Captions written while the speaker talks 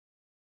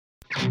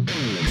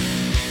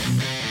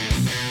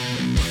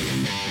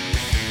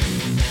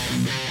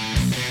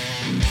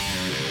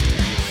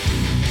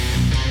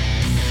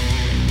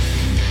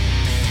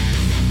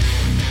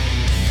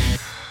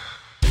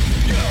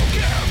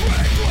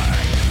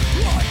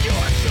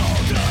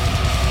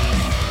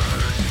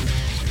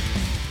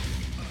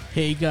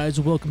Hey guys,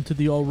 welcome to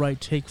the All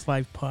Right Take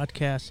 5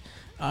 podcast.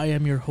 I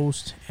am your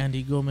host,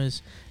 Andy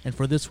Gomez, and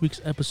for this week's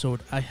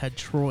episode, I had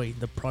Troy,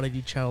 the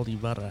prodigy child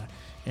Ibarra,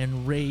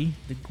 and Ray,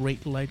 the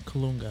great light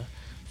Colunga,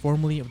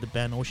 formerly of the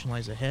band Ocean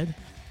Lies Ahead,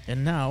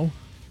 and now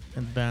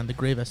in the band The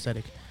Grave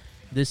Aesthetic.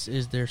 This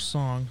is their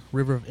song,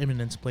 River of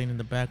Imminence, playing in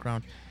the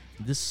background.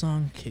 This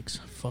song kicks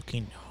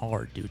fucking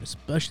hard, dude,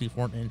 especially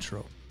for an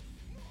intro.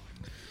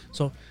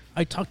 So,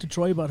 I talked to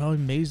Troy about how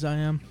amazed I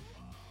am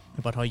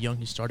about how young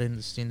he started in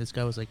the scene. This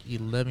guy was like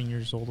 11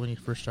 years old when he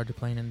first started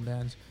playing in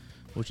bands,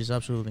 which is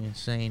absolutely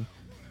insane.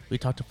 We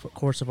talked, of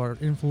course, about our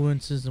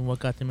influences and what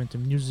got them into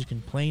music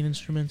and playing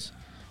instruments,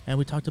 and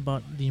we talked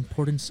about the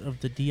importance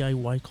of the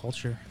DIY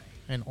culture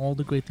and all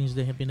the great things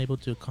they have been able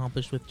to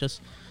accomplish with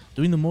just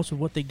doing the most of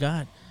what they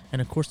got, and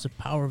of course the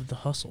power of the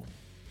hustle.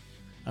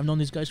 I've known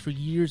these guys for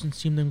years and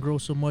seen them grow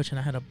so much, and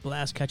I had a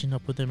blast catching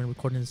up with them and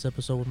recording this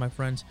episode with my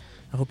friends.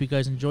 I hope you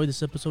guys enjoyed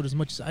this episode as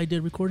much as I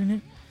did recording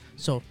it.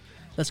 So,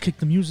 let's kick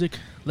the music,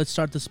 let's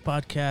start this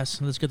podcast,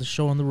 and let's get the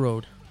show on the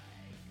road.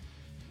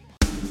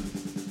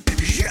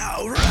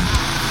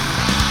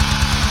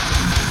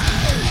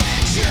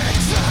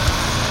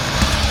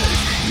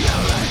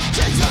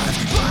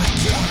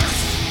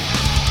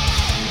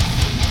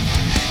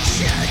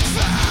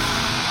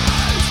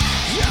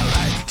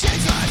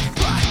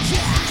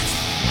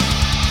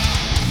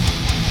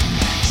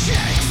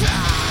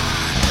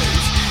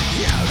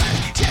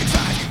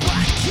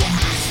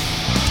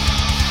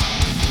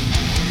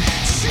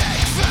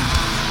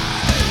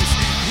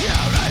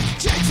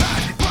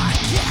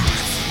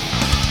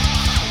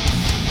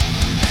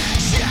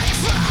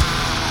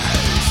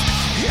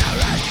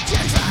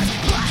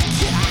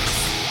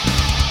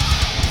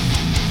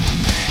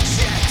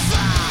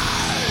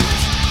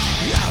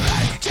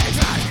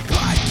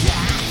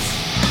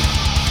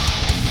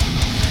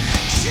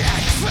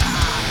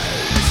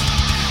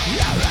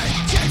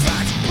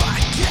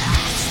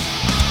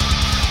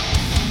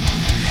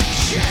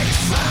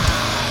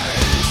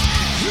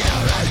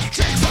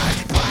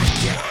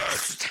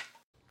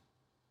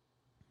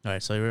 All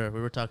right, so we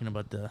were talking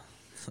about the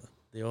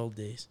old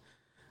days.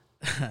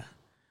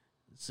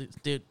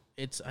 Dude,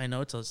 I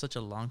know it's such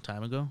a long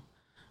time ago,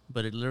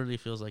 but it literally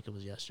feels like it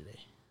was yesterday.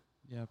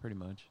 Yeah, pretty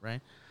much.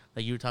 Right?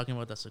 Like you were talking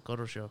about the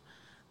Socorro show.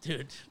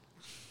 Dude,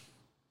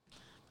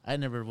 I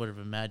never would have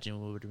imagined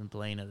we would have been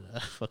playing at a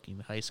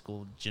fucking high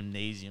school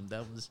gymnasium.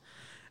 That was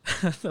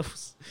I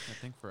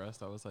think for us,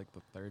 that was like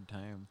the third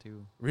time,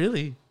 too.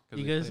 Really?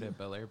 Because we played at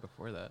Bel Air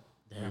before that.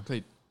 Damn. We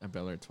played at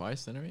Bel Air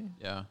twice, didn't we?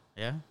 Yeah.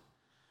 Yeah?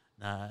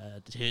 Nah,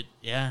 dude,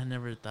 yeah, I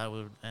never thought we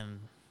would, and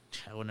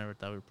I would never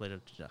thought we would play at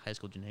a high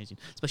school gymnasium,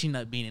 especially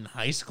not being in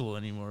high school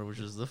anymore, which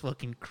is the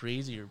fucking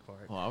crazier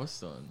part. Well, I was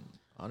still in,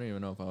 I don't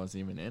even know if I was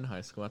even in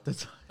high school at the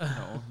time.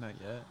 No, not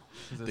yet.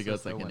 I think I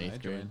was like in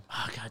 8th grade.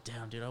 Oh,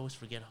 goddamn, dude, I always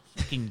forget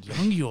how fucking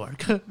young you are.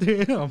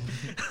 Goddamn.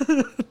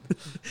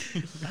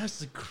 That's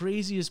the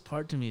craziest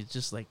part to me. It's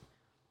just like,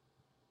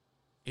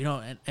 you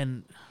know,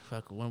 and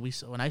fuck,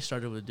 when I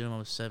started with Doom, I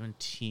was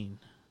 17.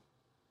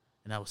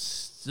 And I was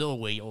still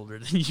way older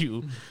than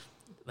you.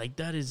 Like,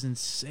 that is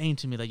insane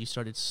to me that you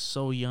started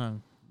so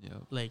young. Yeah.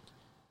 Like,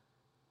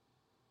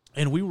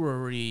 and we were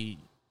already,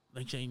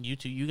 like,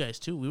 you guys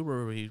too, we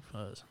were already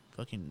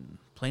fucking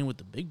playing with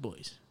the big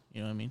boys.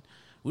 You know what I mean?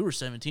 We were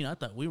 17. I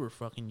thought we were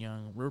fucking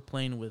young. We were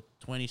playing with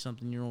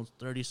 20-something-year-olds,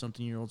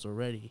 30-something-year-olds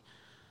already.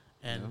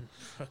 And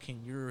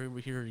fucking, you're over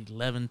here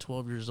 11,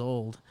 12 years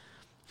old.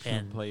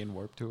 And playing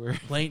Warped Tour.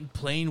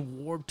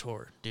 Playing Warped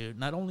Tour, dude.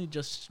 Not only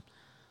just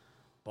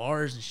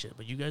bars and shit,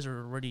 but you guys are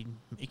already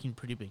making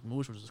pretty big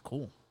moves, which is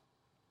cool.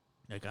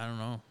 Like, I don't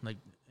know, like,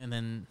 and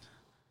then,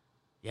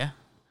 yeah,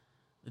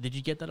 did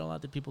you get that a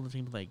lot? Did people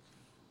think like,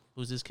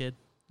 who's this kid?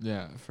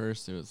 Yeah, at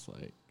first it was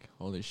like,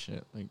 holy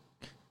shit. Like,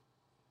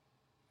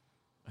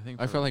 I think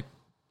I felt like,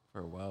 for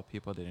a while,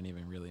 people didn't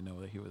even really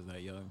know that he was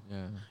that young.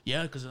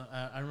 Yeah, because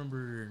I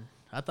remember,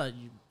 I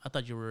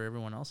thought you were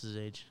everyone else's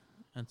age.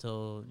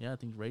 Until, I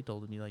think Ray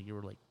told me, like, you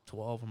were, like,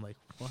 12. I'm like,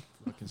 what?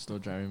 fucking still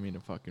driving me to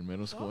fucking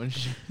middle school and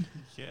shit.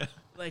 Yeah.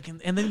 Like, and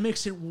then it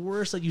makes it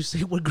worse. Like, you say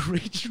what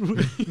grade you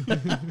were in.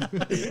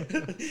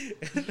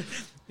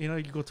 You know,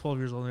 you go 12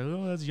 years old, and you're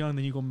like, oh, that's young.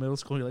 Then you go middle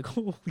school, and you're like,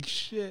 holy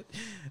shit.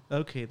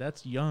 Okay,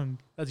 that's young.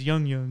 That's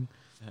young.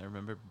 I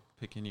remember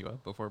picking you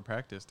up before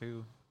practice,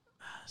 too.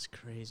 That's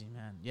crazy,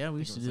 man. Yeah, we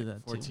used to do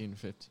that, 14, too.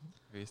 15.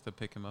 We used to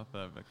pick him up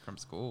from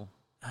school.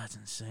 That's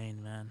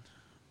insane, man.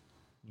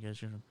 You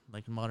guys are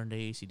like modern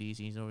day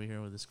AC/DCs over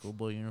here with a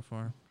schoolboy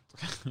uniform.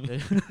 That's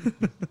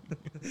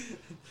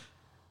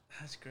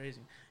crazy.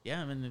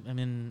 Yeah, I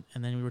mean,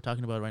 and then we were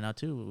talking about it right now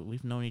too.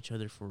 We've known each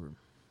other for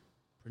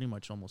pretty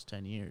much almost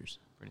 10 years.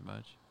 Pretty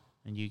much.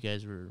 And you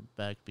guys were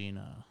back being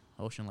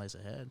Ocean Lies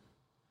Ahead,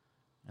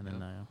 and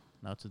then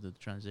now to the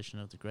transition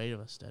of the Grave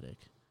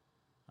Aesthetic.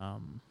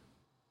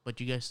 But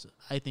you guys,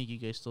 I think you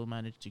guys still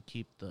managed to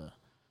keep the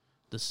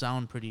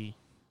sound pretty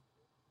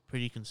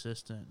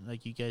consistent.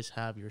 Like, you guys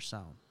have your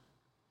sound.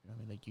 You know what I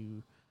mean? Like,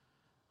 you,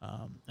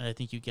 and I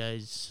think you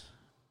guys,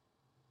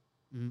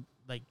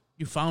 like,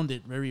 you found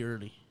it very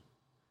early,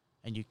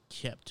 and you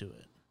kept to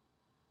it.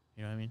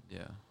 You know what I mean?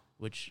 Yeah.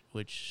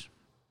 Which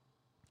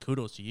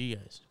kudos to you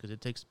guys, because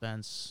it takes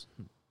bands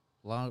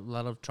a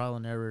lot of trial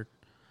and error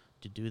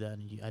to do that,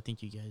 and I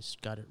think you guys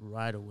got it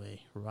right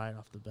away, right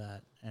off the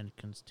bat, and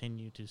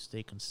continue to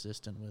stay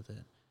consistent with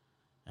it.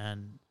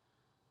 And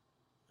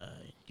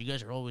you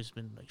guys are always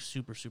been like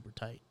super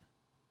tight,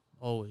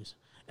 always,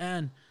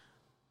 and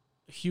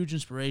a huge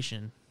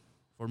inspiration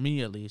for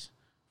me at least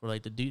for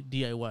like the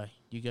DIY.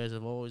 You guys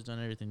have always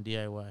done everything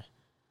DIY,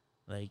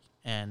 like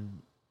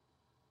and.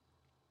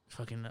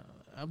 Fucking,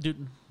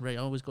 dude, Ray,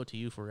 I always go to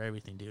you for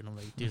everything, dude. I'm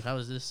like, dude, how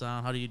does this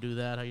sound? How do you do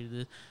that? How do you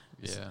do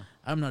this? Yeah.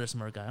 I'm not a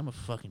smart guy. I'm a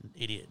fucking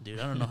idiot, dude.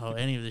 I don't know how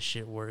any of this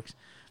shit works.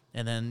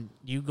 And then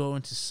you go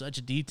into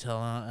such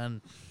detail,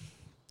 and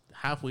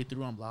halfway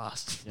through, I'm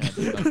lost. Yeah,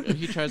 dude, like, if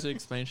he tries to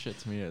explain shit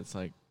to me, it's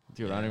like,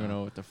 dude, I don't even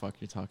know what the fuck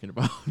you're talking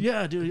about.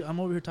 Yeah, dude, I'm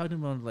over here talking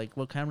about like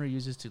what camera he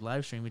uses to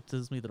live stream. It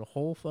tells me the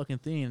whole fucking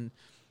thing. And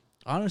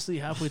honestly,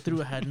 halfway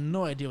through, I had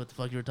no idea what the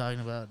fuck you were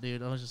talking about,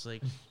 dude. I was just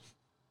like,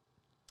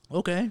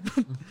 okay,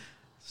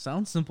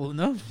 sounds simple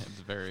enough.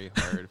 It's very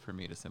hard for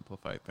me to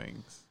simplify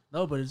things.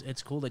 No, but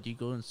it's cool that you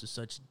go into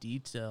such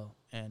detail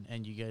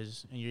and you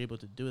guys and you're able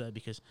to do that,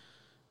 because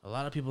a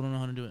lot of people don't know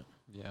how to do it.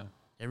 Yeah.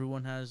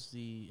 Everyone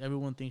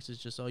thinks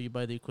it's just, oh, you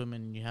buy the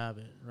equipment and you have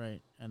it, right?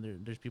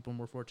 And there's people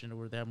more fortunate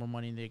where they have more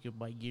money and they could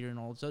buy gear and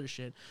all this other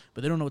shit,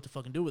 but they don't know what to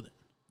fucking do with it.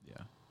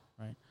 Yeah.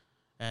 Right?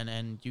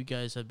 And you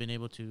guys have been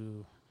able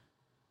to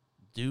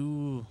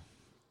do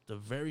the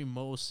very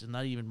most and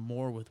not even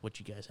more with what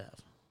you guys have,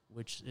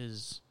 which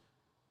is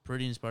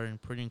pretty inspiring,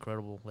 pretty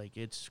incredible. Like,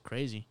 it's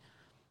crazy.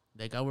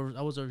 Like, I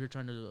was over here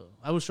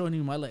I was showing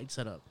you my light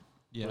setup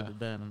for the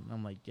band, and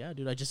I'm like, yeah,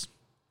 dude, I just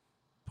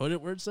put it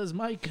where it says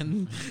mic,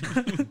 and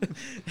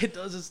it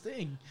does its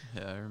thing.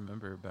 Yeah, I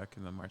remember back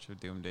in the March of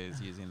Doom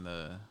days using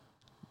the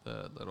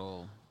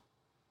little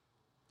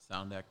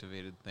sound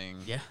activated thing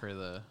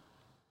for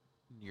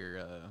your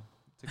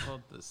what's it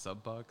called? The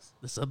sub box?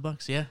 The sub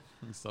box, yeah.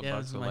 The sub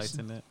box with lights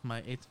in it.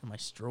 My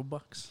strobe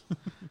box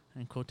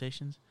in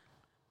quotations.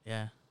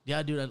 Yeah.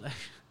 Yeah, dude,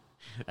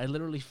 I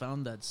literally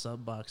found that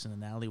sub box in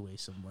an alleyway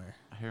somewhere.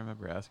 I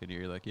remember asking you,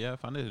 you're like, yeah, I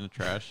found it in the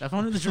trash. I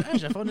found it in the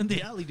trash. I found it in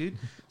the alley, dude.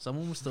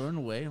 Someone was throwing it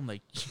away. I'm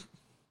like,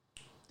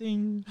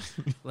 ding.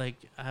 Like,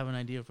 I have an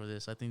idea for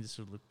this. I think this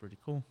would look pretty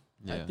cool.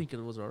 Yeah. I think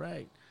it was all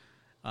right.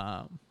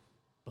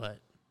 But,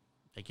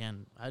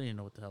 again, I didn't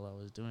know what the hell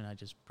I was doing. I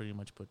just pretty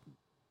much put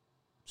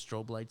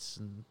strobe lights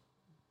and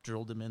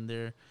drilled them in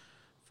there.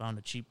 Found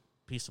a cheap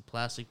piece of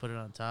plastic, put it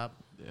on top.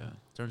 Yeah.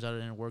 Turns out it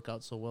didn't work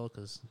out so well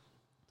because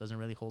it doesn't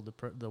really hold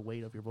the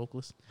weight of your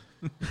vocalist.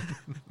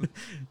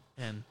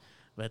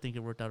 But I think it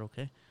worked out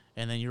okay.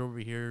 And then you're over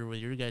here with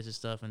your guys'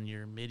 stuff, and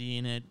you're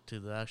MIDI-ing it to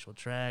the actual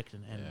track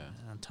and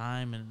on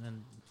time,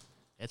 and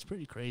it's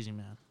pretty crazy,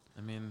 man.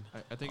 I mean,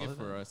 I think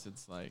for us,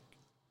 it's like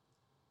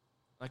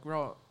we're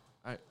all,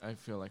 I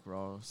feel like we're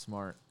all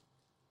smart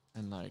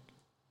and like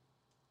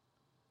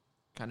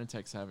kind of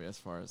tech savvy as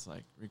far as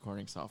like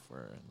recording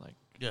software and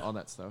like all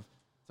that stuff.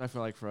 So I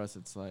feel like for us,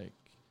 it's like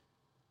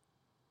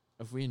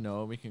if we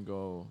know we can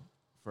go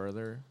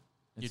further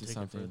into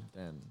something,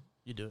 then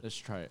you do it. Let's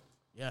try it.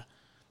 Yeah,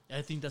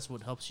 I think that's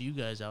what helps you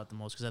guys out the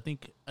most, because I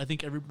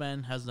think every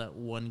band has that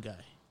one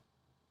guy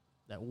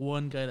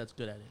that's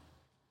good at it.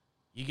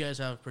 You guys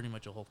have pretty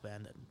much a whole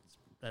band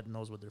that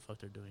knows what the fuck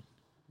they're doing.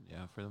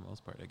 Yeah, for the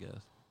most part, I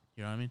guess.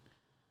 You know what I mean?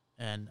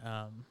 And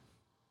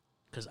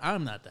because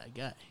I'm not that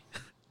guy.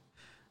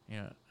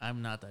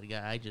 I'm not that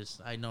guy.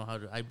 I know how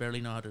to. I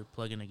barely know how to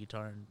plug in a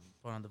guitar and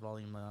put on the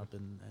volume up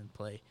and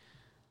play.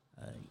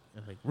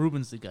 Like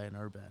Ruben's the guy in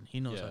our band. He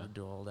knows how to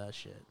do all that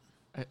shit.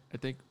 I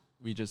think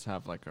we just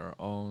have like our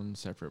own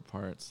separate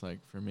parts. Like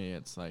for me,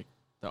 it's like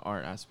the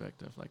art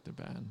aspect of like the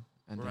band,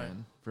 and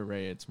then for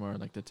Ray, it's more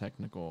like the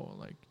technical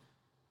like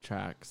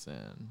tracks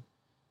and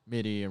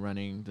MIDI and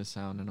running the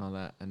sound and all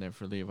that. And then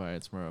for Levi,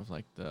 it's more of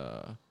like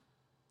the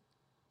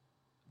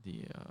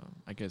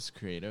I guess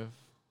creative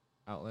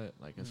outlet,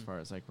 like as far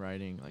as like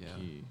writing, like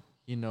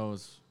he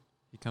knows.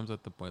 He comes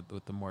with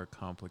the more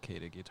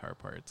complicated guitar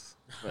parts.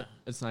 But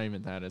it's not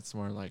even that. It's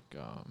more like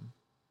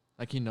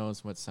he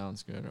knows what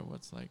sounds good or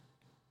what's like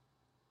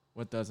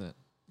what doesn't.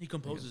 He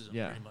composes them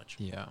pretty much.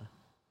 Yeah.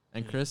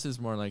 And Chris is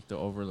more like the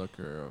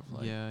overlooker of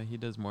like. Yeah, he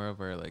does more of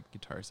our like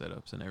guitar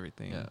setups and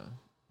everything. Yeah.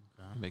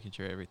 Making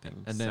sure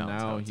everything. And then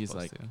now he's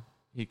like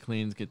he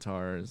cleans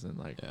guitars and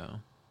like. Yeah.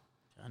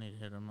 I need to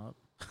hit him up.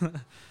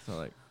 So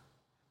like,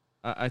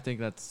 I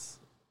think it's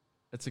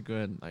a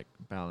good like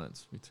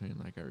balance between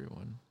like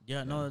everyone.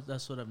 Yeah, no,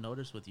 that's what I've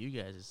noticed with you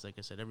guys. It's like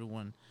I said,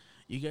 everyone,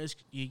 you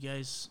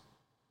guys,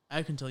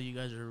 I can tell you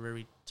guys are a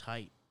very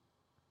tight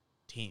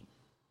team.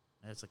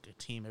 It's like a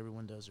team.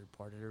 Everyone does their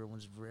part, and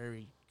everyone's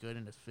very good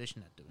and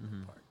efficient at doing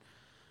their part.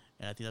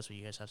 And I think that's why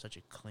you guys have such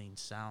a clean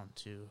sound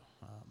too.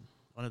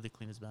 One of the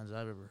cleanest bands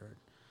I've ever heard,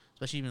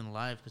 especially even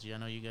live, because I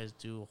know you guys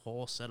do a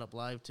whole setup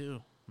live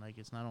too. Like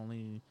it's not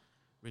only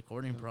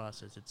recording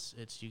process.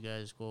 It's you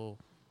guys go,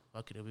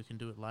 fuck it, if we can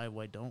do it live,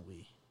 why don't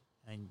we?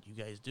 And you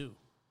guys do,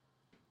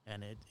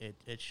 and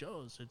it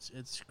shows.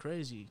 It's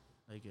crazy.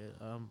 Like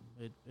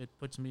it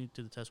puts me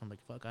to the test. Where I'm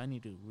like, fuck, I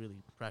need to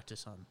really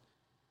practice on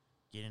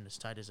getting as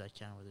tight as I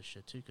can with this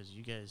shit too. Because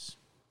you guys,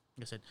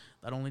 like I said,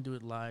 not only do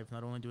it live,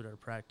 not only do it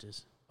at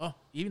practice. Oh,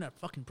 even at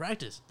fucking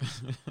practice,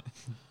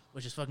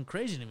 which is fucking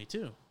crazy to me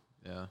too.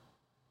 Yeah.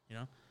 You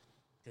know,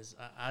 because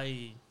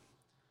I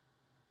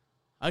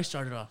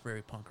started off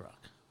very punk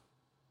rock.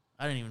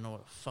 I didn't even know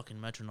what a fucking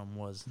metronome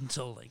was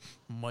until like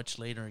much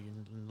later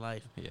in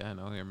life. Yeah, I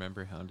know. I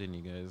remember hounding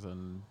you guys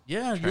on.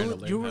 Yeah,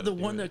 you were the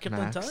one that kept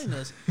on telling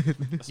us.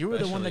 You were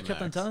the one that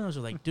kept on telling us.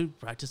 You're like, dude,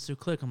 practice to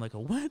click. I'm like,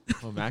 what?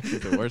 Well, Max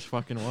is the worst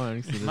fucking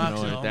one because he doesn't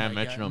know what a damn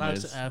metronome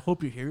Max, is. I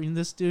hope you're hearing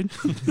this, dude.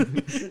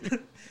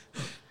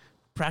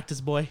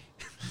 Practice, boy.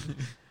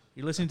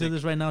 You're listening to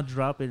this right now.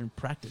 Drop it and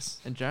practice.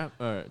 And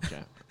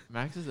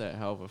Max is a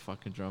hell of a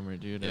fucking drummer,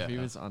 dude. Yeah. If he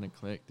was on a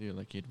click, dude,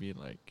 like he'd be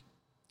like.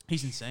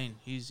 He's insane.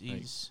 He's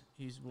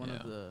one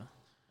of the.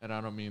 And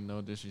I don't mean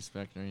no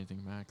disrespect or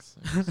anything, Max.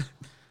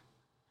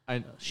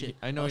 I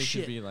know he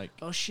should be like.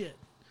 Oh shit.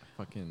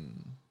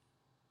 Fucking.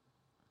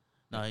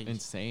 No,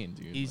 insane,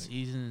 dude.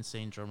 He's an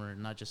insane drummer.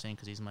 Not just saying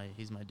because he's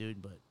my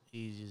dude, but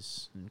he's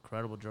just an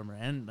incredible drummer.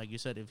 And like you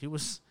said, if he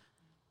was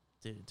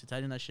to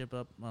tighten that ship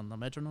up on the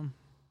metronome,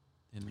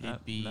 and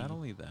not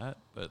only that,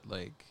 but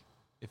like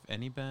if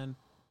any band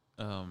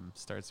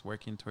starts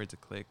working towards a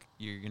click,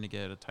 you're gonna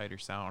get a tighter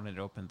sound, and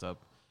it opens up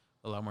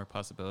a lot more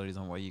possibilities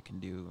on what you can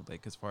do,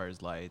 like as far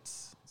as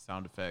lights,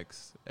 sound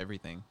effects,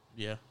 everything.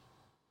 Yeah.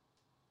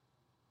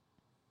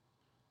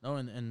 No,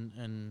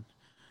 and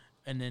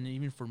then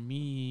even for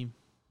me,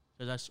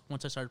 because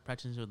once I started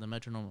practicing with the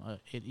metronome,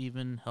 it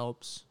even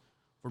helps,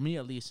 for me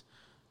at least,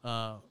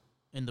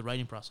 in the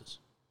writing process.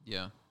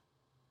 Yeah.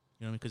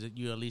 You know, because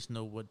you at least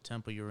know what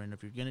tempo you're in.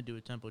 If you're gonna do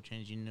a tempo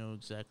change, you know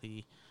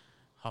exactly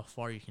how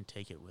far you can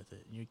take it with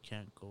it. You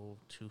can't go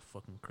too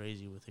fucking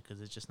crazy with it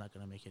because it's just not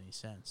gonna make any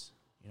sense.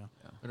 You know.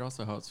 Yeah. It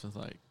also helps with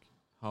like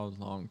how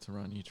long to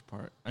run each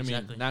part. I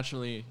mean,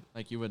 naturally,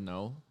 like you would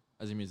know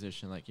as a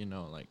musician, like you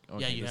know, like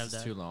okay, this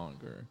is too long,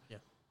 or yeah.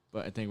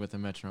 But I think with the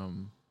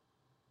metronome,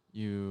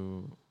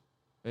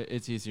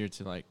 it's easier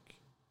to like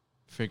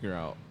figure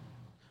out.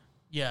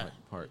 Yeah.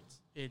 Like,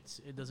 parts.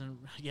 It doesn't.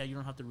 Yeah, you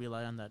don't have to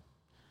rely on that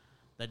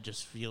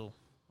just feel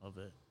of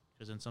it,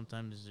 because then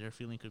sometimes their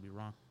feeling could be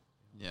wrong.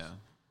 Yeah.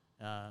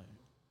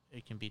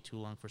 It can be too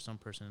long for some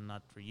person and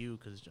not for you,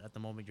 because at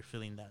the moment you're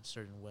feeling that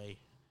certain way.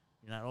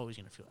 You're not always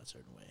going to feel that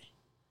certain way.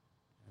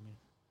 You know what I mean?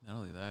 Not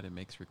only that, it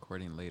makes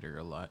recording later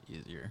a lot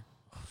easier.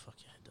 Oh, fuck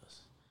yeah, it does.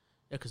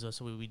 Yeah, because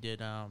that's what we did,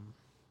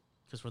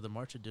 because for the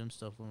March of Doom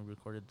stuff, when we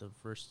recorded the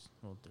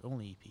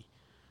only EP,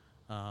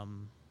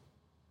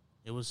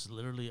 it was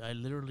I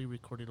literally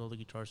recorded all the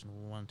guitars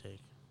in one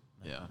take.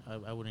 Like, yeah.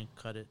 I wouldn't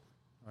cut it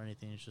or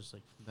anything. It's just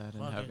like that,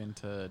 and having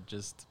to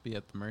just be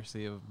at the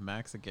mercy of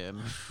Max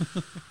again.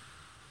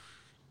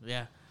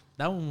 Yeah,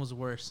 that one was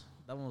worse.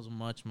 That one was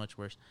much, much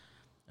worse.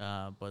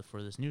 But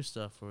for this new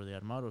stuff, for the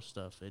Armado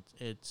stuff,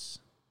 it's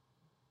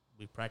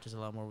we practice a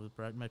lot more with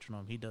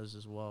metronome. He does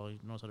as well. He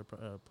knows how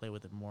to play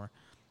with it more.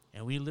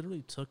 And we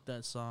literally took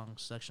that song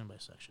section by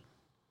section.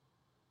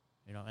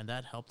 You know, and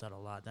that helped out a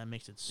lot. That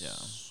makes it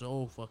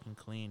so fucking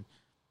clean.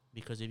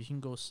 Because if you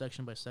can go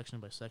section by section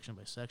by section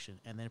by section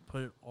and then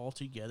put it all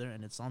together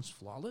and it sounds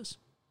flawless,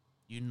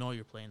 you know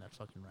you're playing that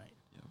fucking right.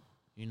 Yep.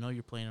 You know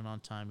you're playing it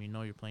on time. You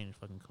know you're playing it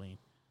fucking clean.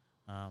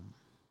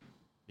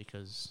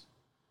 Because,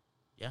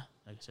 yeah,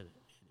 like I said,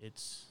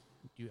 it's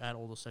you add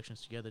all those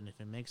sections together, and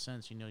if it makes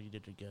sense, you know you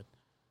did it good.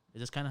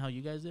 Is this kind of how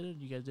you guys did it?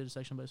 You guys did it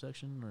section by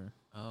section, or?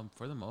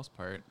 For the most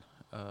part,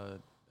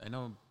 I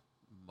know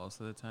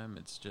most of the time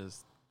it's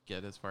just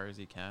get as far as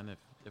you can.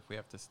 If we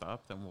have to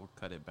stop, then we'll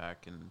cut it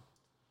back and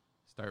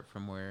start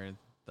from where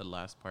the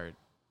last part.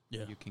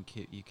 Yeah.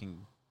 You can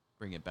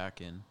bring it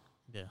back in.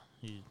 Yeah,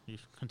 you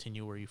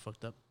continue where you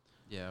fucked up.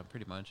 Yeah,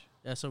 pretty much.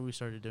 That's how we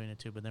started doing it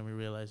too, but then we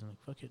realized, like,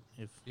 fuck it.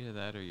 If either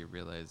that or you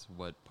realize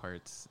what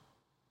parts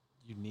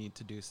you need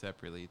to do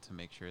separately to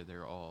make sure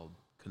they're all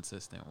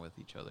consistent with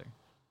each other.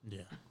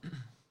 Yeah.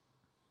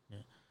 Yeah.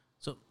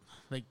 So,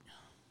 like,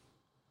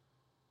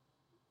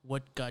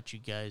 what got you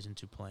guys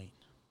into playing?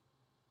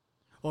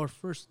 Or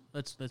first,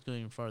 let's go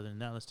even farther than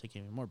that. Let's take it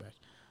even more back.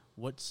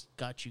 What's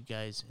got you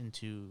guys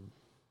into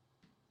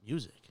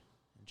music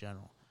in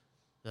general?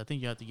 I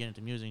think you have to get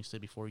into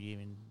music before you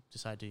even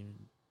decide to even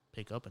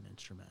pick up an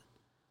instrument.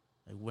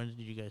 Like, when did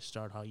you guys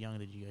start? How young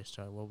did you guys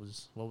start? What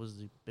was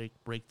the big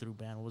breakthrough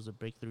band? What was the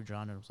breakthrough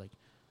genre? It was like,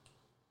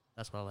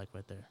 that's what I like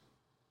right there.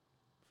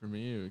 For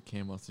me, it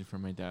came mostly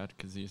from my dad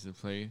because he used to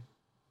play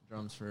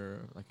drums for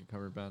like a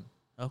cover band.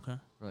 Okay.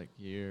 For like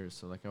years,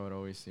 so like I would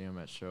always see him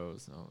at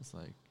shows, and I was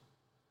like,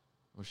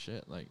 "Oh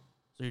shit!" Like.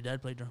 So your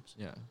dad played drums?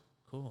 Yeah.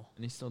 Cool.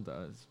 And he still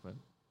does, but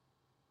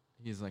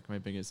he's like my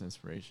biggest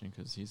inspiration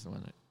because he's the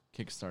one that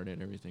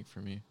kickstarted everything for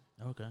me.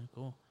 Okay,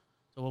 cool.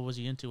 So what was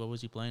he into? What was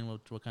he playing?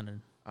 What kind of?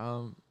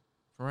 From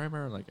what I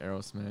remember, like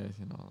Aerosmith,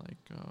 you know, like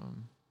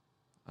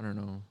I don't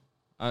know.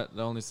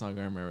 The only song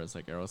I remember is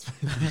like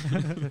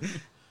Aerosmith.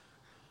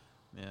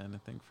 Yeah, and I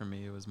think for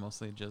me it was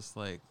mostly just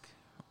like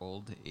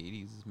old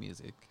 80s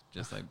music,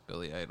 just like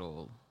Billy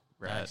Idol,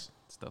 Rat, Nice.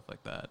 stuff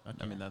like that. Okay.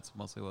 I mean, that's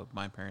mostly what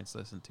my parents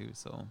listened to.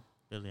 So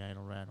Billy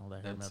Idol, Rat, all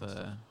that hair metal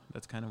stuff.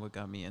 that's kind of what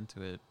got me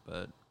into it.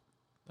 But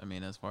I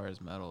mean, as far as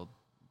metal,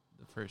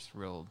 the first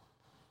real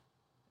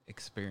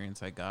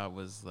experience I got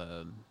was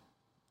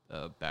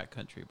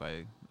Backcountry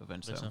by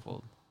Avenged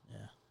Sevenfold. Yeah.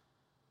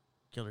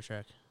 Killer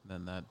track.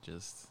 Then that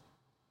just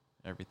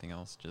everything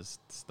else just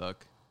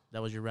stuck.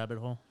 That was your rabbit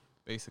hole?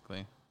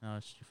 Basically. No,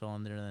 you fell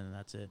in there, and then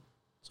that's it.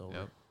 It's over.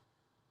 Yep.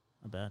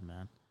 Not bad,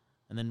 man.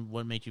 And then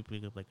what made you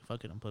pick up, like,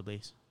 fuck it, I'm play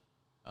bass?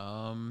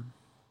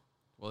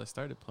 Well, I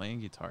started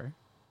playing guitar.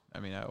 I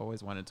mean, I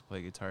always wanted to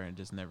play guitar and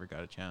just never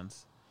got a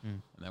chance.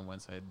 And then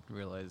once I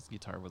realized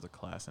guitar was a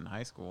class in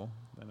high school,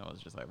 then I was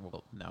just like,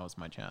 well, now is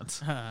my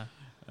chance.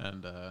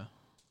 And I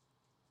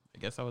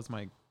guess that was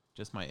my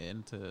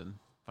in to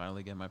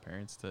finally get my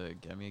parents to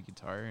get me a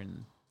guitar.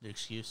 And The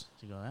excuse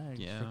to go,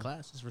 Yeah. for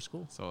class, it's for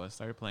school. so I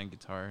started playing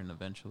guitar, and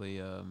eventually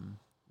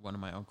one of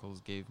my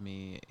uncles gave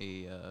me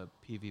a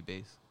PV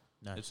bass.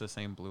 Nice. It's the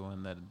same blue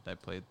one that I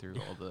played through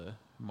all the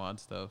mod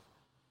stuff.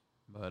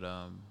 But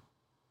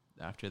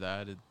after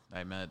that,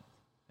 I met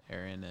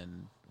Aaron,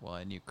 and well,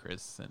 I knew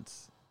Chris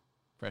since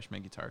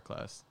freshman guitar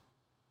class.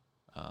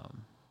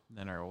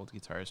 Then our old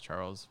guitarist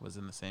Charles was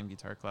in the same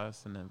guitar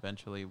class, and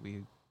eventually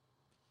we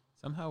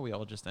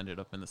all just ended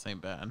up in the same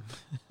band.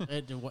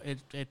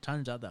 It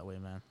turns out that way,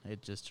 man.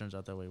 It just turns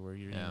out that way where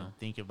you didn't even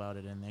think about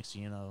it, and next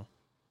thing you know.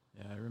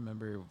 Yeah, I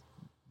remember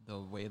the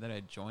way that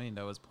I joined.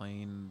 I was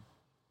playing.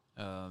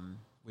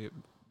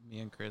 Me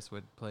and Chris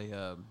would play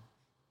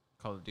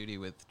Call of Duty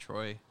with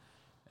Troy,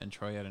 and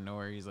Troy out of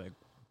nowhere, he's like,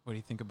 "What do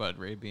you think about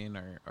Ray being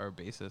our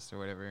bassist or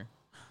whatever?"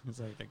 He's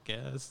like, "I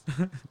guess."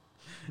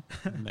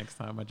 Next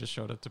time, I just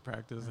showed up to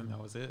practice, and that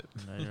was it.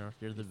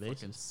 You're the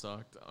Fucking bassist.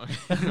 sucked.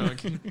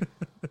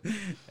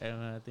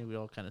 And I think we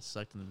all kind of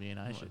sucked in the beginning.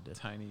 I should A did.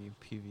 tiny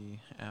PV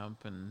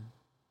amp and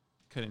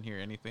couldn't hear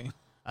anything.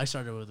 I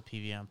started with a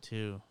PV amp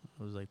too.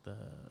 It was like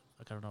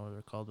I don't know what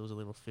they're called. It was a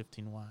little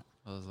 15-watt.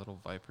 Those little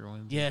Viper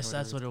ones. Yes,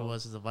 that's what it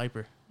was. It's a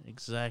Viper.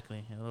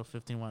 Exactly. A little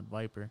 15-watt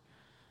Viper.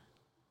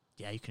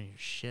 Yeah, you can hear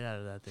shit out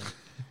of that thing.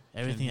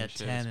 Everything at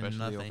 10 and especially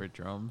nothing. over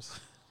drums.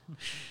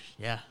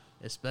 Yeah,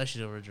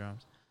 especially over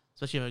drums.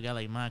 Especially if a guy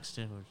like Max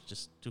too, who's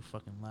just too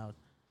fucking loud.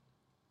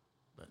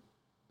 But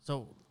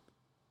so,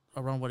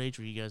 around what age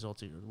were you guys all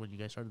together when you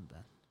guys started the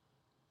band?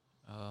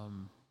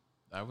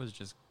 I was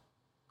just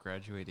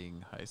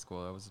graduating high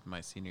school. That was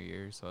my senior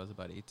year, so I was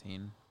about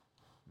 18.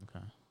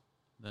 Okay.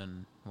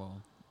 Then,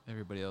 well,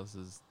 everybody else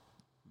is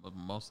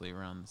mostly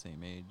around the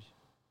same age.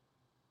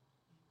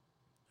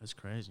 That's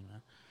crazy,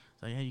 man.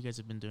 So yeah, you guys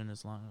have been doing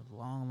this a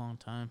long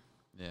time.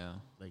 Yeah.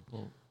 Like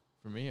Well,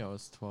 for me, I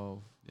was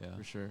 12 Yeah.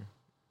 for sure.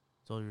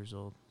 12 years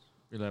old.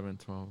 11,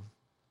 12.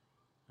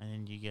 And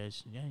then you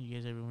guys,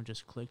 everyone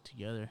just clicked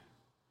together.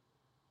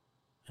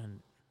 And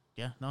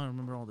yeah, no, I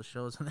remember all the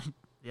shows. And then,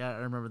 yeah, I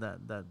remember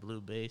that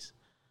blue bass.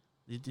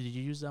 Did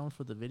you use that one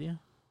for the video?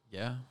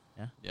 Yeah.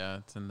 Yeah? Yeah,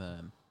 it's in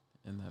that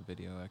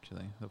video,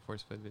 actually. The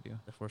Force Fit video.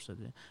 The first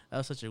video. That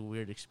was such a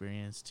weird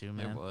experience too,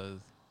 man. It was.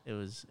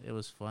 It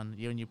was fun.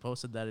 When you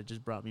posted that, it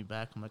just brought me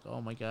back. I'm like,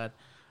 oh my God,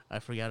 I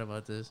forgot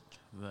about this.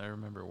 I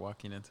remember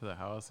walking into the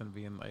house and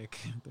being like,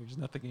 there's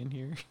nothing in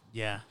here.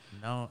 Yeah,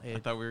 no. I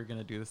thought we were going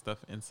to do the stuff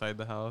inside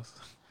the house.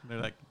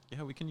 They're like,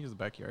 yeah, we can use the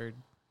backyard.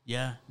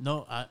 Yeah,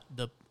 no. I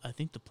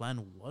think the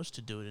plan was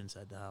to do it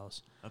inside the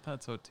house. I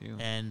thought so too.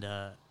 And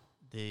I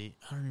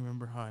don't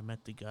remember how I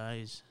met the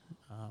guys.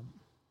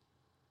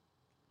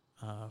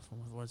 From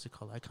what is it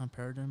called, Icon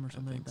Paradigm or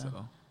something I think like that.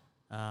 so.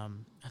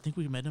 I think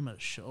we met him at a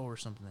show or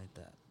something like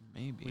that.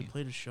 Maybe. We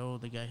played a show.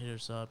 The guy hit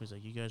us up. He's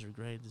like, "You guys are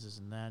great. This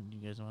and that. You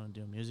guys want to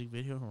do a music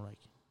video?" And we're like,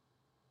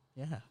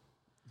 "Yeah,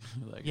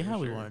 Like, yeah, for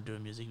we sure. want to do a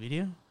music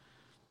video." And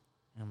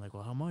I'm like,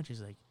 "Well, how much?"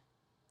 He's like,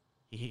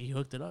 he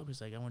hooked it up. He's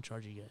like, "I won't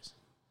charge you guys.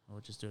 We'll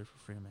just do it for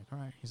free." I'm like, "All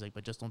right." He's like,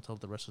 "But just don't tell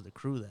the rest of the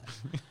crew that."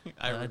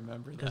 I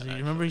remember that. Because you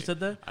remember he actually. said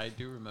that? I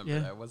do remember Yeah.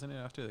 that. Wasn't it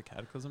after the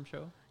Cataclysm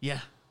show? Yeah,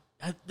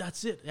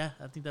 that's it. Yeah,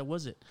 I think that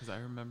was it. Because I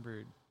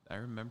remember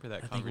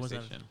that I think it was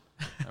conversation.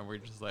 And we're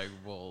just like,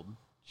 well,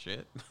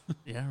 shit.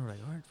 Yeah, we're like,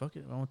 "All right, fuck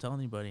it. I won't tell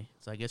anybody."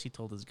 So I guess he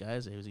told his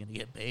guys that he was gonna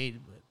get paid,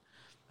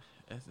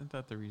 but Isn't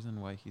that the reason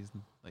why he's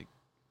like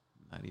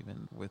not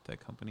even with that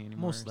company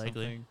anymore? Most or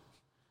likely.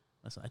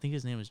 something? I think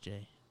his name was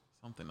Jay.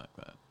 Something like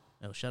that.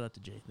 Oh, shout out to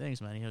Jay. Thanks,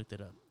 man. He hooked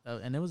it up,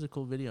 and it was a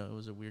cool video. It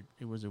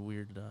was a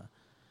weird.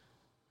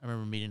 I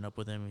remember meeting up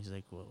with him. He's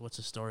like, "Well, what's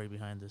the story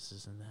behind this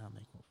and that?" I'm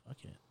like, "Well,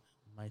 fuck it.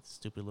 My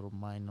stupid little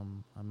mind.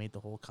 I made the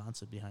whole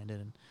concept behind it,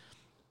 and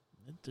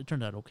it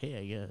turned out okay,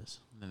 I guess."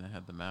 And then they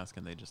had the mask,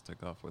 and they just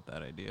took off with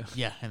that idea.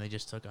 Yeah, and they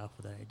just took off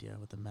with that idea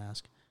with the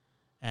mask.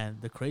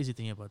 And the crazy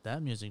thing about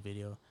that music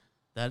video,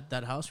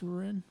 that house we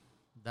were in,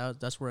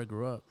 that's where I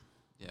grew up.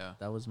 Yeah.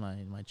 That was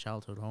my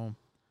childhood home,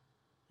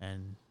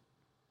 and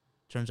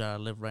turns out I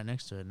live right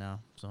next to it now.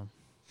 So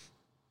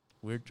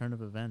weird turn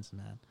of events,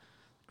 man.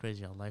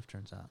 Crazy how life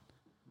turns out.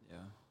 Yeah.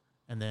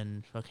 And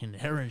then fucking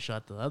Aaron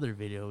shot the other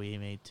video we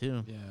made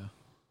too, Yeah.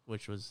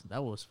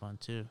 that was fun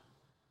too.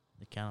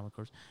 The Cannibal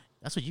Corpse.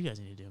 That's what you guys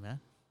need to do, man.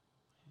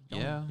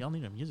 Yeah. Y'all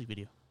need a music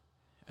video.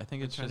 I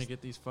think We're it's trying just to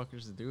get these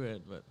fuckers to do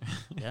it, but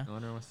Yeah. no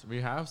one wants to.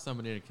 We have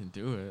somebody that can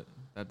do it.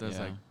 That does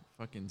Yeah. like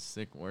fucking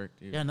sick work,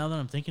 dude. Yeah, now that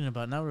I'm thinking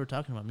about, now we're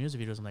talking about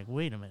music videos, I'm like,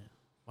 wait a minute,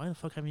 why the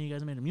fuck haven't you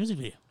guys made a music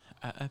video?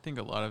 I think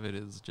a lot of it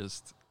is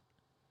just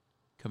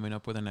coming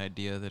up with an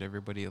idea that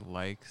everybody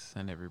likes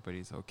and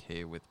everybody's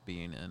okay with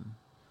being in,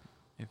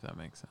 if that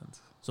makes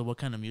sense. So what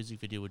kind of music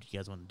video would you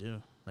guys want to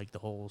do? Like the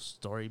whole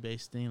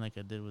story-based thing like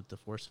I did with the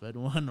force-fed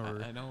one?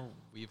 Or I know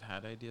we've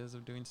had ideas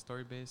of doing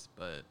story-based,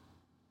 but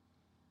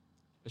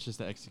It's just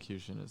the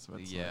execution is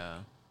what's yeah.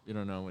 like, you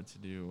don't know what to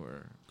do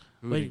or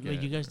who wait, to you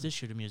get guys or- did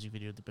shoot a music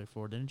video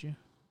before, didn't you?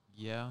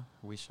 Yeah,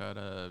 we shot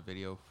a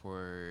video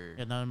for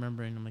Yeah, now I'm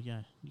remembering. I'm like,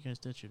 yeah, you guys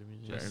did shoot a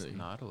music video. just Barely.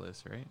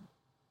 Nautilus, right?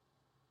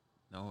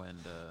 No, and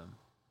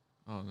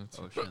Oh, that's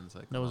Oceans.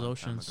 Like That a was long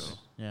time Oceans. ago.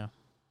 Yeah.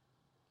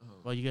 Oh.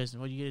 Well, you guys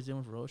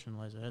doing for Ocean,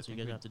 Liza? That's what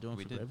you think guys have to do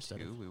we for did Brave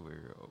Study. two.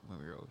 When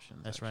we were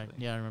Oceans. That's actually. right.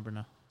 Yeah, I remember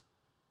now.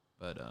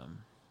 But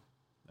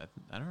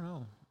I don't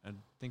know. I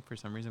think for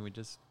some reason we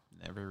just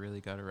never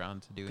really got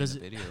around to doing 'Cause the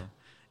video.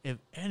 If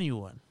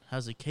anyone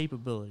has the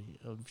capability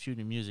of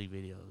shooting music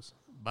videos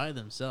by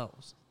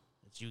themselves,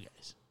 it's you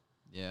guys.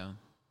 Yeah.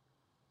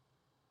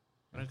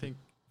 I think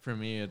for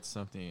me, it's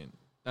something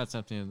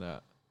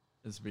that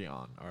is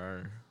beyond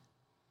our.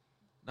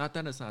 Not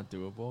that it's not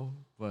doable,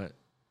 but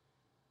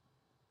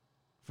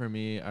for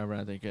me, I'd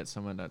rather get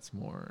someone that's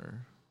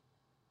more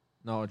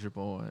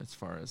knowledgeable as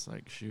far as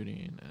like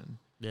shooting and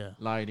Yeah.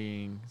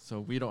 lighting, so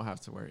we don't have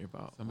to worry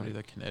about Somebody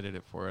like, that can edit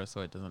it for us,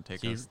 so it doesn't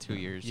take So us 2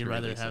 years. You'd to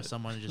rather release have it.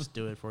 someone just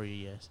do it for you,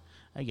 yes.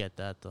 I get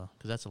that, though,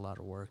 because that's a lot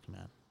of work,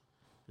 man.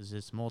 Because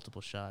it's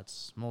multiple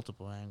shots,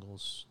 multiple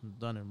angles,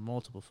 done it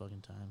multiple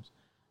fucking times.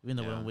 Even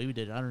though when Yeah. we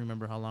did it, I don't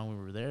remember how long we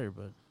were there,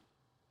 but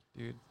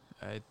Dude,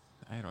 I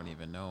don't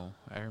even know.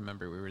 I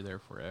remember we were there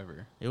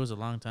forever. it was a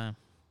long time.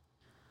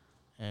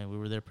 And we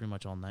were there pretty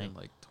much all night. And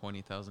like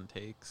 20,000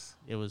 takes.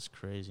 It was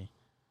crazy.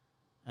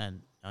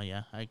 And, oh,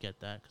 yeah, I get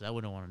that, because I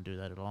wouldn't want to do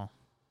that at all.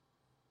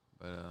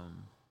 But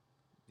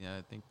yeah,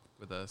 I think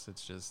with us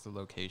it's just the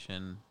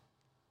location,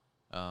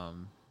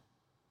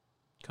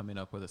 coming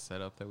up with a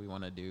setup that we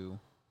want to do.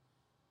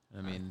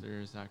 I mean,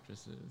 actors,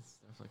 actresses,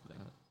 stuff like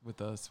that.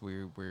 with us,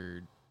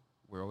 we're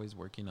always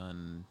working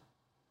on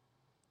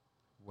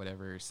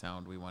whatever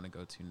sound we want to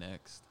go to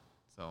next.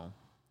 So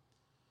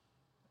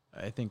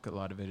I think a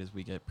lot of it is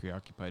we get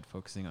preoccupied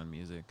focusing on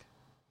music.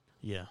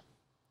 Yeah.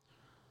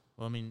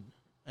 Well, I mean,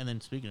 and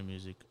then speaking of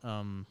music,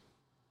 seeing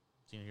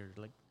here,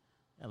 like,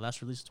 yeah,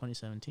 last release of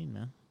 2017,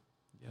 man.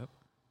 Yep.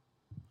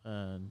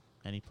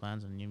 Any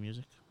plans on new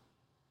music?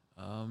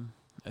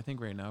 I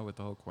think right now with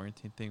the whole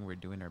quarantine thing, we're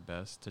doing our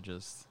best to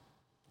just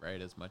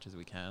write as much as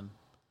we can.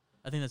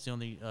 I think that's the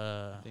only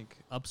I think,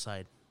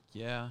 upside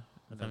yeah.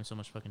 of having so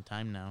much fucking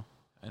time now.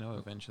 I know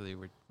eventually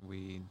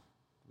we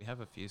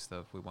have a few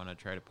stuff we want to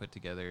try to put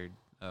together,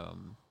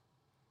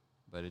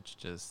 but it's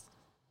just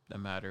a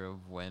matter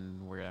of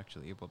when we're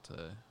actually able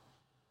to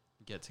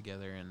get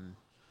together and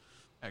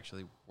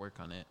actually work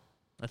on it.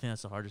 I think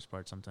that's the hardest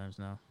part sometimes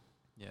now.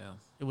 Yeah.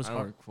 It was I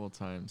hard. work full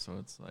time, so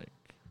it's like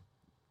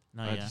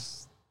No, I yeah.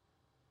 just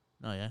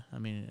No, yeah. I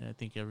mean, I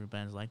think every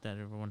band's like that.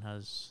 Everyone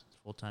has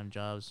full-time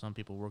jobs. Some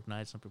people work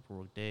nights. Some people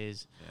work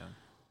days. Yeah.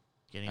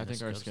 Getting I the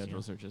think our stuff, you know.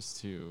 schedules are just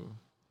too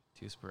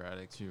Too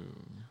sporadic.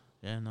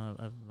 Yeah, no,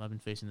 I've been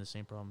facing the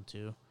same problem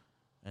too,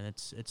 and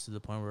it's to the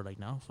point where like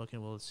now,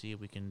 fucking, well, let's see if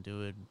we can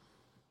do it.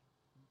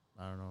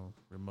 I don't know,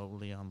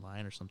 remotely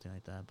online or something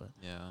like that. But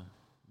Yeah.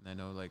 And I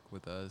know, like,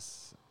 with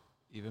us,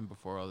 even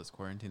before all this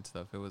quarantine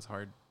stuff, it was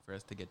hard for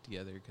us to get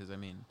together because, I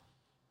mean,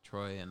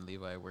 Troy and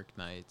Levi work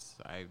nights.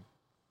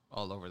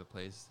 All over the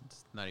place.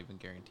 It's not even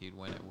guaranteed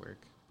when at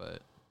work.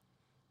 But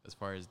as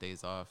far as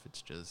days off,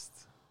 it's just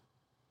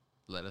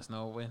let us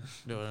know when,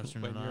 No, I'm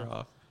turning when it you're off.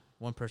 off.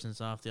 One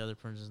person's off, the other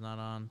person's not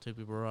on. 2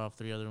 people are off,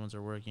 3 other ones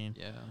are working.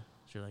 Yeah.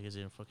 So you're like, is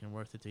it fucking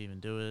worth it to even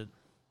do it?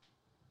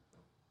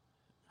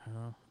 I don't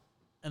know.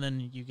 And then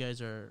you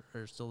guys are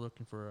still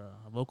looking for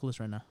a vocalist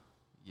right now.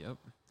 Yep.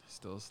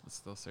 Still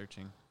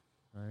searching.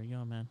 There you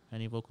go, man.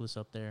 Any vocalists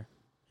up there,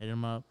 hit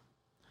them up.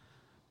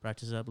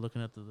 Practice up,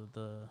 looking at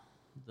the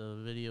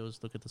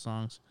videos, look at the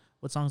songs.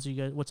 What songs do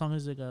you guys? What song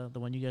is it? The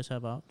one you guys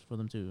have out for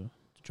them to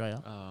try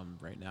out?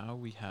 Right now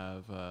we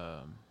have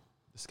The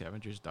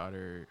Scavenger's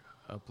Daughter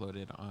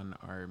uploaded on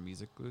our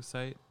Music Glue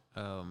site.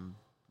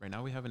 Right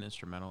now we have an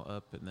instrumental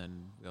up, and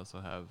then we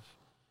also have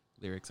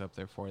lyrics up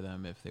there for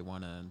them if they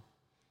want to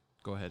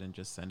go ahead and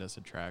just send us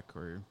a track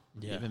or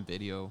Yeah. even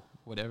video,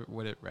 whatever.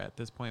 At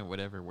this point,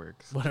 whatever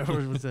works. Whatever,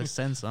 was to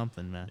send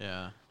something, man.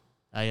 Yeah.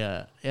 I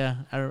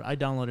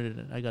downloaded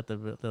it. I got the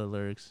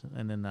lyrics,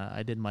 and then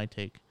I did my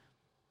take.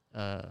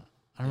 I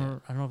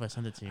don't know if I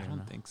sent it to you. I or don't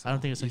not. think so. I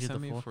don't think I sent you you the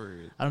me full. for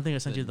I don't think I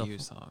sent you the new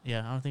full, song.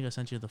 Yeah, I don't think I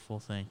sent you the full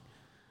thing.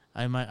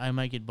 I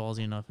might get ballsy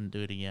enough and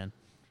do it again.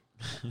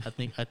 I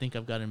think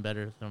I've gotten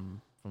better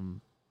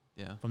from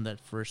Yeah. that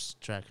first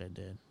track I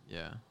did.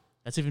 Yeah.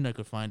 That's even if I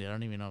could find it. I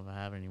don't even know if I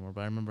have it anymore.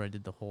 But I remember I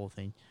did the whole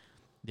thing.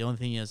 The only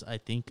thing is, I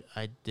think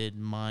I did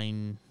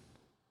mine.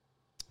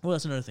 Well,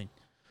 that's another thing.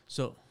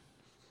 So,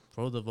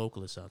 for the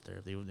vocalists out there,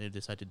 if they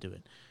decide to do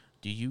it,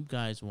 do you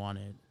guys want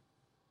it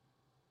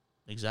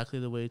exactly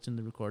the way it's in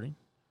the recording?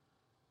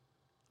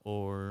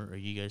 Or are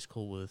you guys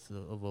cool with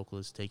a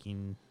vocalist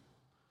taking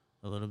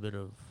a little bit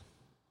of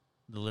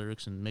the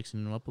lyrics and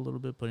mixing them up a little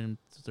bit, putting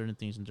certain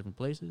things in different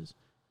places?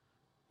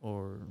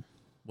 Or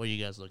what are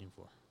you guys looking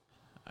for?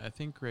 I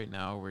think right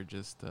now we're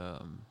just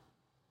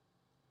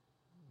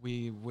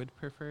we would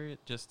prefer it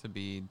just to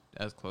be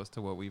as close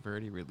to what we've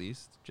already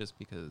released, just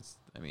because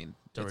I mean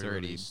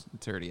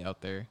it's already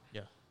out there.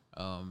 Yeah.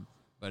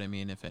 But I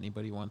mean, if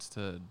anybody wants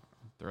to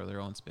throw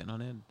their own spin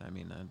on it, I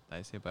mean,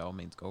 I say by all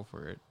means go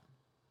for it.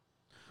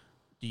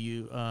 Do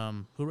you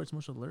who writes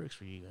most of the lyrics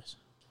for you guys?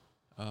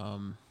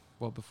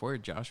 Well, before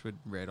Josh would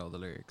write all the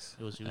lyrics.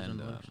 It was he was in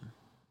the lyrics.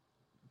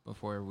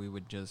 Before we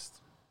would just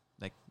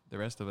like the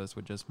rest of us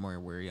would just more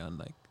worry on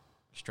like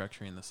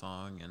structuring the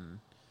song and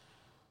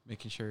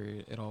making sure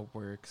it all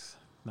works,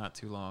 not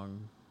too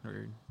long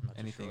or Not too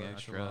anything short, not too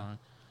extra. long.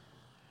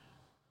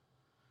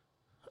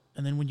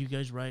 And then when you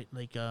guys write,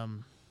 like,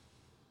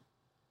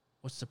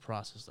 what's the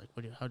process like?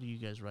 How do you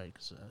guys write?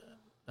 Because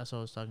that's what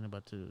I was talking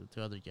about to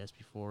other guests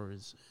before.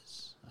 Is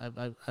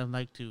I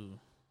like to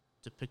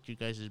pick you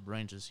guys'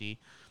 brains to see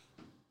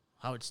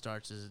how it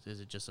starts. Is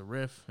it just a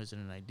riff? Is it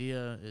an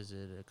idea? Is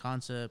it a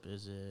concept?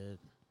 Is it?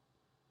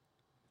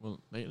 Well,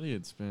 lately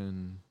it's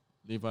been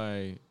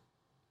Levi.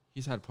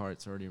 He's had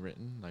parts already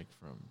written, like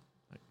from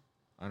like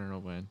I don't know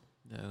when.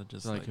 Yeah,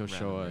 just So, like, he'll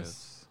show random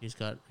us. He's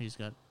got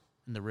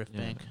in the riff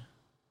Yeah. bank.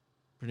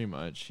 Pretty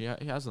much. He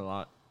has a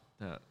lot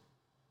that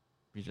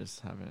we just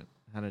haven't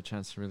had a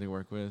chance to really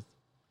work with.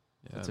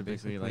 riffs. Yeah, So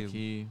typically, like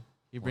he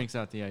what- brings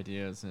out the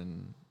ideas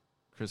and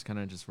Chris kind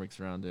of just works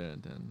around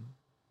it and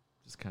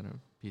just kind of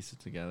piece it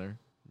together.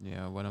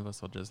 Yeah, one of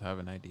us will just have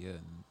an idea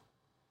and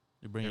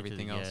You bring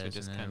everything it to the else, we guys,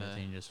 just and then kinda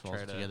everything just falls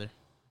try to- together.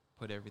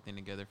 put everything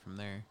together from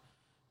there.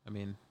 I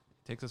mean,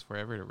 it takes us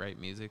forever to write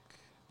music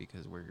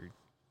because we're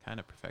kind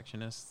of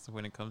perfectionists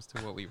when it comes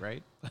to what we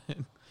write.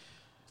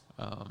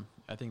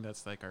 I think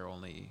that's like our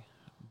only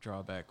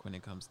drawback when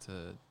it comes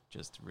to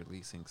just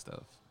releasing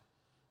stuff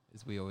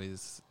is we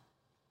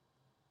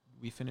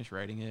finish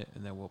writing it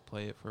and then we'll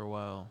play it for a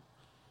while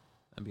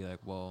and be like,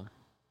 well,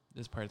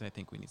 this part I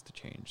think we need to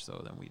change.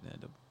 So then we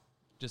end up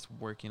just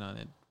working on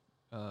it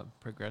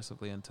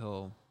progressively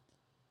until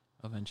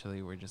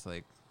eventually we're just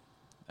like,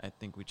 I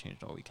think we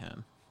changed all we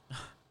can.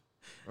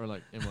 Or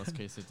like in most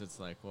cases, it's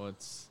like, well,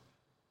 it's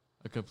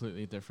a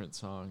completely different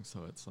song,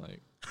 so it's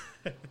like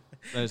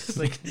let's It's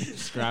like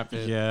scrap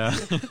it. Yeah,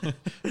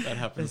 that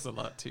happens a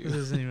lot This too.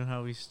 isn't even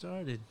how we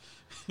started.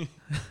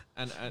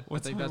 And I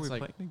What think song are that's we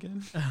like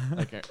playing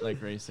again?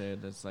 like Ray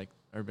said, that's like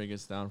our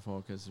biggest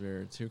downfall because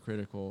we're too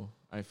critical.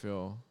 I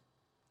feel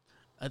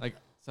like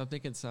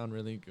something can sound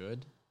really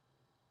good,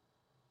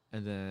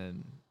 and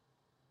then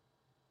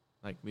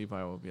like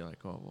Levi will be like,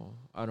 "Oh well,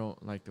 I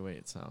don't like the way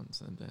it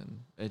sounds," and then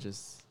it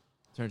just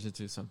turns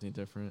into something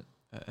different.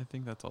 I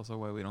think that's also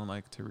why we don't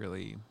like to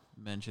really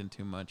mention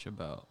too much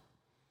about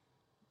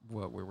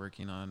what we're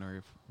working on or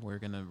if we're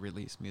going to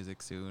release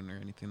music soon or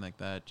anything like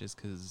that, just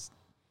because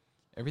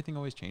everything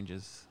always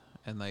changes.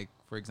 And like,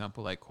 for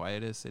example, like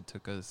Quietus, it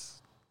took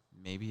us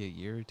maybe a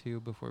year or two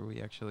before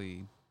we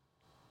actually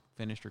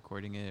finished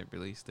recording it,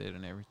 released it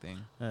and everything.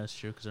 That's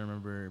true, because I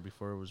remember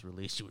before it was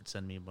released, you would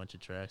send me a bunch of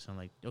tracks. I'm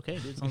like, okay,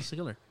 dude, it sounds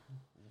similar.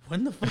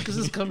 When the fuck is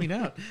this coming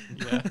out?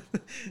 Yeah.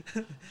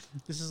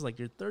 This is like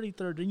your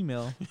 33rd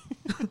email.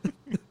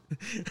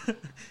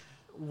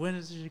 When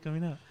is this shit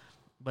coming out?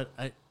 But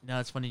now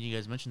it's funny you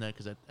guys mentioned that,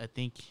 because I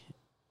think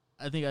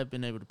I've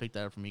been able to pick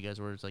that up from you guys,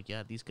 where it's like,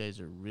 yeah, these guys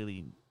are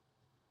really,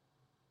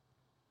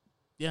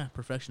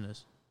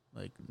 perfectionists,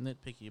 like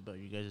nitpicky about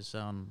you guys'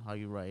 sound, how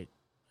you write,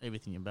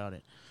 everything about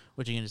it,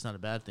 which again is not a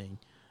bad thing,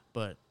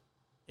 but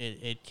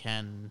it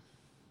can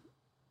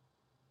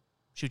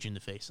shoot you in the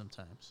face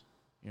sometimes,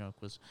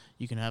 because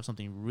you can have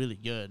something really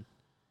good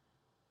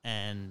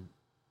and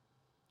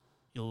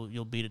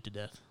you'll beat it to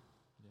death.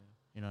 Yeah.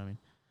 You know what I mean?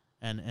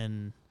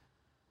 And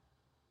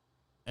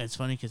it's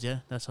funny because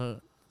that's how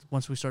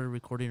once we started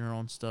recording our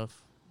own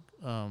stuff,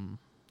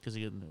 because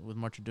with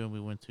March of Doom we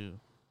went to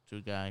a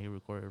guy, he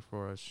recorded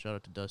for us. Shout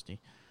out to Dusty.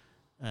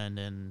 And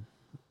then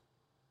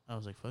I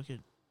was like, fuck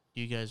it,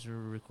 you guys were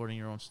recording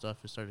your own stuff.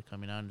 It started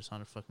coming out and it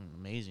sounded fucking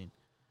amazing.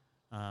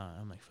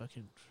 I'm like, fuck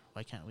it,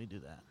 why can't we do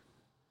that?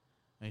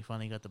 And we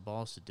finally got the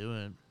balls to do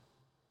it,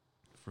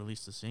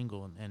 release the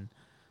single, and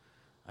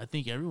I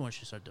think everyone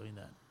should start doing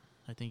that.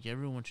 I think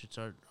everyone should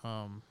start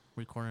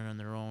recording on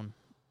their own,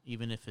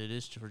 even if it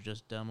is for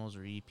just demos or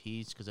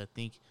EPs, because I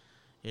think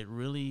it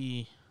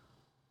really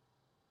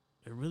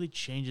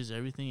changes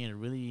everything, and it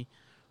really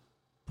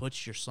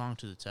puts your song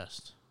to the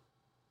test.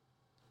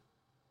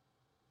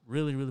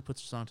 Really, really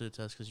puts your song to the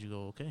test, because you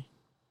go, okay,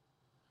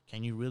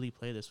 can you really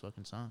play this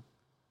fucking song?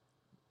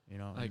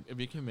 Like if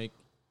you can make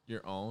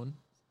your own,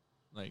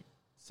 like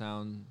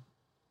sound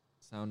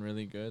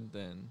really good,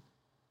 then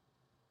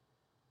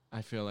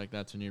I feel like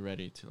that's when you're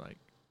ready to like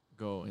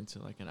go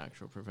into like an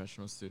actual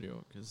professional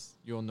studio, because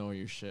you'll know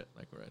your shit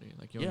like already.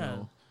 Like you'll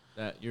know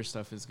that your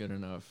stuff is good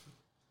enough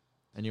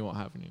and you won't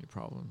have any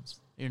problems.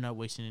 You're not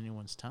wasting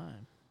anyone's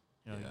time.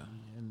 You know,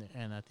 Yeah.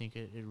 and I think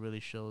it really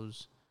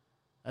shows.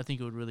 I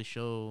think it would really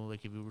show,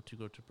 like, if you were to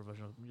go to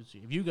professional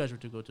music, if you guys were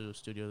to go to a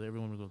studio,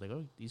 everyone would go like,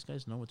 "Oh, these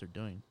guys know what they're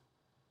doing.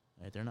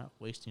 Right? They're not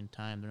wasting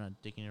time. They're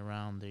not dicking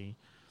around. They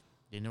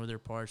know their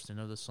parts. They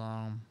know the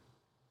song.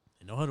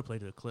 They know how to play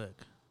to a click.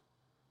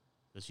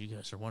 Because you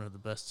guys are one of the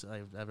best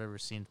I've ever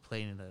seen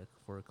playing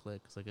for a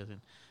click. It's like, I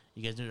think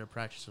you guys do it at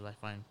practice, which I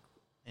find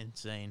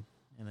insane,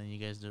 and then you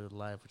guys do it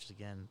live, which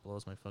again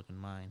blows my fucking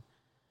mind.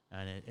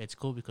 And it's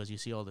cool because you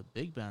see all the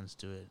big bands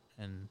do it,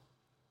 and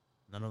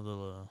none of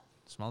the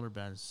smaller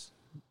bands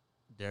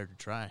dare to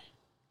try.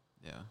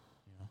 Yeah.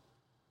 You know,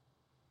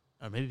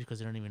 or maybe because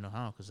they don't even know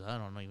how. Because I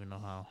don't even know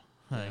how.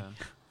 Like,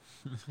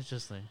 Yeah. it's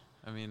just like,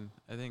 I mean,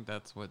 I think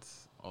that's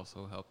what's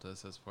also helped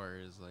us as far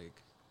as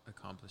like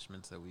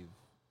accomplishments that we've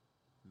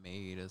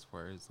made, as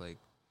far as like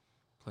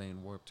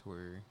playing Warped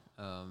Tour,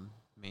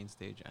 main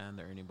stage and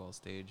the Ernie Ball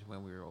stage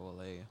when we were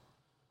OLA,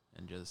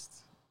 and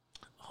just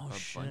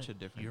bunch of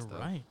different you're stuff.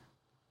 right.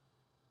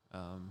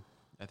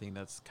 I think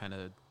that's kind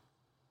of,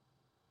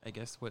 I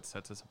guess, what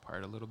sets us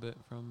apart a little bit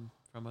from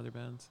other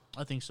bands.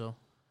 I think so.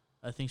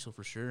 I think so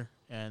for sure.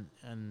 And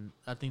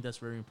I think that's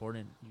very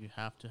important. You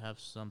have to have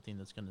something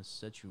that's going to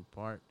set you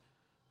apart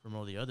from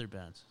all the other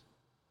bands.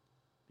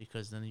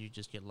 Because then you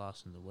just get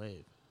lost in the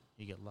wave.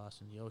 You get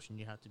lost in the ocean.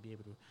 You have to be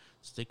able to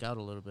stick out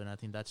a little bit. And I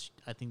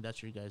think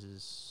that's your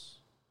guys'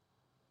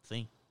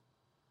 thing.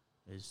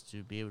 Is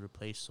to be able to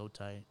play so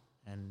tight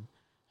and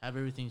have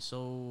everything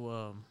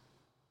so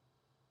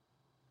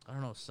I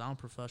don't know, sound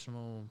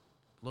professional,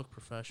 look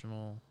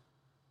professional.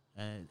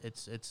 And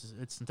it's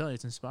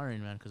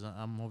inspiring, man, because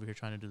I'm over here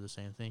trying to do the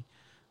same thing,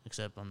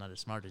 except I'm not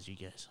as smart as you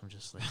guys. I'm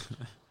just like,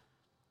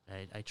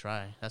 I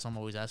try. That's why I'm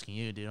always asking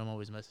you, dude. I'm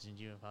always messaging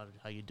you about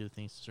how you do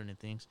things, certain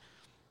things.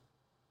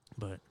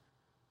 But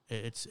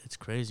it's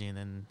crazy, and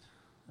then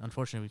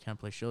unfortunately we can't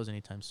play shows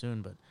anytime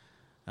soon. But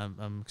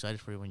I'm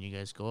excited for you when you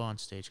guys go on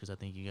stage, because I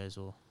think you guys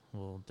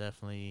will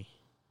definitely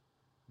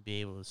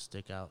be able to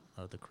stick out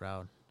of the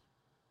crowd,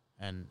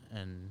 and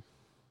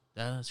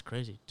that's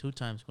crazy. 2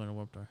 times going to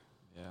Warped Tour.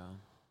 Yeah.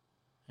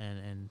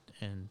 And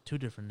 2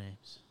 different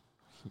names.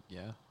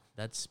 Yeah.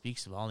 That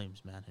speaks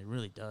volumes, man. It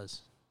really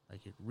does.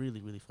 Like, it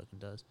really, really fucking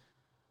does.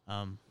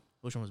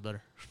 Which one was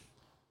better?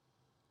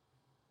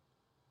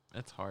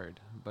 It's hard,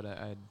 but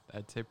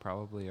I'd say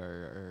probably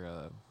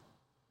our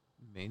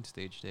main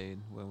stage day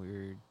when we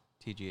were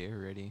TGA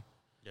already.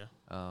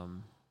 Yeah.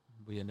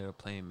 We ended up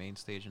playing main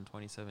stage in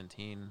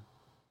 2017,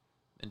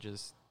 and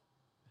just,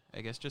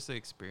 I guess, just the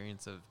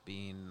experience of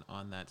being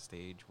on that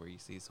stage where you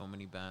see so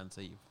many bands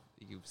that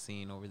you've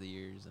seen over the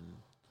years, and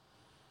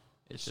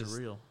It's just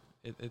surreal.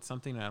 It's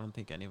something I don't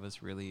think any of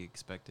us really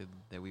expected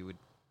that we would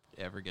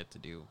ever get to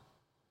do.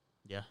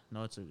 Yeah.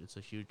 No, it's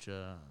a huge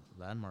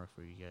landmark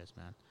for you guys,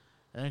 man.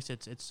 I think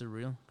it's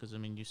surreal because, I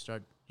mean, you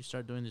start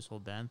doing this whole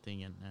band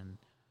thing, and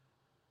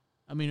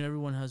I mean,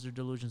 everyone has their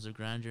delusions of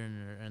grandeur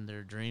and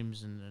their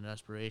dreams and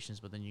aspirations,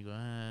 but then you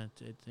go,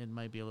 it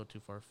might be a little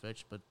too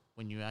far-fetched, but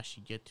when you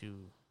actually get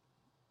to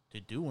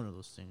do one of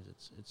those things,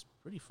 it's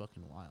pretty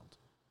fucking wild.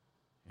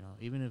 You know,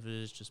 even if it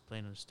is just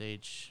playing on a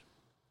stage,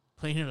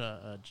 playing at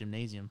a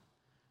gymnasium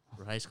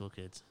for high school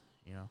kids,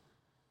 you know,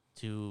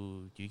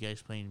 to you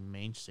guys playing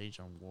main stage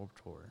on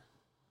Warped Tour.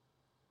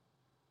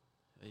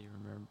 You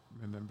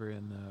remember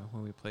in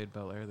when we played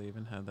Bel Air, they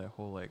even had that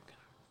whole like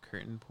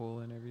curtain pull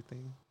and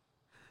everything.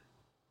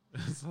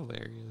 It's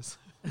hilarious.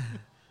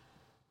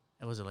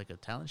 And was it like a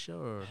talent show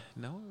or?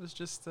 No, it was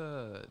just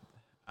I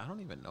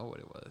don't even know what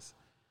it was,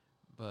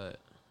 but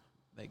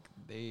like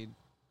they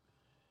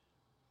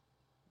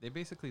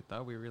basically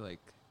thought we were like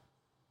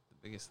the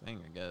biggest thing,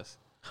 I guess.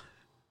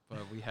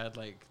 But we had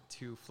like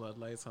 2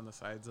 floodlights on the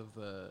sides of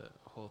the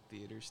whole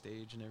theater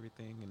stage and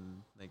everything,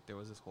 and like there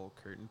was this whole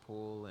curtain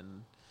pull,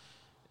 and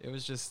it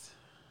was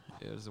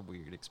a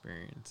weird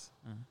experience.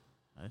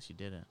 I guess you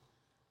didn't.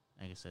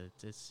 Like I said,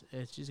 it's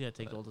just gotta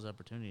take all those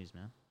opportunities,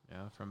 man.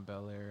 Yeah, from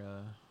Bel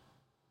Air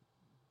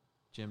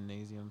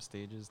gymnasium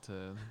stages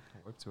to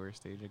Warped Tour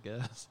stage, I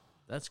guess.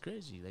 That's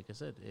crazy. Like I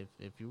said,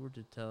 if you were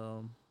to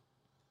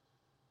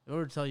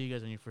tell you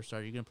guys when you first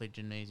started, you're gonna play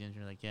gymnasiums,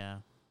 you're like, yeah,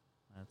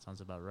 that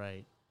sounds about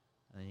right.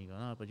 And then you go,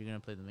 no, but you're gonna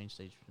play the main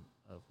stage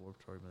of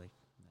Warped Tour, and be like,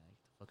 nah,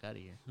 get the fuck out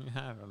of here.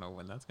 Yeah, I don't know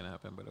when that's gonna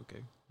happen, but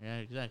okay. Yeah,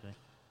 exactly.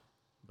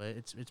 But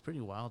it's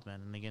pretty wild, man.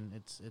 And again,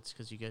 it's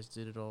because you guys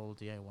did it all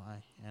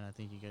DIY, and I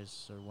think you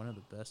guys are one of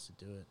the best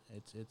to do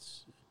it.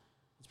 It's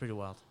pretty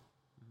wild,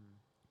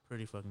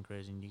 pretty fucking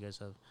crazy. And you guys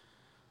have.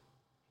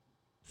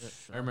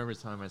 I remember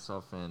telling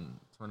myself in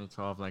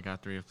 2012, like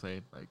after we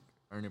played like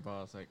Ernie Ball,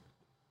 I was like,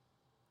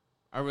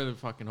 I really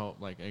fucking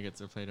hope like I get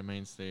to play the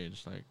main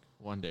stage like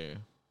one day.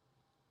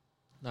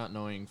 Not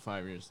knowing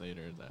 5 years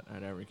later that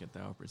I'd ever get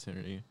the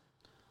opportunity.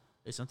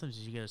 Sometimes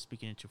you gotta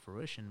speak it into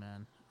fruition,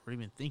 man, or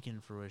even think in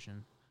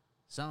fruition.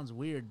 Sounds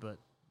weird, but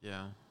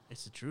yeah,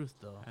 it's the truth,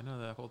 though. I know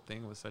that whole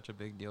thing was such a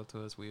big deal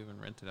to us. We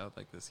even rented out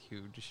like this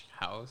huge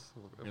house,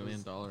 $1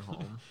 million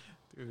home.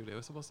 Dude, it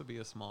was supposed to be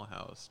a small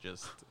house,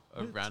 just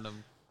a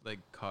random like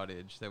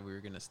cottage that we were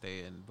gonna stay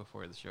in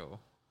before the show,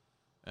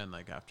 and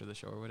like after the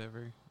show or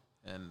whatever.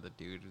 And the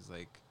dude was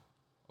like,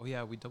 "Oh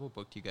yeah, we double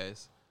booked you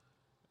guys,"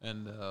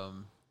 and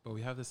but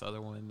we have this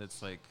other one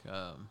that's like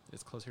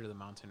it's closer to the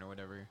mountain or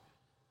whatever,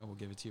 and we'll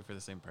give it to you for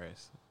the same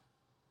price.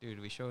 Dude,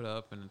 we showed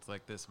up and it's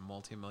like this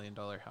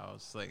multi-million-dollar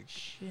house. Like,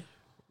 Shit.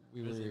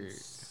 we It was were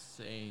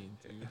insane,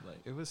 dude. Like,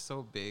 it was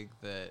so big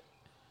that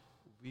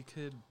we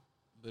could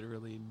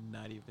literally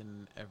not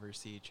even ever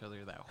see each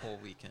other that whole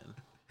weekend.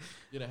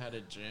 it had a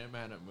gym,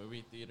 had a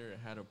movie theater, it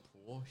had a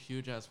pool,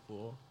 huge ass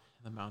pool.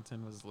 The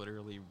mountain was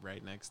literally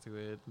right next to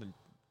it. And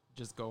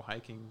just go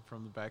hiking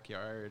from the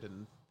backyard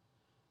and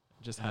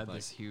just Had, had like,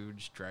 this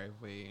huge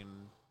driveway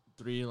and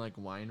 3 like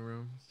wine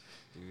rooms.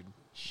 dude,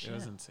 Shit. it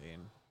was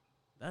insane.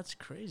 That's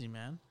crazy,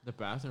 man. The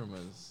bathroom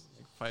was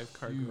Like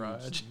 5-car huge,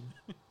 garage.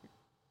 dude.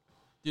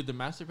 Dude, the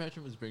master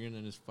bedroom was bigger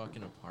than his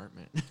fucking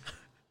apartment.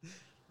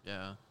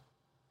 Yeah.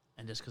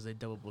 And just because they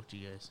double booked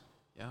you guys.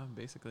 Yeah,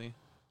 basically.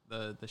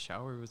 The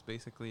shower was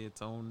basically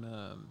its own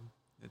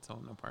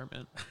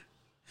apartment.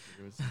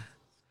 It was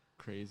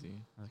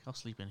crazy. I was like, I'll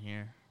sleep in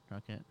here.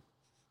 Fuck it.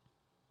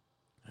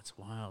 That's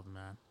wild,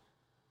 man.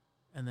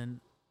 And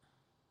then,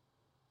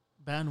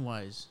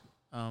 band-wise,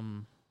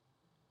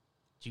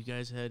 do you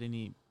guys had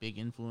any big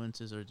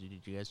influences, or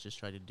did you guys just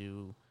try to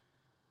do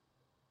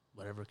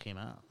whatever came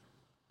out?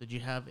 Did you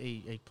have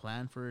a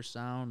plan for a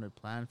sound, or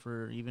plan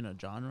for even a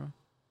genre?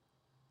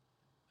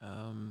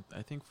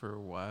 I think for a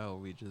while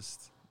we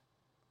just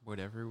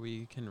whatever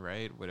we can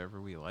write, whatever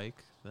we like,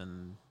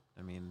 then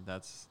I mean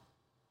that's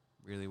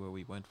really what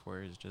we went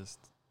for, is just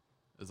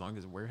as long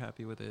as we're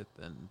happy with it,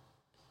 then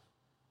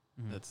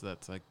Mhm.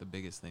 that's like the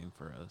biggest thing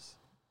for us.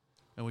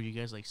 And were you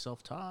guys like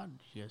self-taught?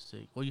 Did you guys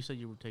take? Well, you said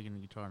you were taking the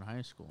guitar in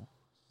high school.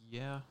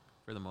 Yeah,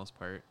 for the most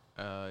part.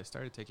 I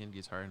started taking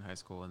guitar in high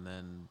school, and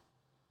then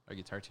our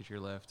guitar teacher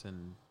left,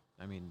 and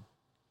I mean,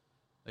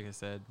 like I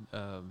said,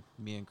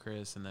 me and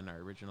Chris, and then our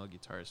original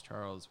guitarist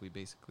Charles, we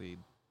basically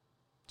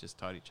just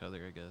taught each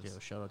other, I guess. Yeah, well,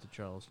 shout out to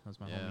Charles. That's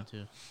my Yeah. homie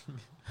too.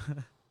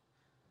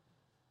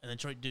 And then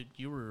Troy, dude,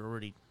 you were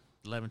already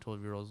 11,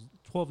 12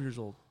 years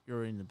old. You were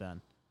already in the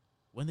band.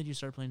 When did you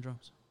start playing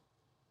drums?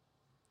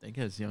 I think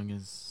as young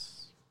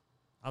as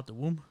Out the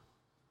womb?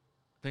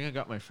 I think I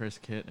got my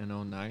first kit in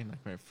 09,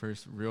 like my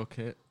first real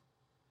kit.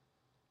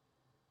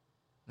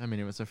 I mean,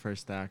 it was the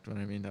first act, but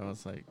I mean, that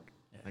was like,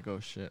 Yeah. like oh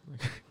shit.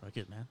 Fuck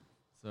it, man.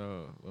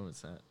 So, what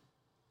was that?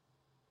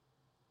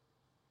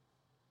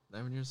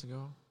 11 years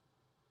ago?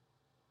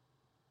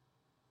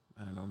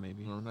 I don't know,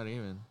 maybe. No, not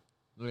even.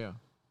 Oh, yeah.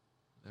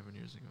 11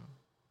 years ago.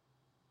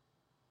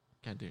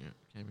 Can't do it.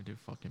 Can't even do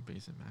fucking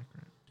bass and Mac,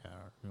 right? Yeah,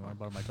 you want to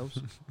borrow my toes?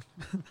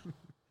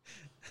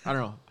 I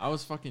don't know. I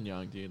was fucking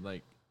young, dude.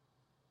 Like,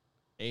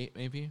 8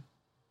 maybe?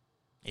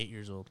 8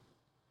 years old.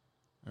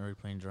 Already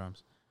playing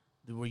drums.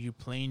 Were you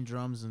playing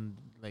drums and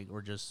like,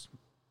 or just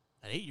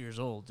at 8 years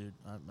old, dude?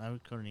 I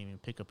couldn't even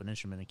pick up an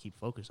instrument and keep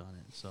focus on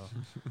it. So,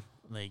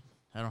 like,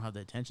 I don't have the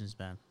attention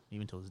span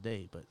even till this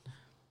day. But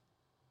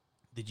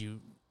did you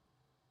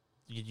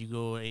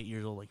go at 8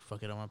 years old like,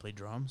 fuck it, I want to play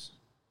drums,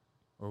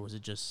 or was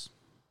it just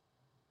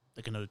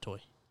like another toy?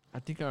 I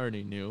think I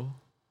already knew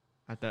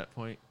at that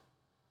point.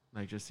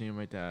 Like, just seeing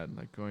my dad,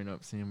 like, growing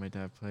up, seeing my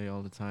dad play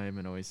all the time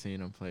and always seeing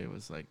him play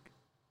was, like,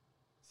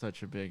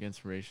 such a big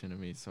inspiration to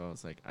me. So I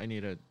was like, I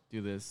need to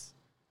do this.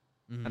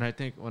 Mm-hmm. And I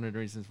think one of the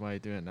reasons why I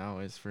do it now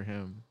is for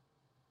him.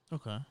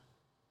 Okay,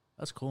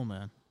 that's cool,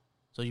 man.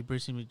 So you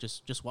basically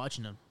just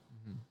watching him,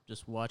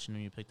 just watching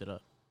him, you picked it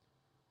up.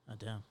 Ah,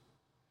 damn,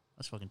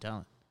 that's fucking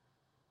talent.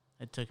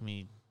 It took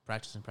me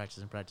practice to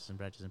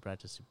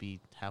be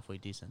halfway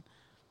decent.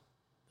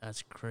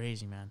 That's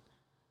crazy, man.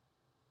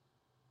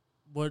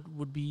 What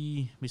would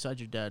be, besides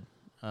your dad,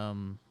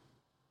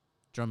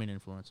 drumming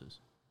influences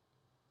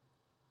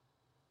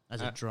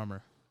as a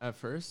drummer? At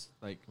first,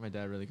 like, my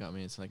dad really got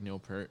me into, like, Neil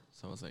Peart.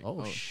 So I was like,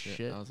 Oh, oh, shit.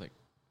 shit. I was like,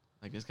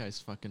 this guy's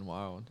fucking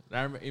wild.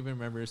 I even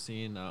remember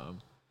seeing, what's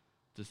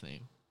his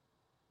name?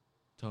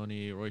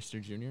 Tony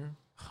Royster Jr.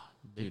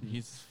 Dude,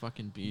 he's a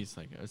fucking beast.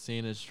 Like, I was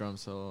seeing his drum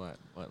solo at,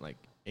 what, like,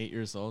 8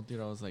 years old, dude.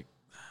 I was like,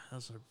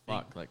 Those are big,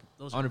 fuck. Like,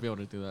 those I want to be able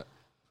to do that.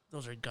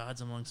 Those are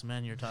gods amongst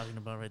men you're talking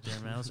about right there,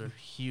 man. Those are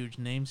huge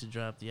names to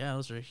drop. Yeah,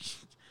 those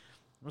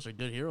are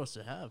good heroes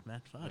to have,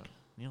 man. Fuck. Yeah.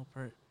 Neil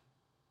Peart.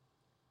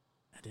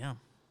 Damn.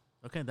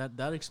 Okay,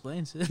 that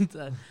explains it.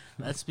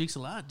 that speaks a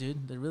lot,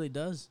 dude. That really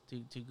does.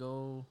 To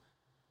go,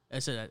 I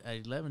said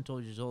at 11,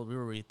 12 years old, we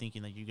were already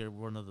thinking that you get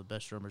one of the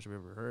best drummers we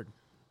ever heard.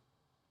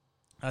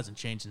 Hasn't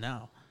changed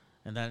now,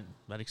 and that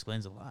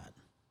explains a lot.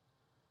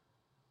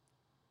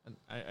 And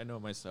I know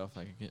myself.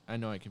 Like, I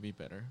know I can be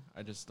better.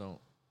 I just don't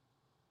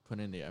put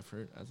in the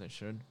effort as I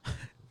should.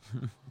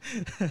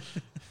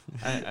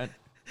 I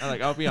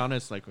like, I'll be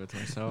honest, like, with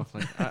myself.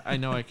 Like, I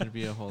know I could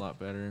be a whole lot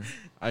better.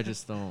 I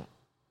just don't.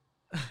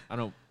 I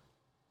don't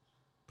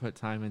put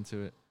time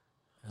into it.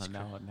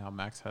 Now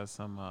Max has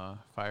some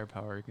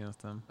firepower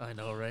against him. I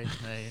know, right?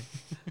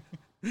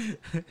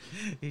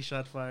 He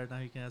shot fire. Now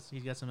he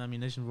got some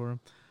ammunition for him.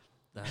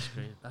 That's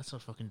great. That's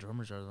what fucking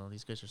drummers are, though.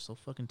 These guys are so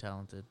fucking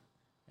talented,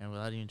 and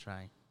without even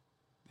trying,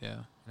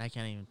 Yeah. And I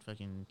can't even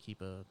fucking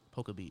keep a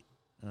polka beat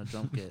and a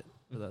drum kit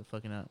without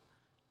fucking up.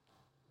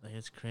 Like,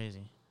 it's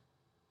crazy.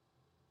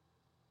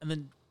 And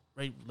then,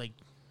 right, like,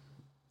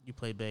 you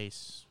play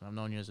bass. I've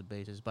known you as a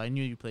bassist, but I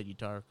knew you played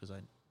guitar because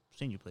I've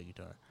seen you play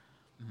guitar.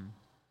 Mm-hmm.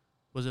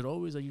 Was it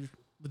always like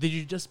did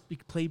you just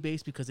play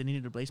bass because they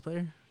needed a bass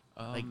player?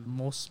 Like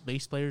most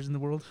bass players in the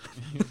world?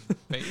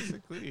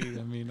 Basically,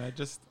 I mean, I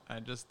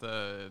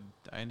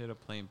ended up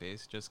playing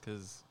bass just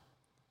because,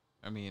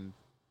 I mean,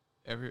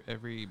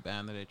 every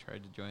band that I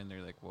tried to join,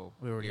 they're like, well,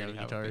 we already have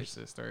a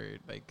bassist,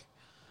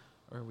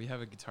 or we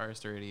have a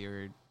guitarist already,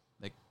 or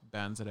like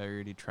bands that I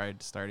already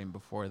tried starting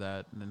before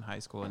that, and in high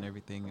school and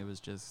everything, it was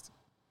just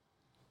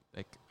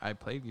like I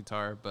played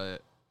guitar,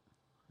 but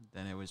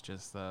then it was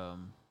just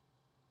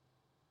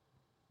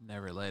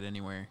never led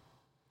anywhere.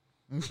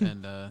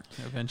 And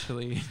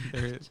eventually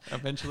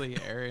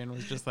Aaron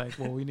was just like,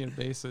 well, we need a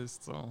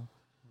bassist, so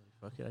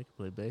fuck it, I can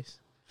play bass.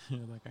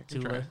 like, I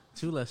can try.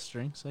 Two less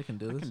strings, I can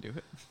do this. I can do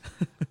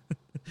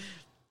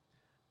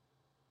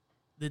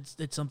it.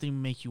 Did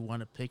something make you want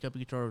to pick up a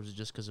guitar, or was it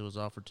just because it was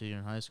offered to you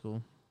in high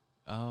school?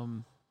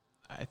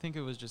 I think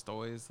it was just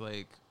always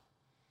like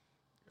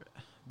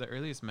the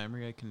earliest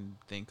memory I can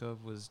think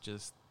of was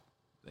just,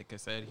 like I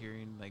said,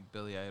 hearing like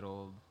Billy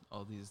Idol,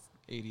 all these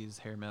 80s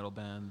hair metal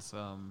bands,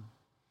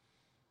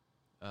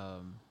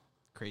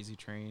 Crazy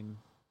Train.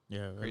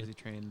 Yeah, really. Crazy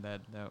Train,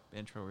 that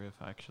intro riff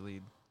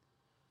actually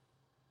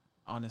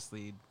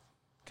honestly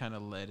kind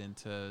of led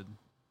into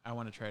I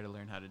want to try to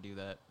learn how to do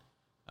that.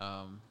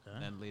 And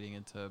then leading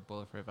into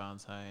Bullet for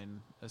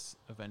Valentine,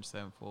 Avenged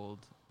Sevenfold,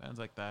 bands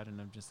like that,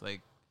 and I'm just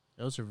like,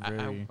 those are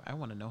very. I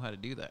want to know how to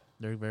do that.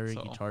 They're very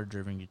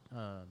guitar-driven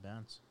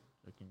bands.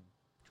 Looking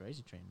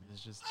Crazy Train, man.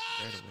 It's just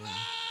right away.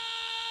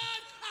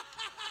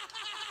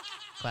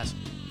 Classic.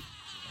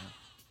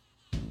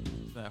 Yeah.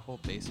 That whole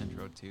bass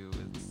intro too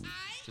is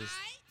just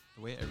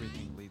the way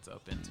everything leads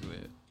up into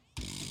it.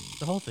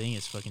 The whole thing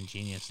is fucking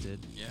genius,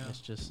 dude. Yeah. It's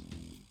just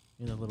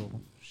the little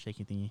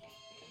shaky thingy.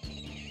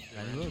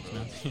 Randy Rhoads,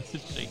 man.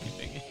 Shaky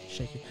thingy.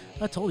 Shaky.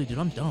 I told you, dude,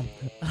 I'm dumb.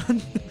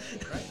 Randy Rhoads is a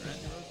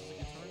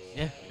guitarist?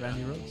 Yeah,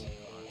 Randy Rhoads.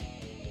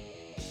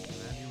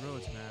 Randy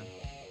Rhoads, man.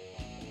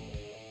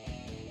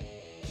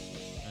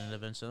 And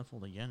Avenged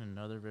Sevenfold again,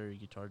 another very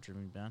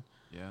guitar-driven band.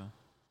 Yeah.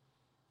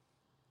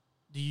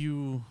 Do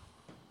you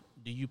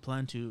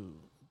plan to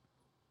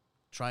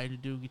try to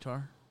do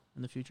guitar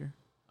in the future?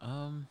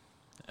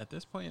 At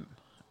this point,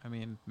 I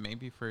mean,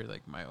 maybe for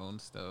like my own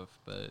stuff,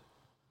 but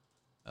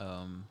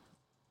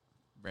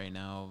right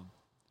now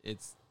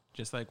it's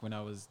just like when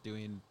I was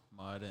doing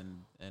mod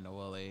and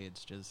OLA,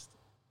 it's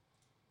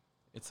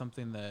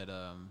something that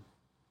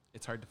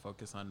it's hard to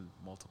focus on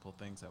multiple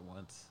things at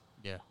once.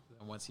 Yeah.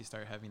 And once you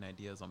start having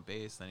ideas on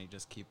bass, then you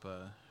just keep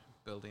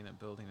building and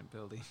building and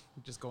building,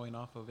 just going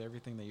off of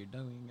everything that you're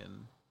doing,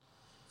 and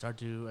it's hard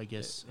to, I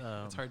guess,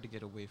 it's hard to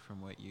get away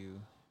from what you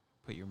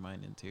put your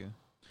mind into.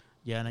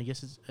 Yeah, and I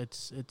guess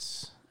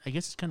it's I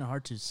guess it's kind of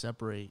hard to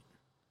separate.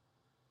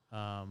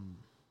 I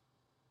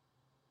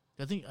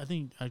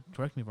think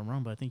correct me if I'm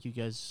wrong, but I think you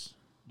guys,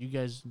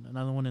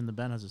 another one in the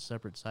band has a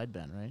separate side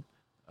band, right?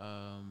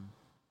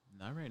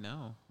 Not right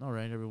now. No,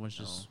 right? Everyone's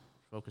just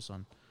focused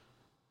on.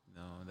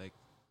 No, like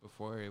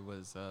before it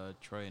was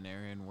Troy and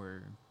Aaron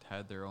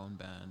had their own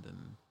band,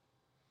 and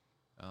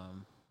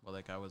well,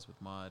 like I was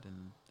with Mod,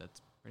 and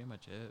that's pretty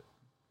much it.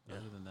 Yeah.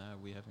 Other than that,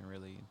 we haven't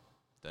really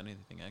done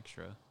anything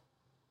extra.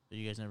 But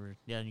you guys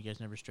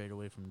never strayed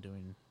away from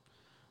doing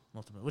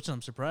multiple, which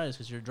I'm surprised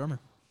because you're a drummer.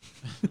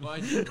 Well, I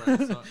did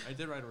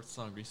write a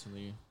song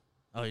recently.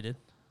 Oh, you did?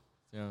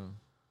 Yeah.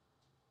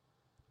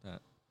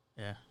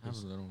 Yeah. I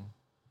was a little.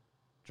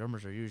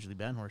 Drummers are usually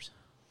band whores.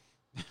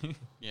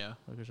 Yeah.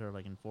 Hookers are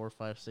like in 4,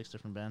 5, 6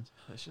 different bands.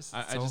 It's just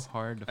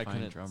hard to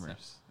find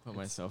drummers. Put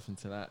myself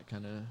into that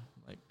kind of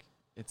like.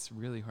 It's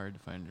really hard to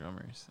find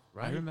drummers.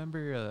 Right. I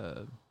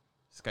remember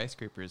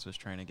Skyscrapers was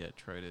trying to get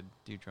Troy to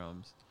do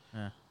drums.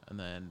 Yeah. And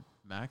then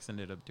Max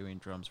ended up doing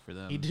drums for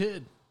them. He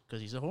did,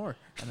 because he's a whore.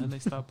 And then they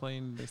stopped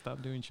playing. They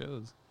stopped doing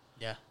shows.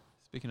 Yeah.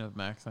 Speaking of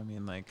Max, I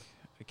mean, like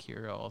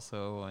Akira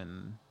also,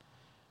 and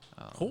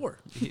whore.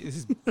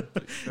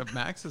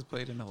 Max has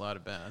played in a lot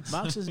of bands.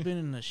 Max has been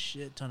in a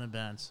shit ton of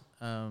bands.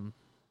 I'm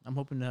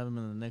hoping to have him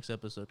in the next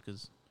episode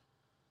because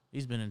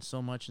he's been in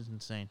so much. It's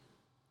insane.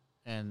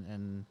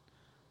 And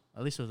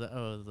at least with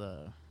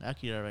the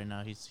Akira right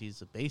now,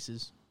 he's a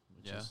bassist,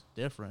 which is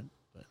different.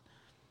 But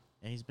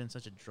he's been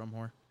such a drum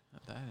whore.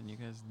 Not that, and you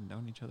guys have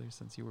known each other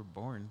since you were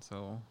born,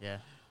 so yeah.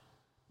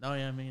 No,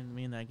 yeah, me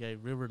and that guy,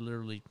 we were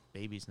literally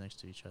babies next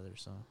to each other.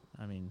 So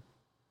I mean,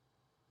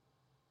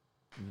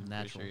 I'm natural.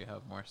 pretty sure you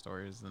have more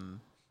stories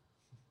than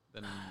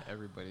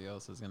everybody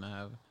else is gonna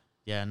have.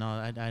 Yeah, no,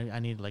 I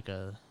need like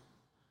a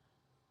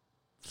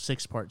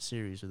 6-part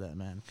series with that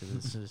man because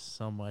it's just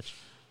so much.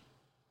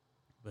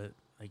 But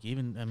like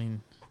even, I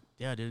mean,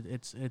 yeah, dude,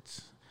 it's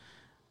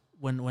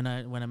when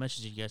I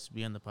messaged you guys to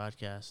be on the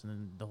podcast, and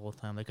then the whole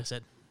time, like I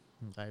said,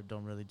 I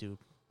don't really do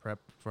prep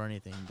for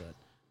anything, but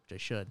which I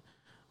should.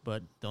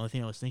 But the only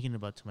thing I was thinking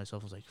about to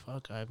myself was like,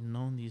 fuck, I've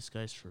known these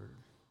guys for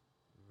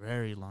a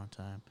very long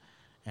time,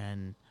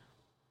 and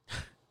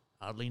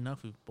oddly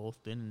enough, we've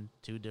both been in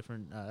two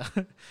different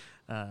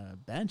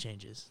band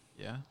changes.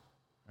 Yeah.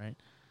 Right?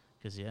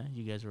 Because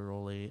you guys were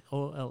OLA.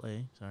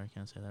 Sorry, I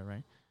can't say that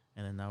right.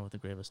 And then now with the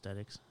Grave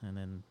Aesthetics, and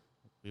then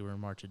we were in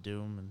March of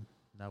Doom, and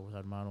now with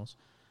our models,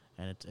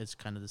 and it's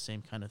kind of the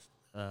same kind of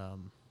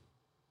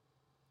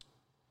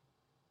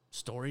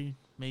story,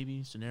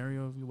 maybe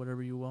scenario,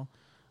 whatever you will,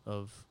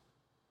 of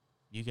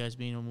you guys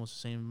being almost the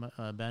same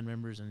band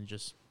members and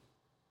just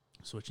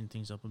switching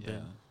things up a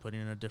bit,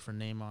 putting in a different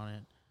name on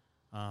it.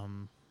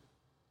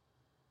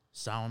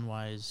 Sound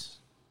wise,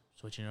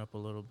 switching it up a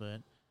little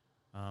bit.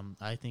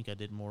 I think I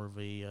did more of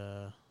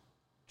a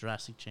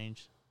drastic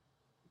change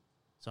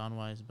sound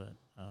wise, but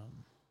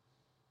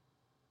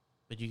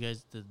you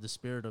guys, the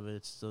spirit of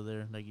it's still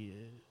there. Like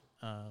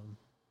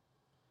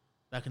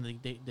back in the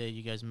day,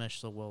 you guys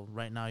meshed so well.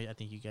 Right now, I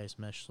think you guys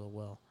mesh so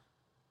well.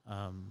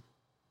 And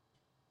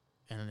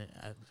like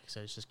I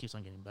said, it just keeps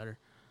on getting better.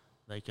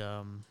 Like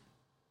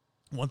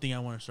one thing I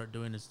want to start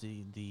doing is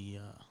the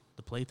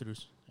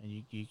playthroughs, and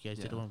you guys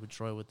did one with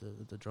Troy with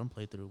the drum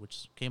playthrough,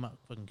 which came out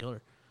fucking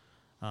killer.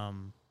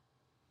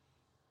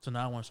 So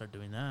now I want to start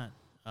doing that.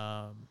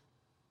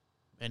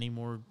 Any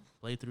more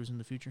playthroughs in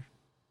the future?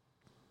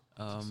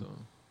 So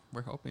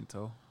We're hoping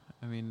to.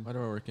 I mean, why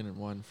are we working on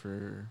one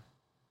for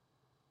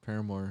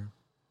Paramore?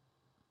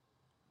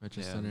 I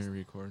just started to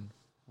record.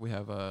 We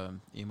have a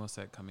emo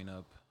set coming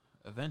up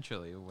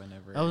eventually.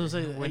 Whenever I was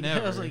gonna say,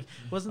 whenever. I was like,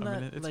 wasn't I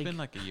mean, that it's like been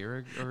like a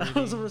year already? I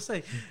was gonna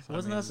say, So,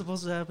 wasn't that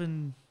supposed to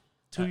happen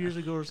 2 years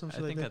ago or something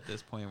I like think that? at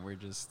this point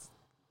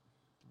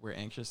we're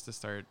anxious to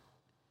start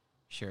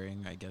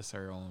sharing, I guess,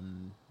 our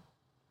own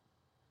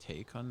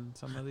take on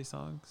some of these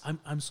songs.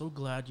 I'm so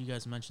glad you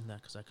guys mentioned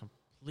that because I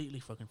completely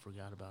fucking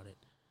forgot about it.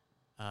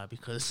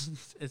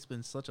 Because it's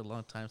been such a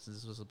long time since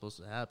this was supposed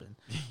to happen.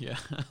 Yeah.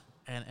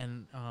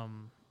 And I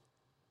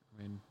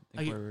mean, I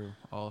think we're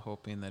all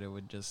hoping that it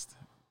would just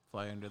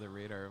fly under the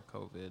radar of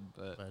COVID,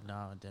 but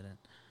no, it didn't.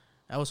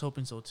 I was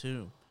hoping so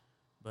too,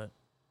 but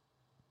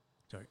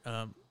sorry.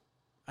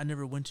 I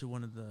never went to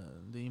one of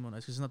the emo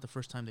nights because it's not the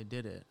first time they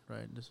did it,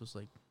 right? This was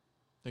like,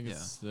 I think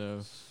it's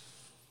the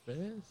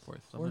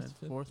fourth,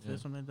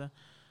 fifth, something like that.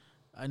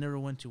 I never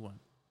went to one.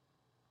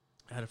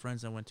 I had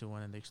friends that went to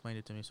one and they explained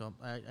it to me, so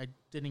I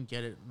didn't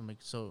get it. I'm like,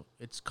 so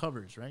it's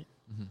covers, right?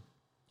 Mm-hmm.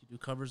 You do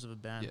covers of a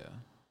band. Yeah.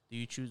 Do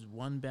you choose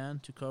one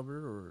band to cover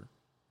or?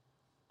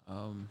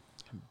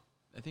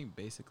 I think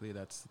basically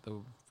that's the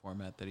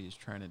format that he's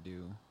trying to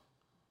do.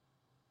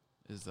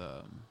 Is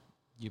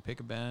you pick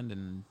a band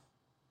and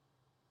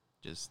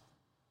just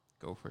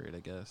go for it, I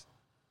guess.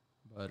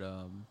 But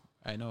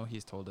I know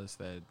he's told us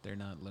that they're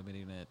not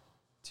limiting it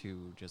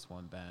to just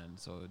one band,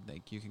 so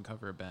like you can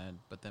cover a band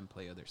but then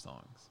play other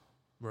songs.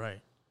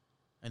 Right.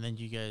 And then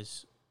you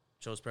guys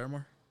chose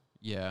Paramore?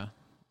 Yeah.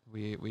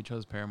 We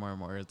chose Paramore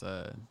more as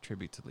a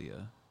tribute to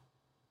Leah.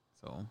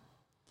 So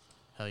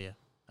hell yeah.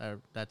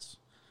 That's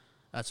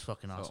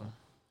fucking awesome.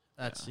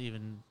 That's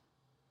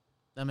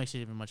that makes it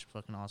even much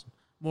fucking awesome.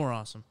 More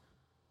awesome.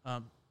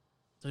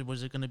 So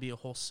was it going to be a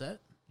whole set?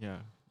 Yeah.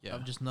 Yeah.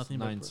 Of just nothing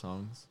 9 but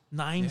songs.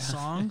 9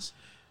 songs?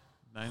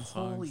 9 songs.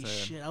 Holy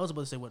shit. I was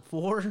about to say, what,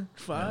 4?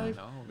 5?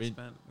 No, we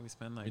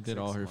spent like we did 6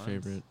 all her months.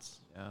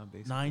 favorites. Yeah,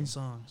 basically. 9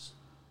 songs.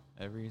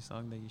 Every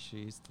song that she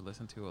used to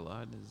listen to a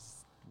lot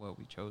is what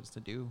we chose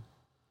to do.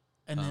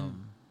 And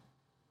then,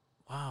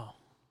 wow,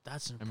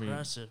 that's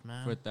impressive,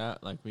 man. With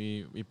that, like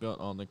we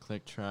built all the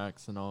click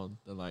tracks and all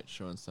the light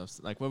show and stuff.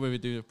 So, like what we would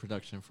do the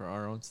production for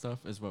our own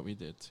stuff is what we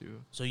did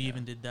too. So you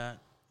even did that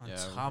on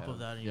top of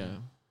that?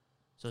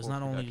 So it's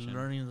not only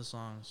learning the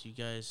songs. You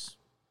guys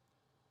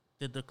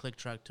did the click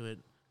track to it,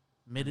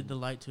 made the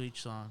light to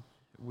each song.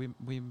 We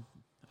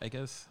I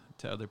guess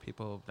to other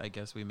people, I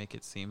guess we make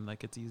it seem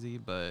like it's easy,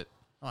 but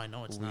I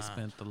know it's not. We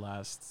spent the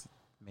last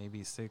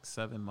maybe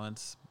 6-7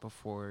 months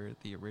before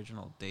the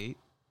original date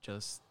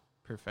just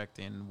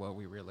perfecting what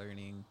we were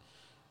learning.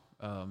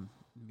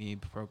 Me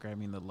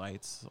programming the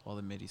lights, all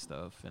the MIDI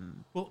stuff,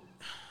 and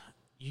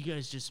you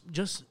guys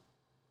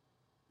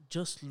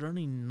just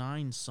learning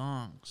 9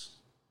 songs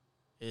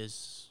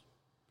is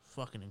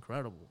fucking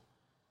incredible.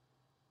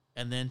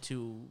 And then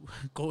to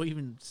go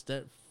even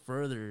step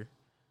further,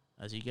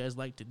 as you guys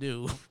like to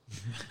do,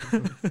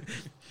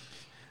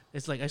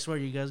 it's like, I swear,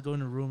 you guys go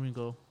in a room and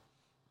go,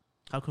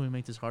 how can we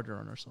make this harder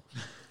on ourselves?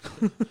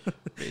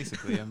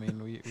 Basically, I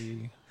mean,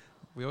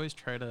 we always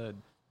try to.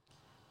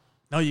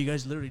 No, you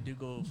guys literally do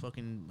go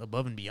fucking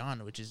above and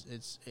beyond, which is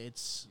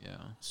it's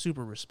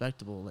super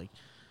respectable. Like,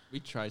 we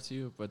try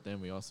to, but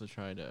then we also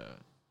try to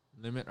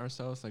limit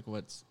ourselves. Like,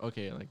 what's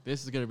okay? Like,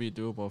 this is gonna be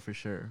doable for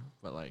sure,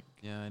 but like,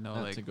 I know,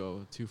 not like to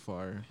go too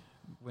far.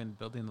 When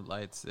building the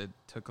lights, it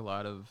took a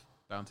lot of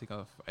bouncing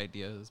off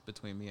ideas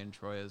between me and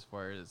Troy as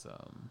far as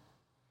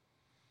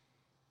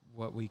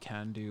what we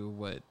can do,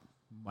 what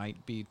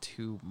might be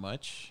too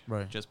much.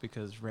 Right. Just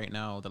because right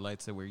now the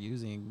lights that we're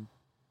using,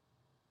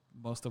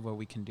 most of what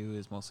we can do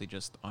is mostly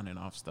just on and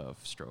off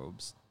stuff,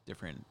 strobes,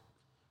 different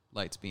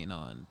lights being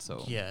on.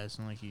 So yeah, it's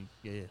not like you.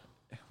 Yeah.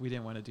 We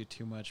didn't want to do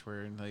too much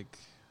where like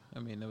I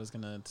mean, it was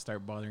gonna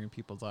start bothering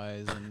people's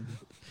eyes and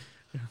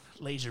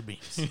laser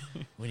beams.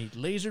 We need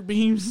laser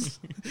beams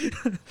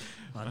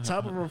on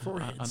top of our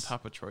foreheads. On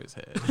top of Troy's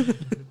head.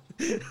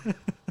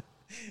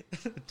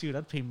 Dude,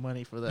 I'd pay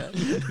money for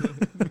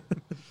that.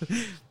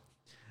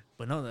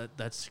 But no,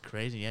 that's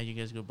crazy. Yeah, you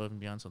guys go above and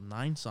beyond. So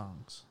 9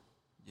 songs.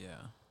 Yeah.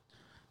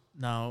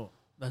 Now,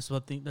 that's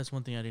one thing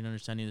I didn't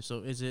understand either. So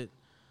is it,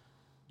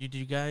 do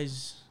you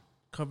guys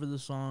cover the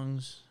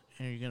songs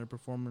and are you going to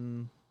perform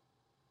in,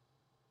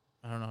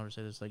 I don't know how to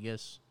say this, I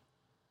guess,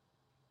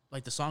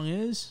 like the song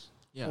is?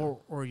 Yeah.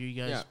 Or you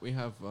guys? Yeah, we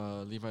have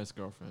Levi's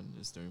girlfriend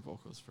is doing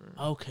vocals for.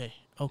 Okay.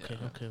 Yeah.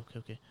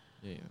 Okay.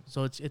 Yeah.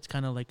 So it's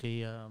kind of like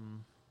a,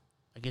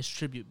 I guess,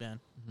 tribute band.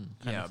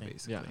 Mm-hmm. Yeah, thing.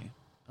 basically.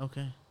 Yeah.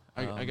 Okay.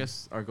 I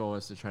guess our goal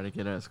is to try to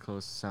get it as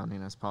close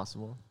sounding as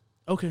possible.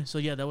 Okay, so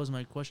yeah, that was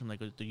my question.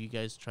 Like, do you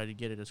guys try to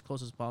get it as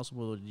close as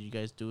possible, or do you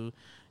guys do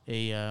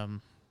a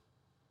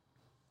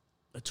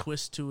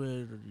twist to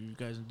it, or do you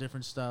guys a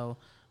different style?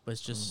 But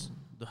it's just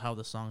how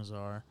the songs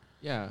are.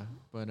 Yeah,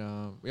 but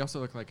we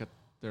also look like at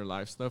their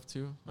live stuff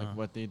too, like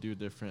what they do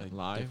different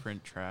live,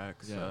 different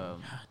tracks. Yeah.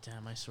 God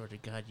damn! I swear to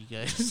God, you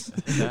guys.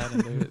 That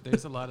and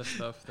there's a lot of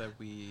stuff that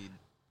we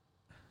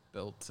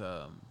built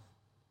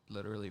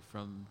literally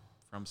from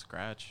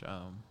scratch.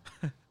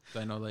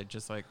 I know, like,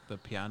 just like the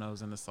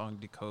pianos and the song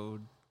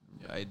Decode,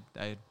 I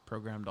had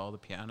programmed all the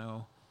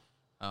piano.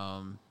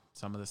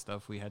 Some of the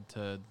stuff we had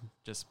to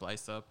just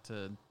splice up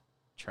to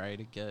try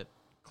to get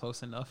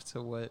close enough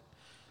to what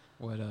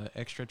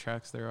extra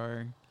tracks there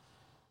are.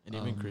 And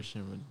even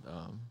Christian would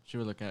she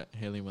would look at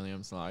Haley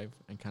Williams live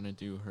and kind of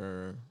do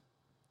her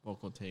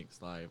vocal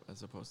takes live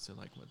as opposed to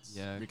like what's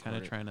kind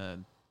of trying to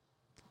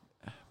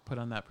put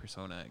on that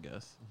persona, I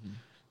guess. Mm-hmm.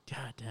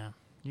 God damn,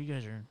 you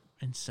guys are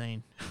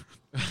insane.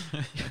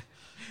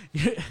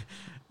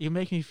 You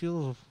make me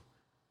feel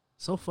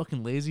so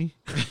fucking lazy.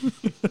 And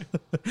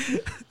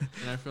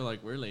I feel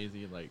like we're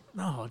lazy. Like,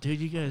 no, dude,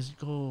 you guys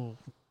go,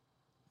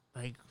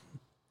 like,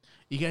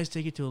 you guys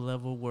take it to a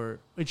level where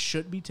it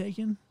should be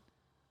taken,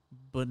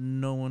 but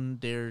no one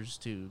dares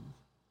to.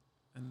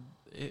 And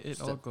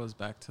it all goes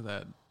back to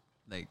that,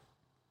 like,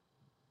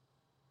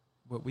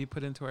 what we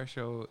put into our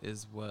show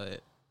is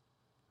what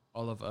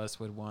all of us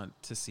would want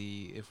to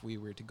see if we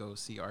were to go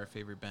see our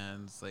favorite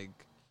bands. Like,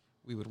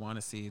 we would want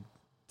to see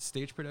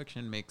stage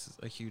production makes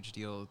a huge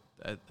deal,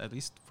 at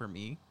least for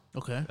me.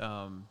 Okay.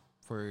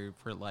 For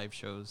live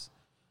shows,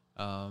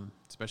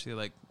 especially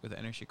like with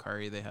Enter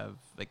Shikari, they have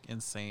like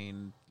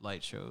insane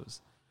light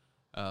shows.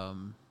 I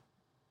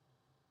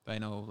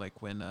know,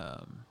 like, when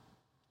what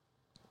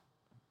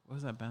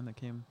was that band that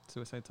came?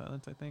 Suicide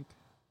Silence, I think.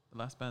 The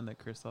last band that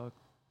Chris saw,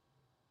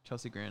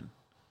 Chelsea Grin.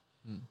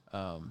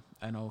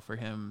 I know for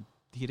him,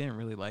 he didn't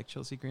really like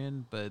Chelsea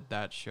Grin, but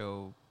that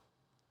show,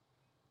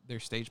 their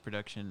stage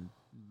production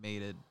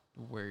made it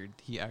where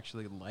he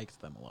actually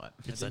liked them a lot.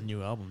 It's a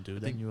new album,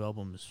 dude. That new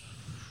album is.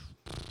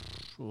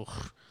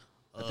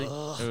 I think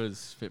it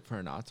was Fit for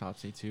an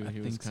Autopsy too. He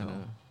was kind of.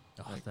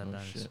 Like, that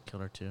band is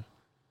killer too.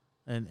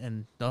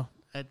 And no,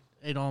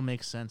 it all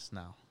makes sense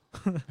now.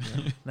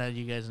 That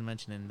you guys are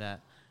mentioning that,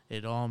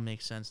 it all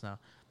makes sense now.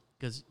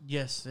 Because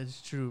yes,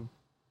 it's true.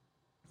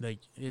 Like,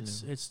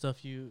 it's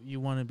stuff you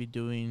want to be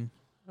doing.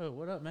 Oh,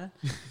 what up, man?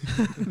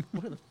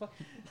 What the fuck?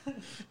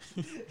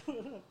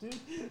 What up, dude?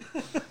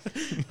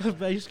 I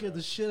bet you scared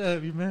the shit out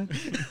of you, man.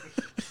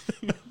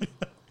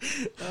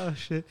 Oh,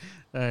 shit.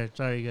 All right,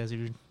 sorry, guys, if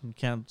you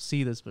can't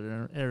see this, but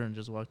Aaron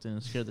just walked in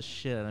and scared the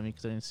shit out of me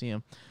because I didn't see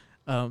him.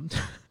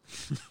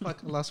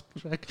 Fuck, I lost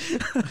track.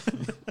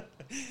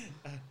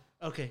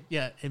 Okay,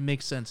 yeah, it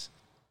makes sense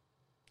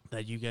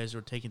that you guys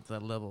are taking to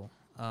that level.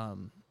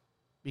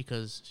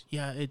 Because,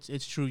 yeah,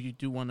 it's true. You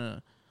do want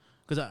to...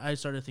 Because I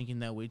started thinking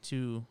that way,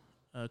 too.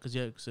 Because,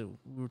 we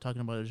were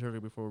talking about it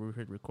earlier before we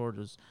hit record.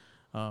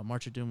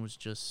 March of Doom was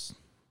just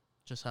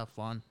have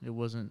fun. It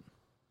wasn't...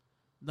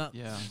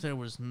 There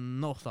was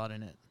no thought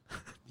in it.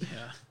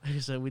 Yeah. Like I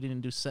said, we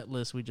didn't do set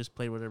lists. We just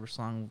played whatever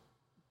song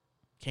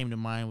came to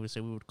mind.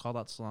 We would call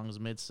out songs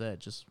mid-set.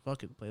 Just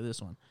fuck it, play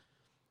this one.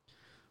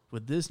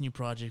 With this new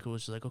project, it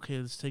was just like, okay,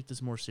 let's take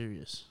this more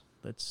serious.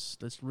 Let's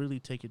really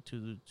take it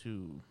to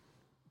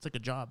it's like a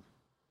job.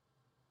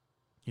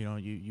 You know,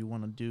 you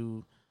want to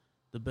do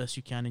the best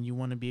you can, and you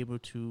want to be able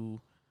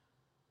to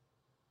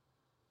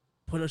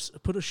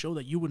put a show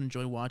that you would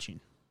enjoy watching.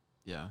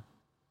 Yeah.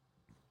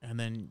 And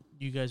then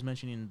you guys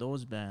mentioning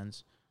those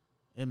bands,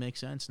 it makes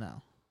sense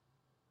now.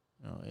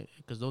 You know,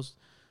 because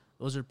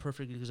those are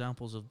perfect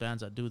examples of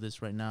bands that do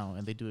this right now,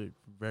 and they do it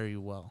very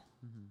well.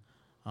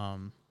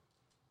 Mm-hmm.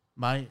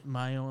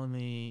 My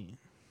only,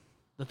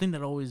 the thing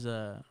that always,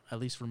 at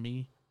least for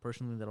me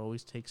personally, that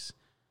always takes,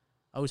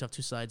 I always have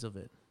two sides of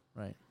it,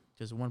 right?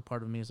 Because one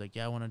part of me is like,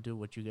 yeah, I want to do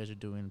what you guys are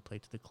doing, play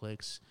to the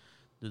clicks,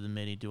 do the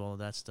MIDI, do all of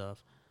that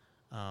stuff.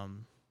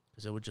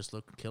 Because it would just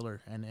look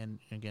killer. And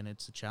again,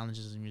 it's the challenge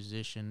as a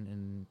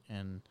musician,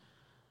 and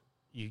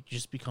you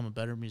just become a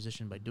better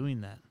musician by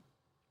doing that.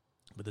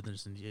 But then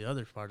there's the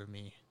other part of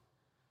me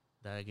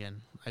that,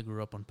 again, I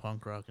grew up on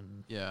punk rock,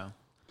 and yeah,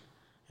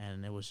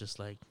 and it was just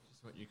like,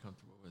 That's what you're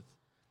comfortable with.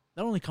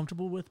 Not only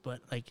comfortable with, but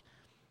like,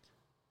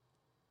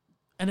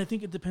 and I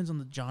think it depends on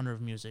the genre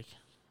of music,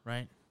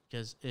 right?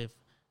 Because if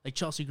like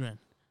Chelsea Grin,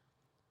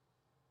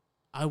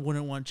 I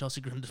wouldn't want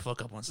Chelsea Grin to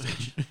fuck up on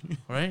stage,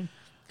 right?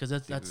 Because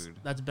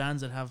that's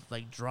bands that have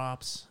like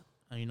drops.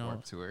 You know,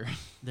 Warped Tour.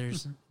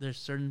 there's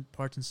certain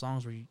parts in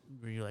songs where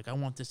you're like, I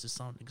want this to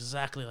sound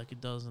exactly like it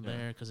does in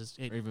there because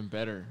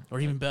or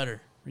even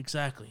better,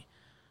 exactly.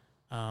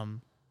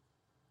 And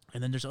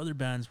then there's other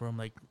bands where I'm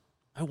like,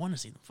 I want to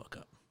see them fuck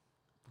up.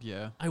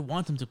 Yeah. I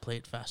want them to play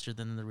it faster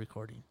than the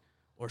recording,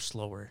 or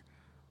slower,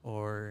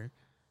 or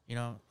you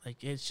know,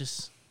 like it's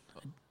just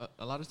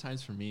a lot of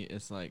times for me,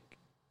 it's like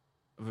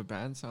if a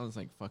band sounds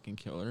like fucking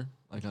killer,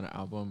 like on an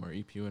album or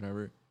EP,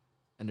 whatever,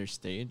 and their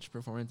stage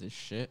performance is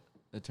shit,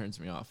 that turns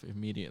me off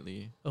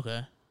immediately.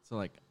 okay. So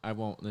like I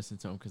won't listen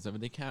to them because if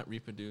they can't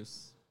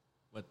reproduce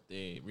what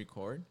they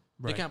record,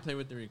 Right. they can't play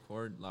what they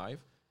record live.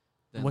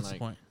 Then What's like, the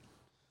point?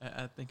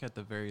 I think at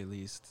the very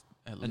least,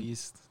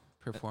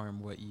 perform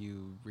what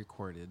you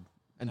recorded.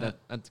 And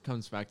that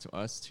comes back to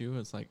us too.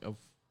 It's like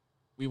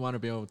we want to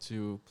be able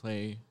to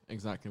play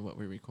exactly what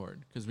we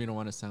record because we don't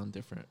want to sound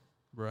different,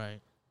 Right.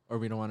 or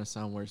we don't want to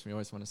sound worse. We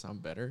always want to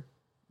sound better,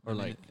 or I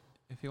mean, like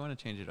if you want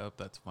to change it up,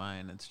 that's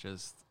fine. It's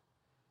just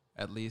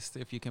at least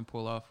if you can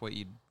pull off what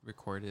you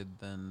recorded,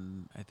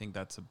 then I think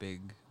that's a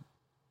big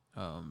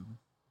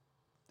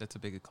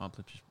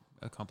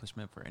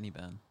accomplishment for any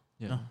band.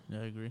 yeah.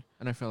 Yeah, I agree.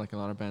 And I feel like a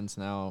lot of bands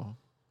now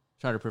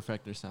try to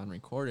perfect their sound,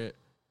 record it,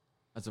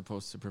 as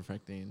opposed to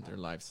perfecting their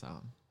live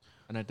sound.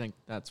 And I think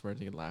that's where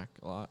they lack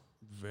a lot.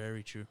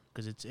 Very true.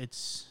 Because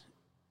it's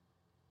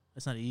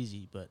not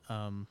easy, but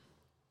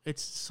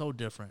it's so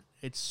different.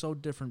 It's so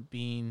different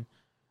being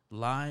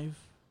live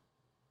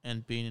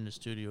and being in the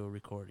studio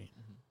recording.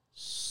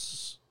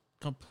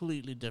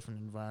 Completely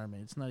different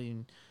environment. It's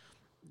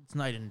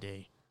night and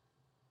day.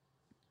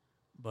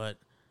 But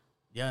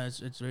yeah,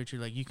 it's very true.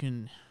 Like you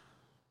can,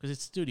 because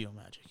it's studio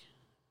magic.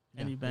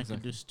 Any band can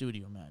do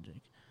studio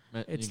magic.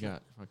 You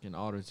got fucking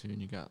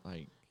auto-tune, you got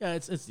like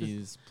it's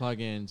these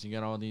plugins, you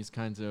got all these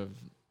kinds of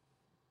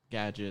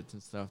gadgets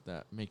and stuff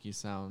that make you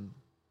sound,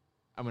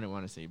 I wouldn't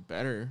want to say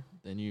better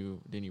than you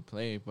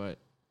play, but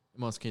in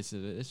most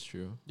cases it is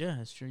true.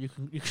 Yeah, it's true. You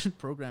can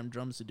program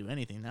drums to do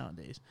anything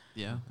nowadays.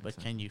 Yeah. But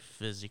can you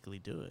physically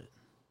do it?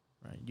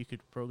 Right? You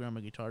could program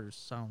a guitar to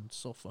sound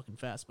so fucking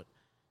fast, but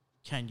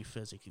can you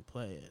physically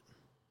play it?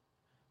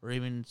 Or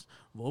even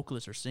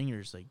vocalists or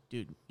singers, like,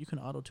 dude, you can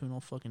auto-tune all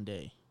fucking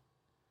day.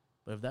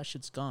 But if that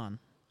shit's gone...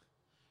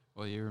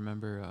 Well, you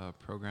remember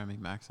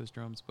programming Max's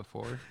drums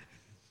before?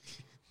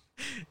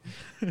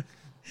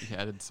 He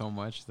added so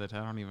much that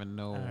I don't even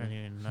know. I don't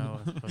even know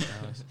what the fuck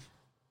that was.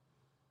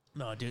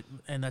 No, dude,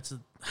 and that's...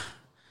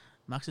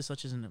 Max is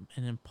such an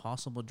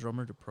impossible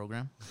drummer to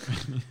program.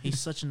 He's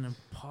such an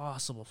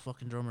impossible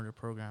fucking drummer to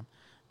program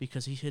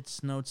because he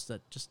hits notes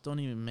that just don't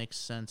even make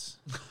sense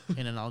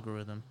in an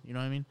algorithm. You know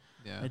what I mean?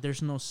 Yeah. Like,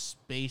 there's no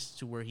space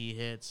to where he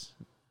hits.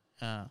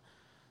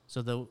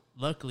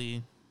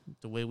 Luckily,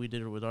 the way we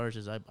did it with ours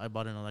is I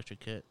bought an electric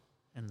kit,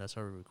 and that's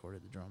how we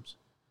recorded the drums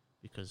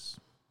because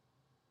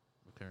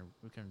we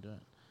couldn't do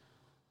it.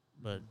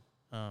 But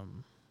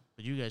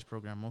you guys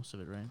program most of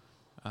it, right?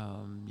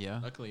 Yeah.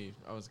 Luckily,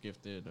 I was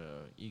gifted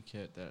a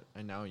e-kit that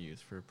I now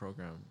use for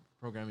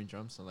programming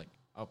drums. So like,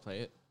 I'll play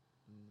it.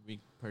 We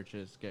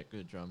purchased Get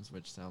Good drums,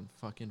 which sound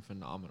fucking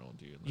phenomenal,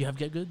 dude. Like, You have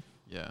Get Good?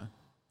 Yeah.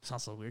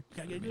 Sounds so weird.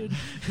 Got Get Good.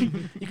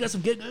 You got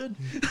some Get Good?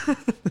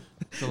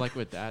 So like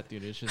with that,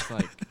 dude, it's just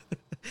like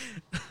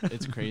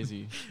it's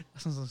crazy.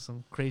 That sounds like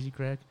some crazy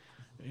crack.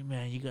 Hey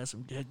man, you got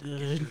some Get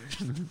Good.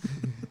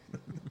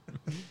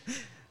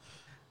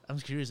 I'm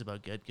curious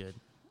about Get Good.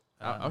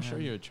 I'll show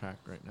you a track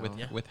right now.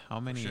 With how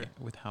many sure.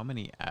 with how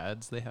many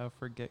ads they have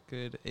for Get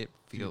Good, it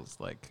feels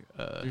like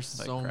there's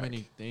like so crack.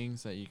 many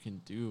things that you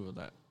can do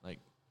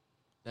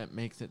that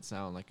makes it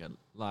sound like a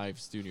live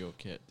studio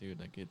kit, dude.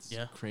 Like it's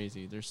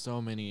crazy. There's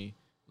so many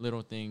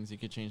little things you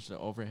could change: the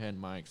overhead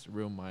mics, the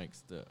room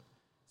mics, the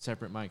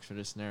separate mics for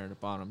the snare, the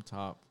bottom,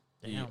 top,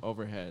 the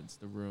overheads,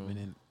 the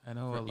room. I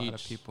know a lot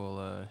of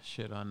people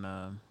shit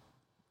on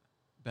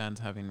bands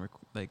having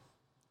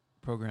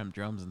programmed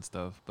drums and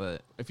stuff,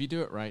 but if you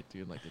do it right,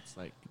 dude, like it's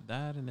like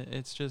that, and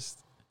it's just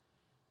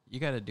you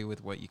got to do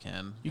with what you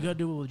can. You got to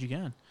do what you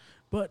can.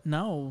 But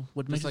now,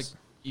 what makes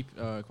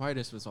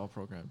Quietus was all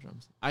programmed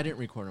drums. I didn't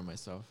record them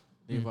myself.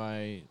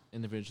 Levi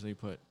individually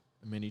put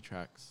mini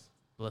tracks.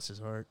 Bless his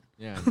heart.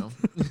 Yeah, I know.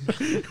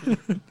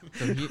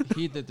 So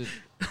he did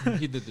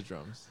the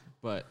drums,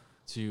 but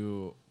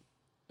to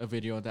a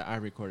video that I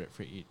recorded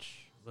for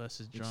each. Bless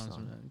his drums,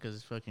 man,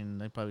 because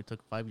they probably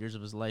took 5 years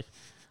of his life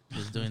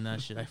just doing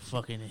that shit. I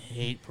fucking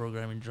hate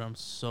programming drums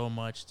so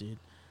much, dude.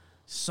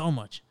 So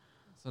much.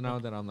 So now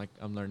that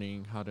I'm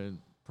learning how to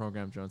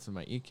program drums in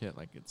my e-kit,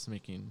 like it's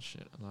making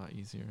shit a lot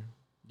easier.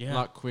 Yeah. A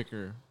lot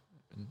quicker.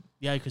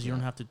 Yeah, because you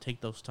don't have to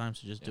take those times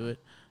to just do it.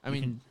 I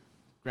mean,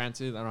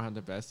 granted, I don't have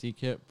the best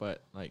e-kit,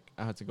 but like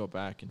I had to go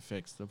back and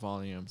fix the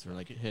volumes or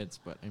like hits.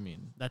 But I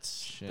mean,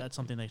 that's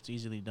something that's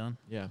easily done.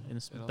 Yeah, and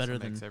it's it better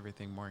also than makes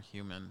everything more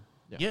human.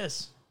 Yeah.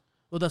 Yes.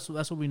 Well, that's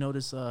what we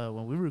noticed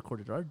when we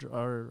recorded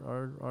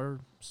our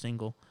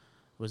single.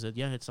 Was that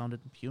it sounded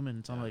human?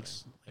 It sounded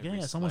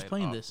someone's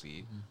playing this.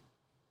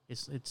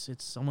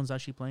 It's someone's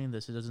actually playing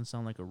this. It doesn't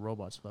sound like a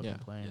robot's fucking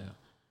playing it.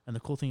 And the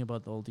cool thing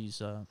about all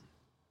these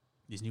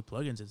new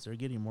plugins is they're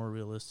getting more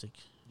realistic.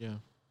 Yeah.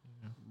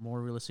 More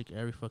realistic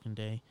every fucking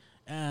day,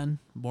 and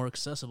more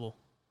accessible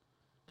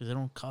because they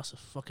don't cost a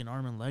fucking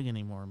arm and leg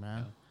anymore,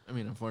 man. I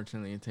mean,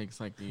 unfortunately, it takes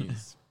like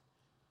these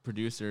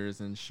producers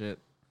and shit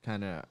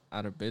kind of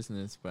out of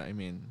business. But I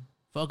mean,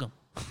 fuck them.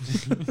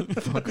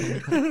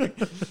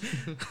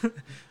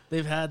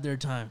 They've had their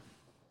time.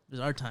 It's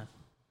our time.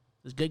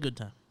 It's good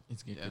time.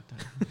 It's good time.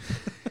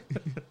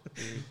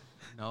 Dude,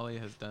 Nolly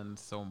has done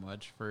so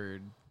much for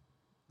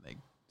like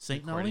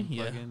Saint Nolly,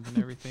 plugins and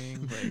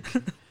everything.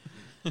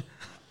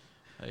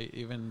 Like,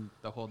 even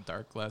the whole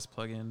Dark Glass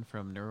plugin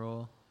from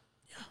Neural,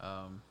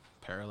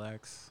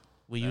 Parallax.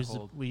 We use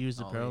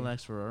the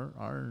Parallax for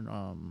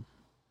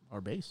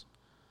our bass,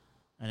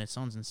 and it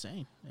sounds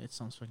insane. It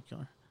sounds fucking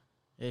killer.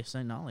 Hey,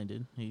 Saint Nolly,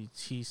 dude. He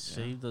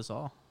saved us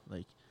all.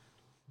 Like,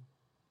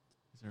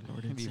 he's our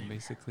Lord and he Savior.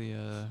 basically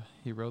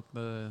he wrote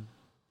the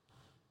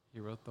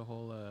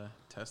whole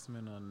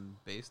testament on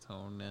bass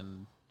tone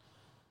and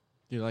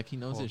Dude, like he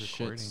knows whole his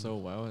recording. shit so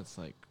well. It's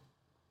like,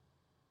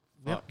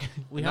 Yep. fuck.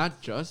 We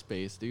Not just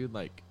bass, dude.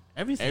 Like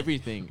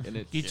everything. and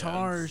it's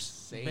Guitars,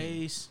 insane.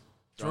 bass,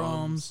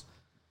 drums,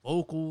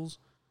 vocals.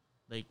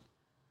 Like,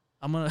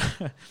 I'm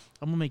gonna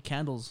make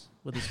candles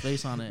with his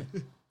face on it,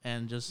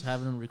 and just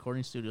have it in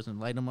recording studios and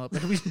light them up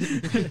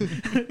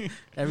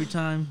every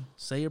time.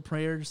 Say a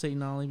prayer to Saint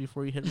Nolly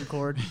before you hit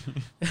record,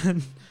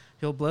 and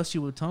he'll bless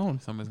you with tone.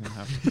 someone's gonna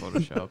have to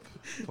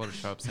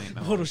Photoshop Saint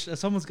Nolly.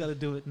 Someone's got to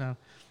do it now.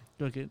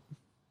 Look it.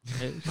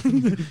 Hey,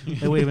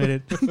 hey, wait a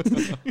minute.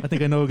 I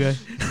think I know a guy.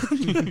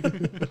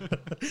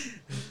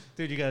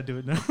 Dude, you gotta do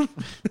it now.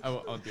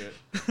 I'll do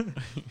it.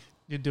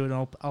 You do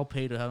it. I'll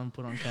pay to have him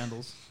put on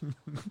candles.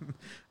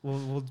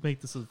 We'll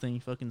make this a thing.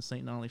 Fucking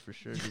Saint Nolly for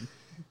sure, dude.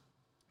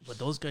 But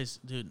those guys,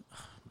 dude.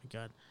 Oh my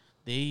god,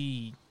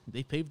 they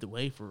paved the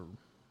way for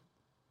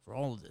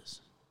all of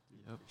this.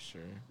 Yep.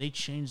 Sure. They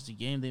changed the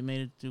game. They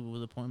made it to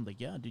the point like,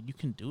 yeah, dude, you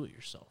can do it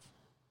yourself,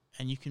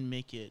 and you can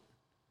make it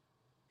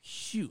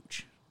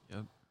huge.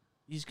 Yep.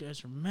 These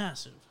guys are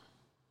massive.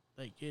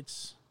 Like,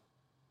 it's...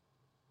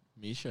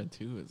 Misha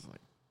too is like,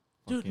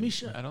 Dude, fucking-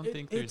 Misha... I don't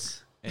think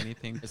there's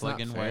anything It's not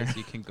plugin fair. wise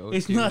you can go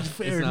It's to. not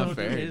fair. It's not no,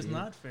 fair, It's dude.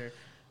 not fair.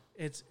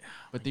 It's...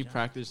 But my they God.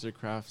 practice their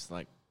crafts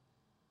like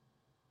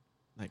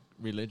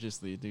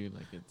religiously, dude.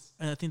 Like it's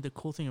And I think the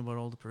cool thing about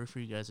all the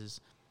periphery guys is,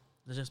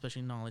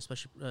 especially Nolly,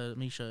 especially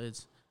Misha,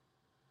 is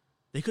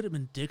they could have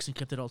been dicks and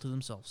kept it all to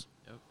themselves.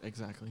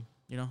 exactly.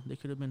 You know, they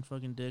could have been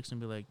fucking dicks and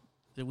be like,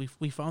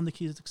 we found the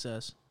key to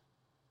success.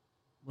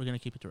 We're going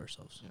to keep it to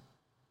ourselves. Yeah.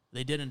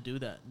 They didn't do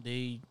that.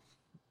 They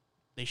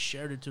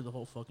shared it to the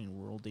whole fucking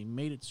world. They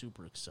made it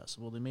super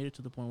accessible. They made it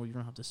to the point where you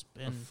don't have to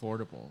spend...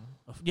 Affordable.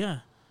 Yeah.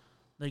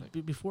 Like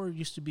before it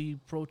used to be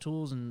Pro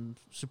Tools and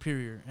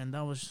Superior, and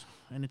that was,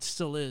 and it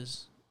still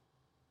is,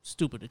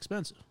 stupid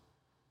expensive.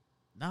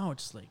 Now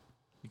it's like,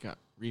 You got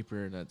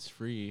Reaper that's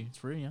free, it's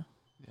free, yeah.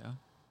 Yeah.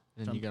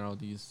 and Some- you got all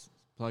these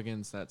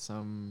plugins that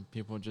some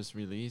people just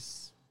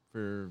release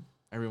for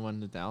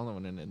everyone to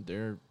download, and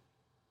they're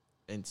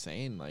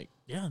insane. Like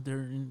Yeah,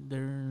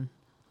 they're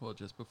Well,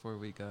 just before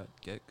we got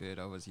Get Good,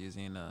 I was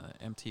using a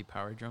MT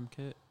Power Drum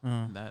kit.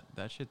 uh,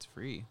 That shit's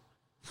free.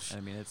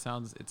 I mean, it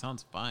sounds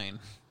fine,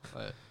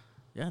 but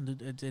yeah,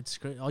 dude, it's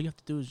great. All you have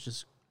to do is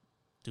just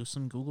do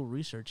some Google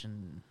research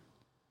and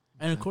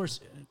of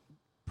course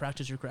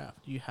practice your craft.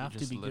 You have you to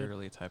just be good.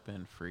 literally type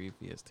in free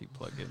VST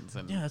plugins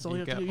and Yeah, that's all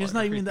you have to get do. It's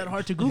not even that everything.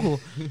 hard to Google.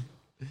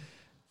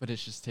 but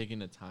it's just taking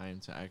the time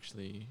to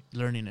actually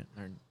Learning it,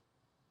 learn.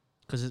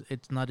 because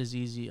it's not as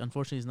easy.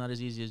 Unfortunately, it's not as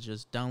easy as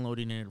just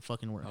downloading it and it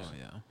fucking works. Oh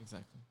yeah.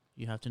 Exactly.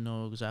 You have to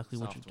know exactly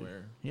what you're doing.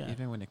 Software. Yeah,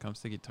 Even when it comes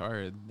to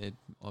guitar, it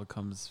all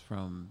comes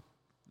from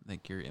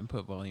like your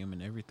input volume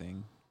and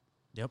everything.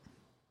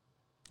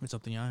 it's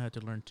something I had to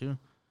learn too,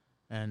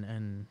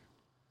 and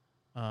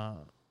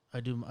I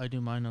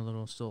do mine a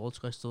little still old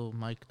school. I still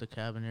mic the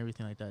cab and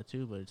everything like that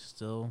too, but it's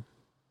still,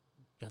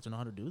 you have to know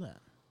how to do that.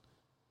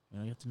 You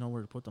know, you have to know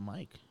where to put the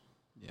mic.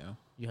 Yeah.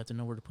 You have to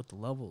know where to put the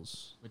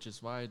levels. Which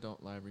is why I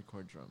don't live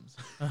record drums.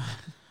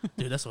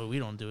 Dude, that's why we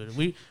don't do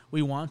it.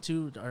 We want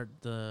to.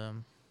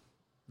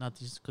 Not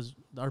these, because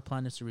our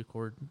plan is to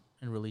record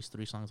and release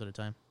 3 songs at a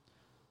time.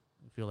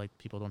 I feel like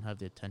people don't have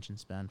the attention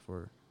span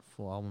for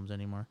full albums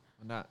anymore.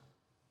 Not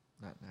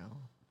now.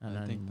 And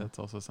I think anymore. that's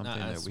also something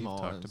as that we've small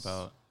talked as-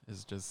 about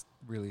is just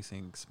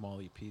releasing small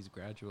EPs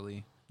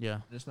gradually. Yeah,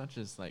 And it's not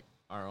just like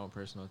our own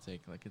personal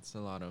take. Like it's a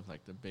lot of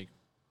like the big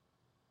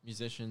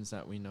musicians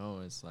that we know.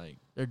 Is like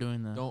they're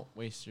doing that. don't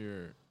waste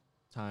your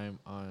time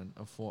on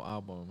a full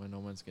album and no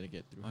one's gonna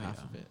get through Oh, half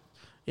yeah. of it.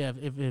 Yeah,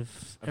 if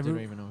If they don't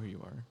even know who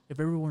you are. if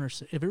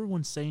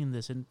everyone's saying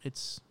this, and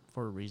it's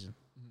for a reason,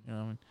 you know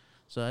what I mean?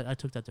 So I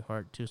took that to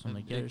heart too. So I'm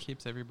And like, yeah, it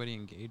keeps everybody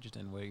engaged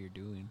in what you're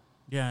doing.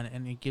 yeah,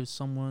 and it gives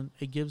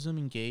them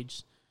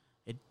engaged,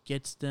 it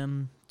gets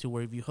them to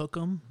where if you hook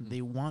them,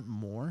 they want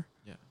more,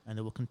 and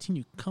they will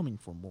continue coming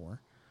for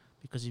more.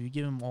 Because if you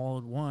give them all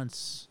at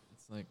once,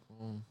 it's like,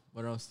 well,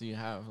 what else do you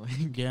have?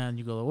 Like, yeah, and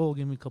you go, oh,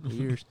 give me a couple of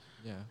years.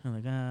 Yeah. And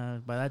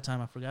like, by that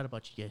time, I forgot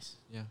about you guys.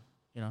 Yeah.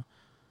 You know,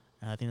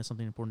 and I think that's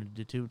something important to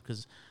do too.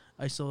 Because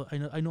I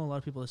know a lot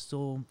of people that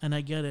still, and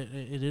I get it.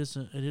 It is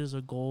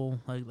a goal.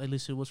 Like at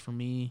least it was for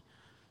me,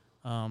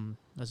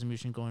 as a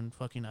musician, going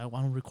fucking. I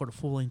want to record a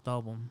full length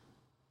album.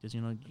 Because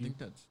I think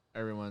that's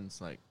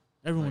everyone's like.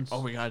 Everyone's like,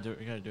 oh, we gotta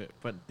do it.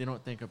 But they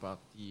don't think about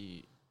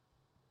the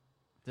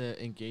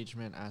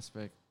engagement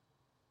aspect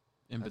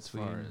in as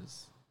between, far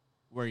as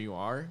where you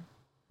are.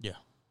 Yeah.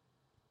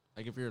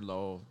 Like if you're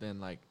low,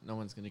 then like no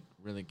one's gonna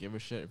really give a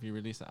shit if you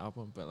release an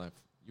album. But like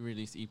you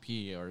release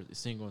EP or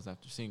singles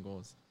after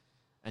singles,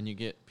 and you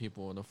get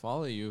people to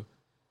follow you,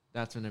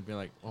 that's when it'd be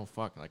like, oh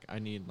fuck, like I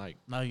need like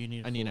now you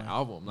need I need an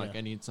album. Like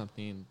I need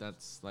something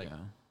that's like. Yeah.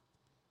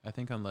 I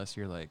think unless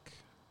you're like.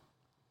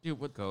 Dude,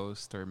 what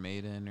Ghost or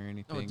Maiden or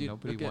anything. dude,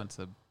 Nobody wants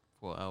a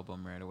full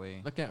album right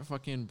away. Look at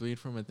fucking Bleed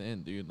From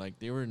Within, dude. Like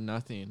they were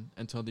nothing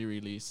until they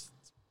released.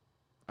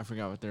 I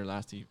forgot what their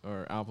last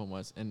album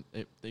was, and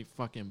they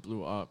fucking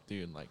blew up,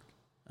 dude. Like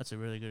that's a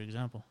really good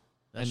example.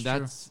 That's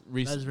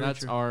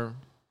our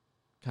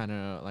kind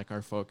of like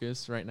our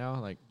focus right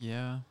now. Like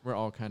we're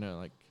all kind of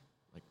like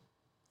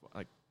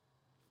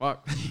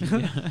fuck.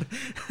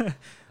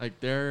 Like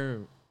they're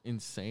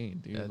insane,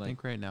 dude. Yeah, I like,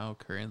 think right now,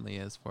 currently,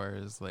 as far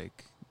as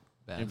like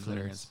bands that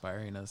are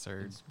inspiring us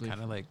are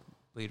kind of like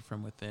Bleed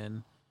From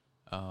Within.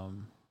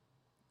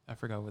 I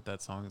forgot what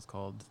that song is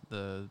called.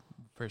 The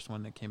first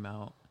one that came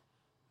out,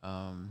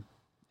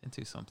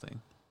 Into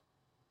Something.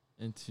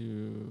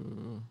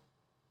 Into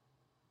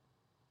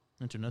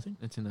Nothing?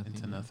 Into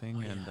Nothing.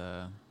 Oh,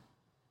 and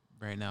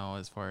right now,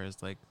 as far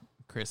as like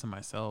Chris and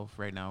myself,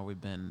 right now we've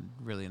been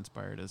really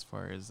inspired as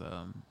far as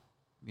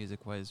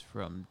music-wise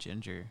from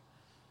Ginger.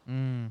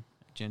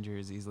 Ginger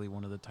is easily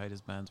one of the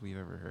tightest bands we've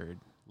ever heard,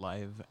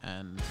 live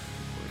and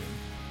recording.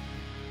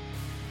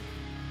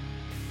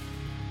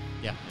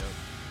 Yeah.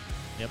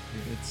 Yep.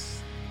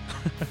 It's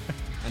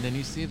and then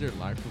you see their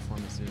live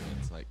performances, and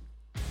it's like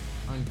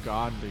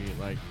ungodly.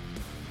 Like,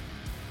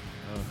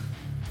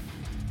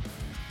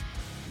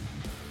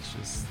 it's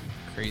just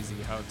crazy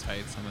how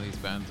tight some of these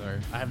bands are.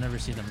 I have never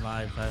seen them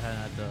live. I haven't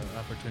had the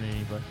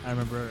opportunity, but I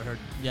remember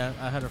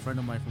I had a friend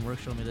of mine from work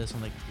show me this.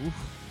 I'm like,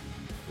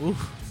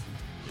 oof.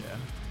 Yeah.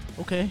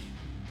 Okay.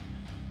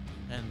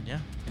 And yeah.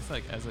 It's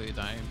like As I Lay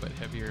Dying, but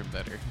heavier and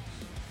better.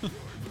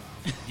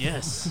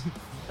 Yes.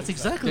 That's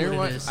exactly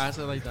what it is. As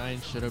I Lay Dying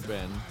should have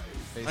been.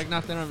 Basically. Like,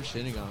 not that I'm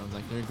shitting on them.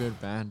 Like, they're a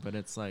good band, but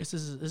it's like... This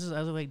is As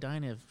I Lay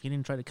Dying if he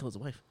didn't try to kill his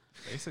wife.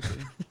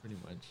 Basically. Pretty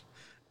much.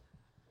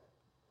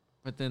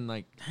 But then,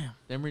 like, damn,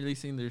 them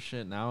releasing their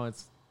shit now,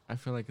 I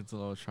feel like it's a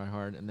little try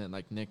hard. And then,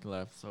 like, Nick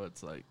left, so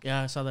it's like...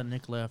 Yeah, I saw that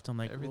Nick left. I'm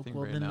like... Everything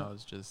right now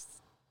is just...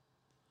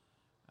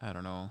 I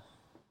don't know.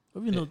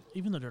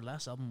 Even though their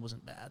last album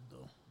wasn't bad,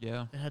 though.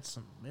 Yeah. It had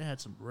some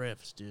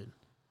riffs, dude.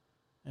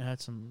 It had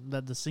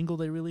the single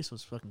they released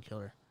was fucking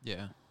killer.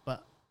 Yeah.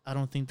 But I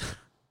don't think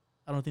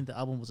the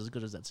album was as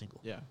good as that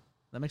single. Yeah.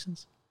 That makes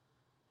sense?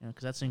 You know,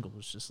 because that single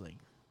was just like,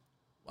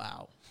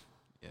 wow.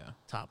 Yeah.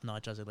 Top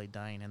notch As I Lay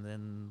Dying. And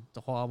then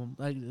the whole album,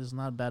 like, it's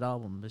not a bad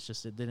album. It's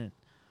just, it didn't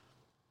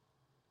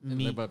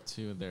live up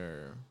to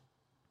their...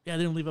 Yeah, it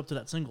didn't live up to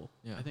that single.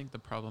 Yeah. I think the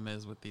problem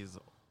is with these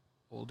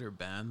older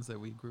bands that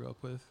we grew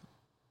up with,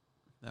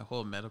 that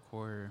whole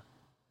metalcore,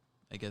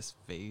 I guess,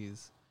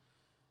 phase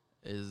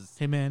is...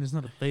 Hey, man, it's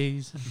not a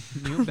phase.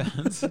 New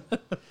bands.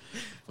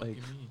 Like,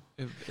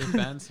 if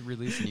bands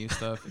release new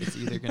stuff, it's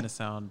either going to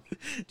sound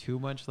too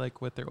much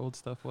like what their old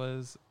stuff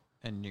was,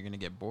 and you're going to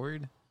get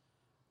bored,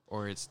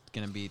 or it's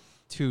going to be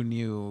too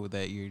new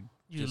that you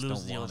just lose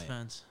don't the want old it.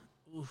 fans.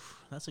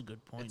 Oof, that's a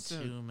good point,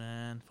 too,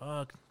 man.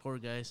 Fuck, poor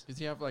guys. Because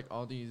you have, like,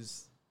 all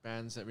these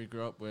bands that we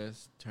grew up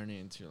with turning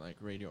into, like,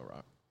 radio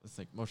rock. It's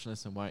like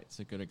Motionless in White. It's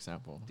a good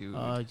example. Dude.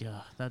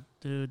 Yeah.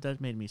 That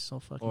made me so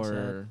fucking sad.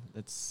 Or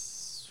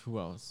it's... Who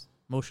else?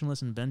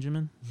 Motionless and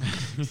Benjamin.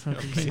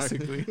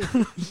 Basically.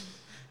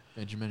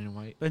 Benjamin and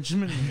White.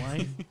 Benjamin and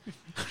White.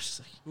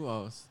 Who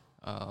else?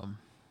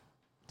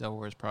 Devil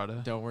Wears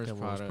Prada. Devil Wears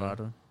Prada.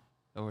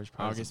 Devil Wears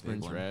Prada. August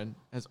Burns Red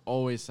has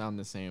always sound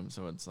the same,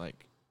 so it's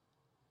like...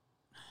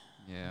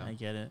 Yeah. I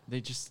get it. They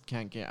just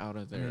can't get out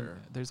of their...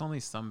 there's only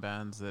some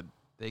bands that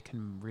they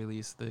can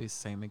release the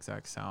same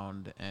exact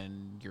sound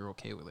and you're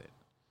okay with it.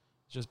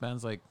 It's just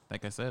bands like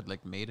I said,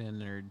 like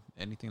Maiden or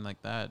anything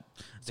like that.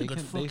 That's a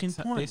good fucking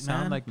point, They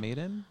sound man. like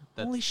Maiden.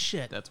 Holy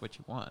shit. That's what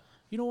you want.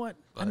 You know what?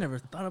 I But- never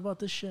thought about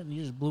this shit, and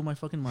you just blew my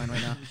fucking mind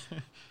right now.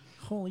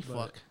 Holy But,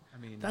 fuck. I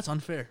mean, That's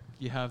unfair.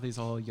 you have these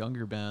all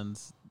younger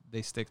bands.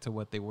 They stick to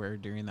what they were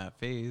during that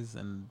phase,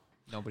 and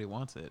nobody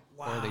wants it.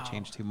 Or they Wow.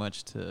 change too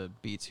much to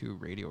be too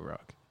radio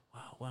rock.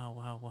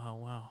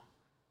 Wow.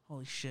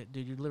 Holy shit,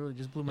 dude. You literally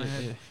just blew my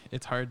head.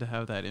 It's hard to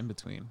have that in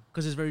between.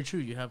 Because it's very true.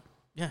 You have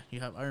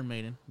Iron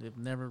Maiden. They've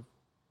never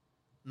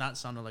not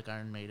sounded like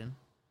Iron Maiden.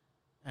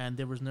 And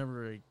there was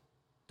never a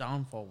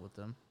downfall with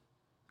them.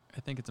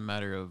 I think it's a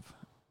matter of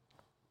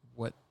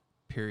what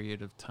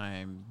period of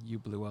time you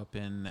blew up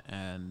in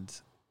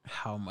and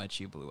how much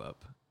you blew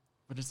up.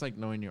 But it's like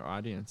knowing your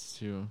audience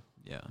too.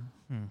 Yeah.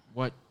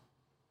 What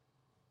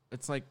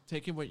it's like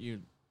taking what you're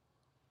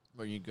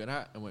good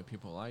at and what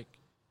people like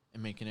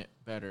and making it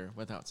better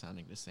without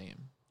sounding the same.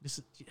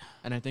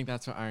 And I think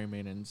that's what Iron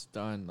Maiden's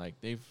done. Like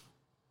they've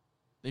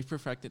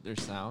perfected their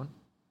sound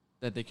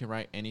that they can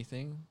write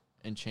anything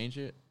and change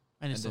it,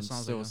 and it then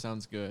still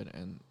sounds good.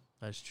 And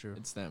that's true.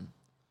 It's them.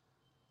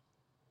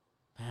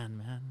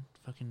 Man,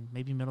 fucking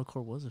maybe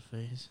metalcore was a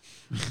phase.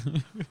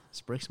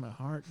 This breaks my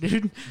heart,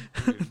 dude.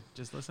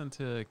 Just listen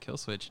to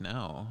Killswitch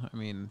Now. I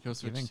mean,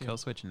 even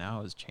Killswitch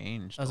Now has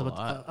changed a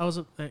lot. I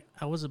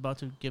was about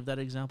to give that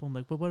example. I'm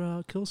like, but what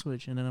about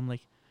Killswitch? And then I'm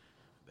like,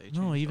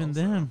 no, even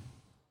also. them.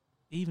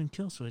 Even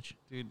Killswitch.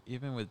 Dude,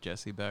 even with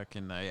Jesse Beck,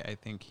 and I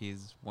think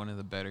he's one of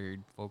the better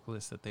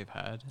vocalists that they've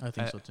had. I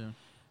think so too.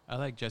 I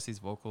like Jesse's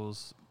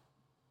vocals,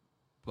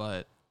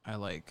 but I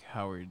like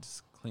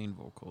Howard's clean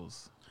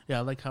vocals. Yeah,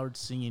 I like Howard's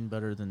singing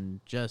better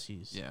than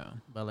Jesse's. Yeah.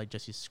 But I like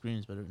Jesse's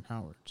screams better than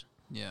Howard's.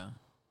 Yeah.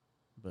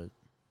 But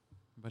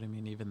I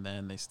mean, even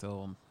then,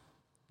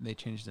 they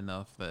changed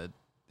enough that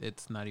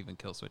it's not even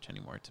Killswitch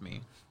anymore to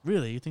me.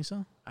 Really? You think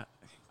so?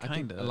 I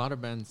think a lot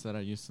of bands that I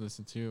used to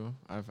listen to,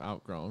 I've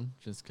outgrown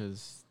just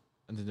because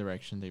of the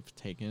direction they've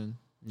taken.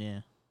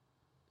 Yeah.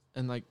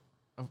 And, like,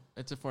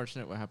 it's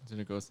unfortunate what happened to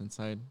the Ghost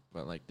Inside,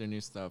 but, like, their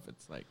new stuff,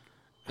 it's, like,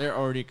 they're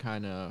already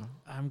kind of...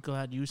 I'm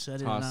glad you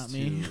said it, not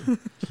me.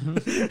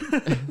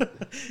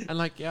 And,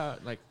 like, yeah,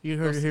 like... You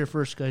heard it here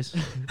first, guys.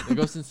 The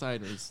Ghost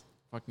Inside was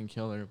fucking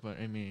killer, but,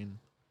 I mean,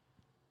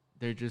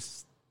 they're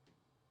just...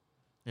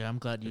 Yeah, I'm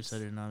glad you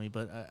said it, not me,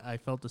 but I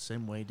felt the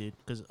same way, dude,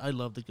 because I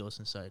love the Ghost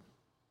Inside.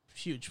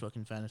 Huge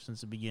fucking fan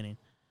since the beginning.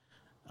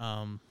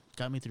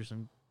 Got me through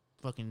some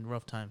fucking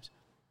rough times.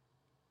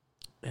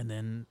 And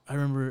then I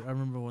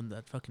remember when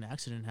that fucking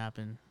accident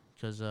happened,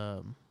 because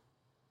I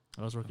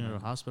was working at a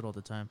hospital at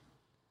the time.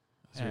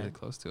 It's really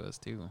close to us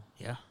too.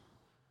 Yeah,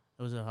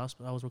 it was a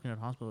hospital. I was working at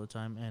a hospital at the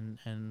time,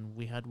 and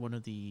we had one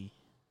of the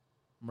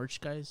merch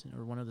guys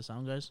or one of the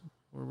sound guys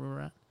where we were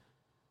at.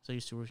 So I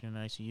used to work in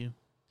an ICU,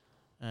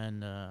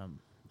 and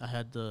I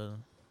had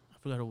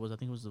I forgot who it was. I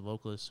think it was the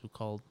vocalist who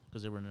called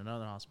because they were in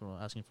another hospital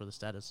asking for the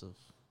status of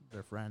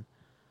their friend.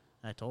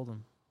 And I told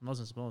him. I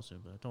wasn't supposed to,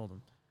 but I told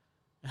him.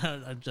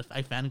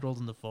 I fangirled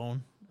on the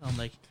phone. I'm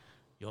like,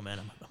 yo, man,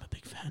 I'm a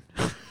big fan.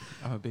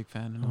 I'm a big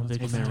fan. I'm a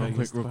big fan. Real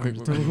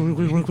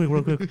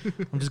quick.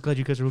 I'm just glad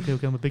you guys are okay.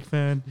 I'm a big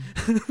fan.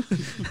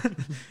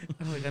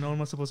 I'm like, I know I'm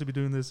not supposed to be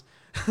doing this.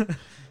 And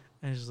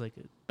it's just like,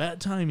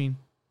 bad timing.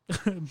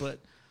 But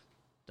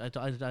I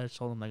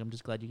told him, like, I'm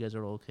just glad you guys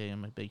are okay.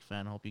 I'm a big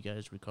fan. I hope you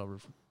guys recover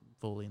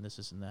fully and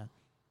this and that.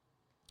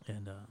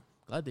 And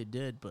glad they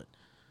did. But,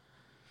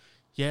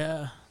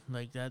 yeah,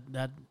 like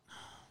that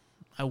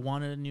I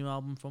wanted a new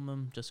album from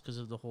them just because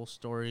of the whole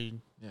story.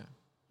 Yeah.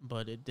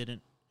 But it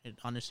didn't. It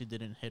honestly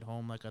didn't hit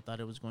home like I thought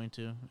it was going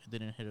to. It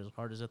didn't hit as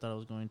hard as I thought it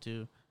was going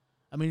to.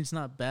 I mean, it's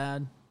not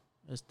bad.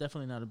 It's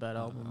definitely not a bad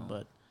album,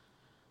 but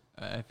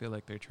I feel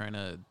like they're trying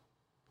to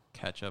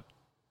catch up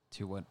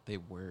to what they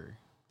were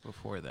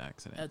before the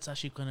accident. That's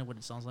actually kind of what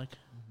it sounds like.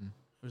 Mm-hmm.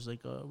 It was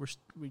like,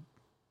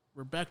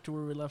 we're back to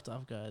where we left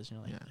off, guys. You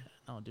know, like, yeah.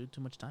 No, dude,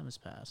 too much time has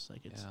passed.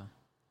 Like, it's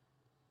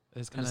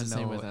It's kind of the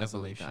same with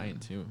evolution dying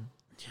too.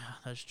 Yeah,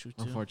 that's true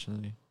too.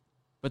 Unfortunately,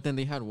 but then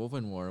they had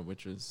Woven War,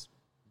 which was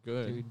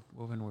good. Dude,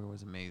 Woven War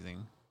was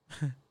amazing.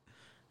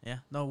 Yeah,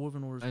 no,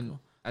 Woven War was cool.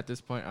 At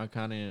this point, I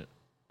kind of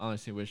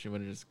honestly wish you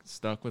would have just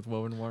stuck with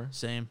Woven War.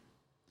 Same,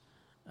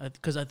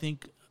 because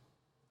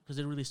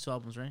they released 2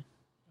 albums, right?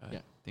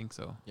 I think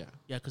so. Yeah.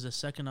 Yeah, because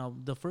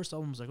the first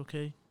album was like,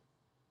 okay,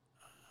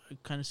 I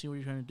kind of see what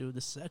you're trying to do.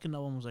 The second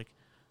album was like,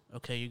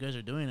 okay, you guys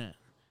are doing it.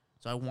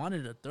 So I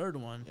wanted a third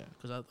one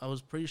because I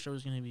was pretty sure it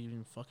was going to be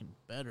even fucking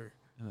better.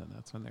 And then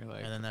that's when they're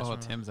like,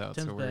 Tim's out,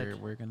 Tim's so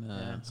we're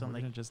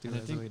gonna just do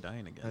Really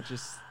Dying again. It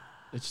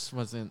just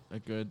wasn't a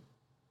good.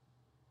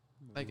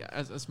 Like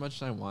as much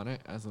as I want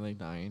it as Like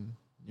Dying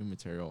new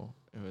material,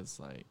 it was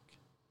like,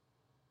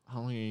 how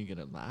long are you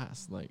gonna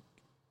last? Like,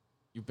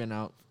 you've been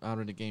out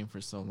of the game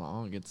for so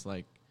long. It's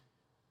like,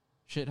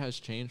 shit has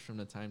changed from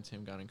the time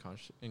Tim got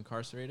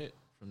incarcerated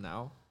from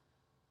now.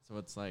 So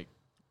it's like,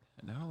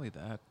 not only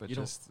that, but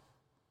just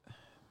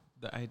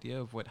the idea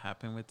of what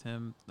happened with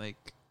Tim,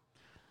 like,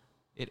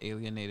 it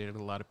alienated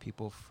a lot of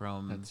people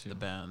from the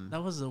band.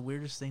 That was the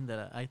weirdest thing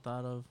that I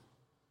thought of,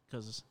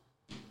 because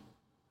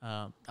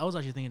I was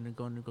actually thinking of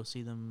going to go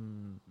see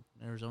them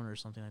in Arizona or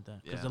something like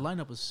that. Because the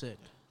lineup was sick.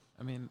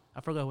 I mean,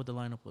 I forgot what the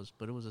lineup was,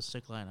 but it was a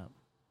sick lineup.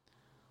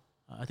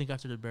 I think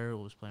After the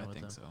Burial was playing with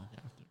them. I think so. Yeah,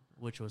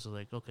 which was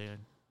like, okay,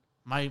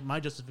 my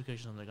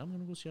justification, I'm like, I'm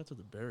going to go see After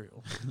the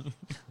Burial.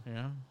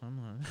 Yeah, I'm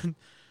not.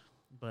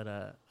 But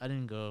I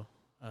didn't go.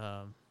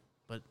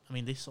 But I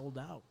mean, they sold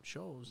out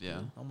shows. Yeah,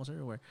 dude, almost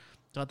everywhere.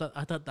 So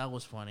I thought that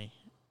was funny.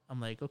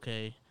 I'm like,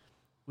 okay,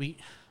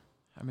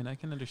 I mean, I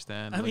can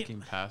understand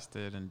looking past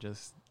it and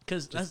just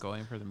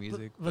going for the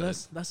music. But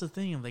that's the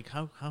thing. Like,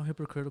 how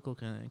hypocritical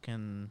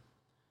can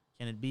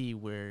can it be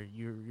where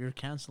you're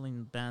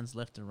canceling bands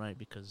left and right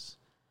because,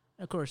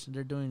 of course,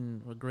 they're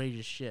doing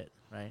egregious shit,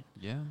 right?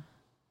 Yeah.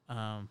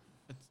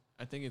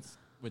 I think it's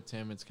with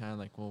Tim. It's kind of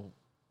like, well,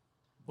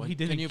 he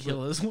didn't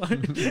kill his wife.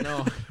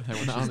 No,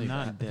 She's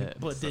not dead.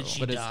 But did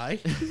she But die?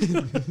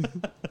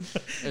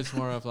 it's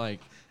more of like,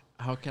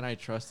 how can I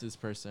trust this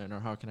person, or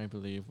how can I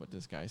believe what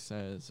this guy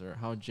says, or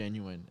how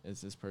genuine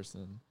is this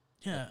person?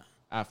 Yeah.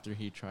 After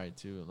he tried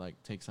to like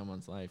take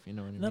someone's life, you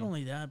know what I mean? Not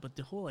only that, but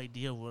the whole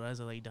idea of what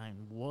As I Lay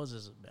Dying was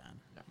as a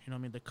band. Yeah. You know what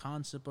I mean? The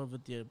concept of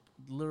it, the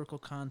lyrical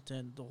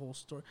content, the whole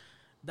story.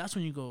 That's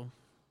when you go,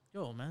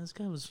 yo, man, this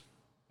guy was...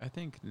 I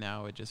think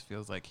now it just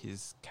feels like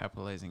he's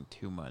capitalizing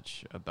too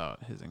much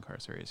about his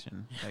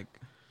incarceration. Like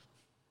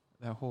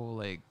that whole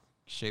like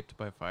Shaped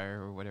by Fire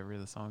or whatever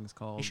the song is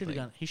called. He should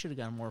have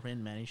gone more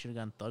in, man. He should have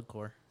gone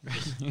thugcore.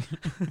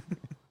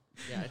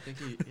 Yeah,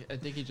 I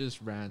think he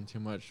just ran too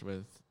much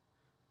with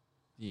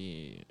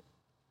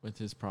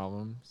his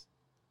problems.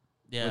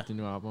 Yeah. With the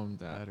new album,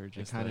 that or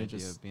just kind the of idea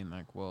just of being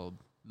like, well,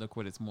 look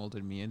what it's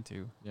molded me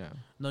into. yeah.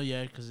 No,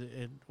 yeah, because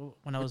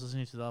when I was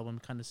listening to the album,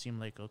 it kind of seemed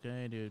like,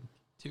 okay, dude,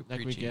 Too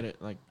Like preachy. we get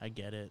it, like I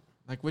get it.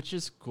 which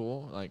is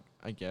cool. Like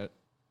I get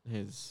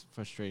his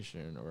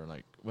frustration or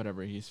like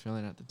whatever he's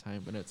feeling at the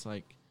time, but it's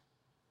like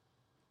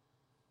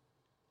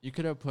you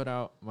could have put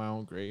out My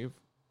Own Grave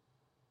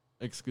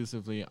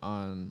exclusively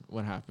on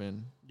what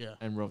happened Yeah.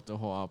 and wrote the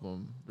whole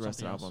album, the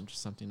rest of the Something else. album,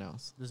 just something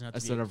else. Doesn't have to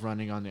Instead be of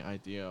running on the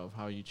idea of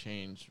how you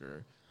changed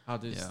or how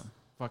this Yeah.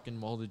 fucking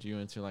molded you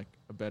into like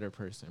a better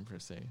person per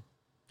se.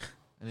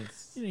 And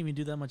it's You didn't even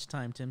do that much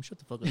time, Tim. Shut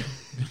the fuck up.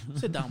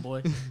 Sit down,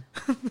 boy.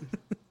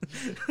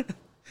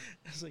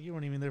 It's like you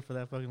weren't even there for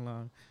that fucking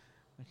long.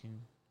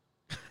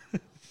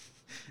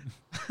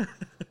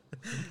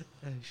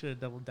 He should have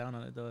doubled down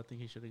on it, though. I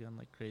think he should have gone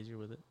like crazier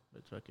with it.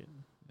 But fuck it.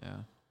 Yeah.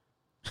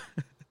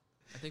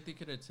 I think they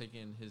could have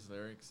taken his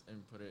lyrics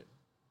and put it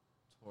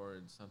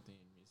towards something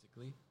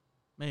musically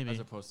Maybe. as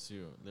opposed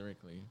to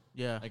lyrically.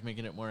 Yeah. Like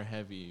making it more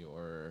heavy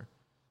or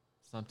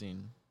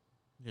something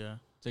Yeah.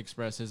 to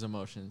express his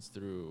emotions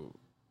through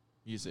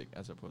music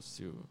as opposed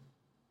to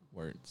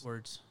words.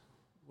 Words.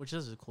 Which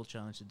is a cool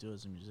challenge to do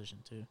as a musician,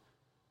 too.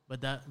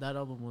 But that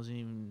album wasn't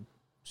even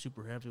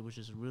super heavy, which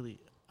is really...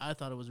 I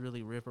thought it was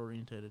really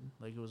riff-orientated.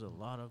 Like, it was a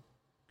lot of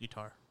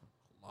guitar.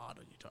 A lot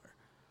of guitar.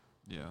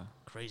 Yeah.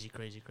 Crazy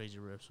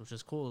riffs, which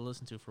is cool to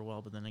listen to for a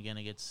while, but then again,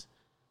 it gets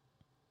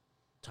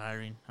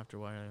tiring after a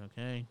while. You're like,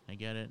 okay, I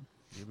get it.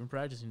 You've been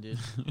practicing, dude.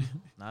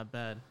 Not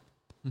bad.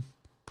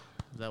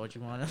 Is that what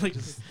you want? Like,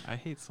 I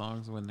hate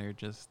songs when they're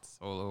just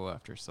solo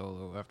after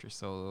solo after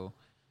solo.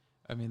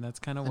 I mean, that's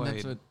kind of And why...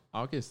 that's what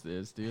August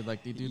is, dude.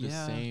 Like they do the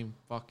Yeah. same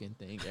fucking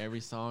thing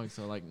every song.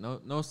 So like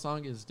no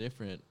song is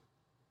different.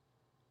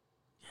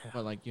 yeah.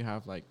 But like you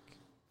have like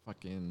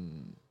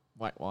fucking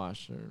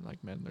Whitewash or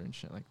like Meddler and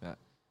shit like that.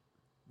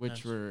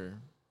 Which That's- were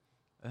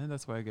I think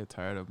that's why I get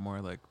tired of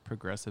more like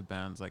progressive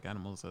bands like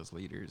Animals as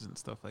Leaders and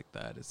stuff like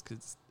that. Is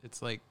because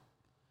it's like,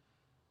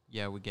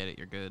 yeah, we get it,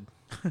 you're good.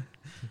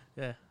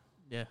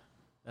 Yeah,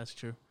 that's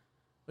true.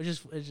 Which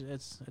is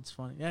it's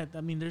funny. Yeah,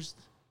 I mean, there's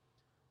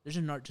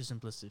an art to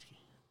simplicity,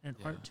 and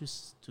Yeah. art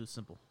too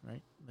simple,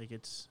 right? Like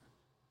it's,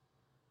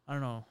 I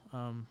don't know.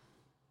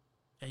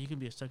 Yeah, you can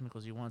be as technical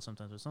as you want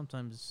sometimes, but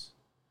sometimes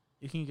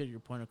you can get your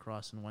point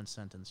across in one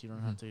sentence. You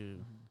don't have to.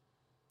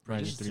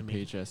 writing Preach it to me.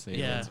 3-page essay.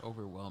 Yeah. It's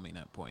overwhelming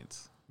at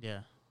points.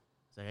 Yeah,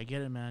 it's like I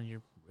get it, man.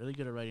 You're really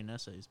good at writing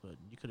essays, but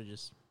you could have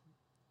just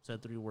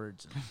said 3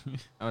 words. And,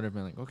 I would have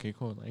been like, okay,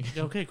 cool. Like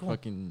yeah, okay, cool.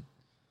 fucking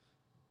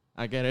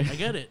I get it. I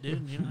get it,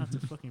 dude. You don't have to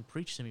fucking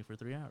preach to me for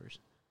 3 hours.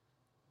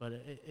 But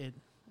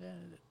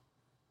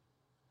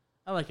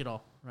I like it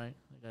all, right?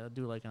 Like I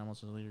do like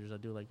Animals as Leaders. I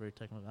do like very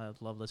technical. I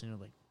love listening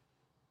to like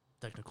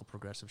technical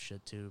progressive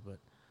shit too. But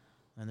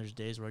then there's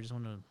days where I just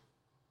want to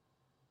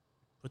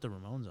put the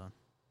Ramones on.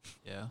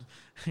 Yeah.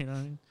 You know what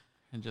I mean?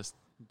 And just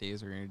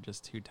days where you're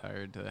just too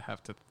tired to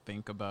have to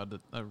think about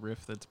a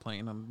riff that's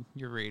playing on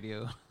your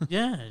radio.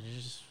 Yeah, you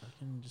just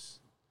fucking just.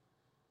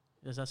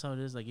 Yes, that's how it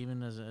is. Like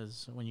even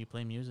as when you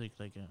play music,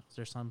 like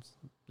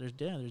there's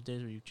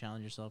days where you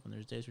challenge yourself, and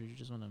there's days where you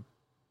just want to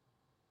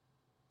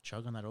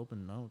chug on that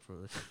open note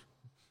for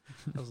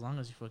as long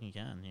as you fucking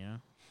can, you know.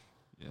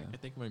 Yeah. I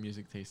think my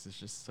music taste is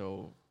just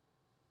so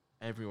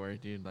everywhere,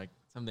 dude. Like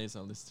some days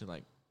I'll listen to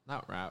like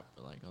not rap,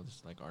 but like I'll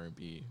just like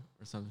R&B,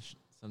 or some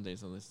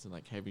days I'll listen to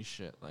like heavy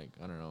shit. Like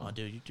I don't know. Oh,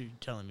 dude, you're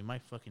telling me my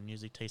fucking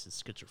music taste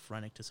is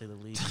schizophrenic to say the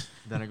least.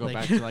 Then I go like-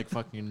 back to like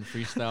fucking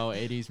freestyle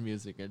 80s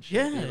music and shit.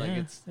 Yeah, dude. Like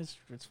yeah,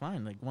 it's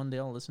fine. Like one day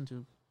I'll listen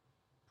to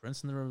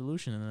Prince and the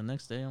Revolution, and the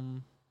next day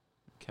I'm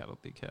Cattle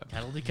decap.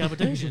 cattle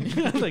decapitation.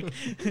 Like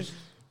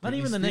not Britney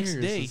even the next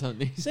Spears or day,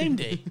 something. same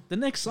day. The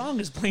next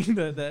song is playing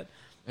that.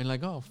 And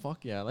like, oh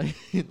fuck yeah, like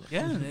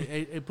Yeah, and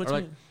it puts Or,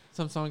 me. like,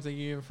 some songs that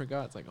you even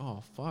forgot. It's like,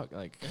 oh fuck,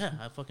 like Yeah,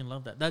 I fucking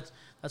love that. That's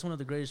one of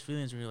the greatest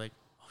feelings where you're like,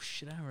 oh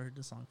shit, I haven't heard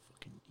this song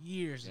fucking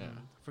years. Yeah. And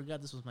I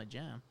forgot this was my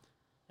jam.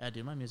 Yeah,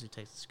 dude, my music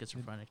taste is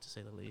schizophrenic to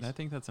say the least. And I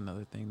think that's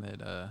another thing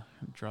that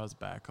draws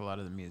back a lot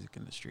of the music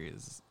industry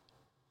is,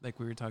 like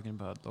we were talking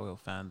about loyal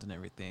fans and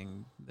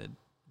everything, that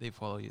they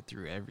follow you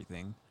through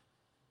everything.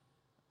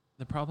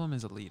 The problem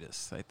is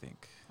elitists, I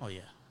think. Oh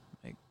yeah,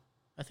 Like,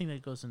 I think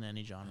that goes in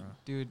any genre.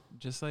 dude,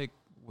 just like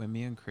when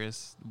me and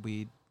Chris,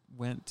 we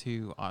went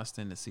to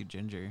Austin to see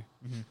Ginger,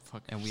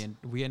 Fuck. and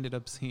we ended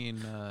up seeing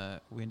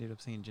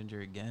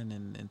Ginger again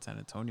in San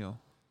Antonio.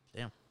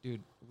 Damn,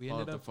 dude, we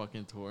Followed ended the up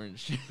fucking tour and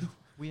shit.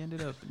 we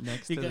ended up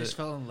next you to guys the,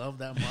 fell in love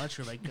that much?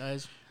 You're like,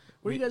 guys,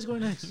 where are you We- guys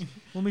going next?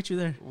 We'll meet you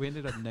there. we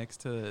ended up next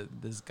to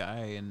this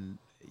guy, and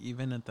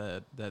even at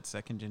that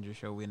second Ginger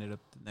show, we ended up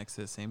next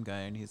to the same guy,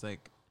 and he's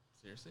like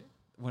Seriously?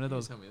 one of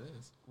those Tell me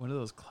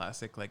this.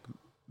 classic like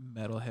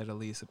metalhead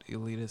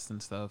elitists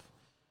and stuff,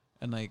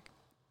 and like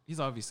he's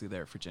obviously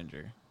there for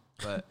Ginger,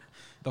 but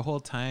the whole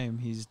time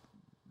he's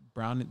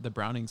the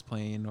Brownings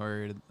playing,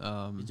 or He's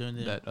doing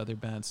the- that other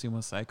band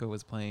Sumo Psycho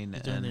was playing,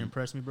 He's doing and the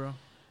impress me, bro.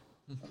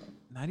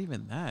 not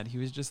even that, he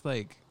was just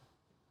like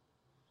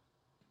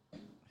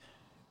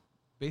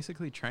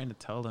basically trying to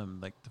tell them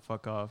like to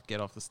fuck off,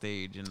 get off the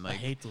stage, and I like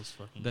hate those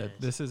fucking that guys.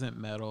 this isn't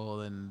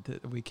metal, and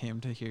we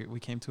came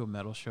to a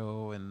metal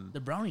show, and The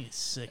brownie is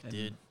sick, and,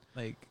 dude.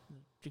 like,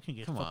 It can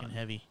get come fucking on.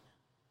 heavy.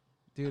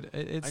 dude,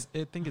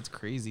 I think it's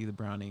crazy. The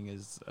Browning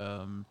is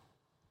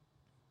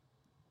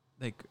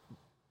like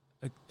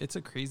it's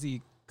a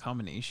crazy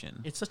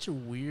combination. It's such a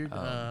weird.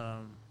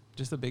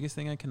 Just the biggest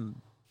thing I can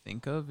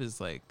think of is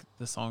like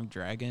the song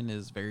Dragon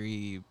is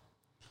very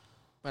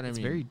But it's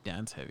I mean, very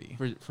dance heavy.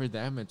 for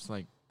them, it's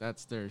like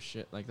that's their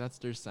shit. Like that's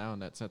their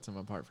sound that sets them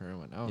apart from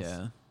everyone else.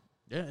 Yeah.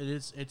 Yeah, it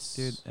is. It's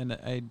Dude, and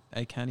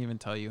I can't even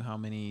tell you how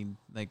many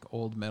like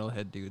old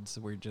metalhead dudes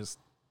were just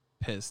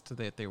pissed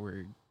that they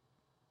were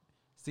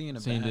seeing a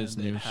Seeing band this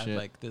that new had shit.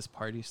 like this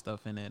party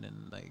stuff in it,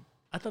 and like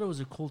I thought it was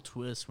a cool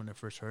twist when I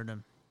first heard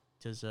him,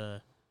 because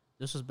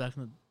this was back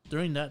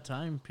during that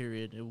time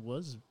period. It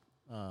was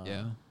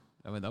yeah,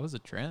 I mean that was a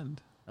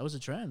trend. that was a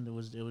trend. It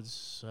was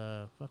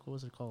fuck, what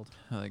was it called?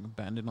 Like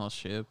Abandon All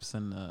Ships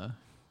and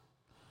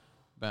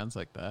bands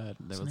like that.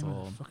 There What's was the name of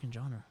all the fucking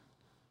genre?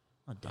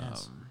 Not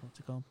dance. What's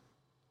it called?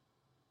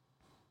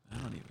 I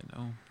don't even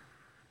know.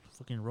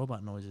 Fucking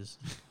robot noises.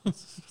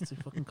 What's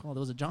it fucking called? It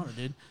was a genre,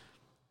 dude.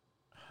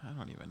 I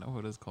don't even know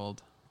what it's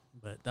called.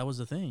 But that was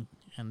the thing,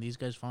 and these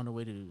guys found a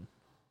way to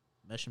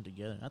mesh them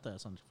together. I thought it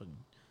sounded fucking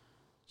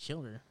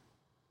killer.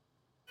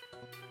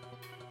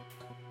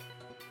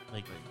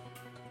 Like,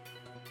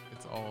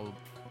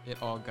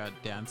 It all got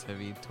dance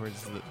heavy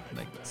towards the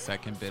like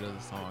second bit of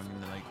the song,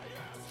 and like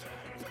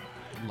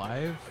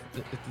live,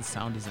 the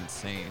sound is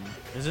insane.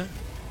 is it?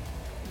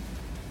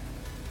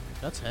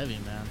 That's heavy,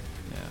 man.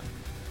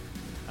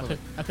 Yeah,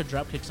 I could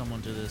drop kick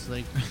someone to this,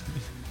 like,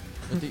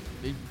 But they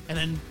and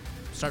then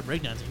start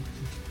breakdancing.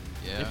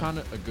 yeah. they found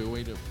a good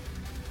way to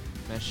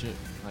mesh it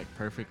like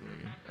perfectly.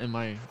 In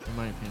my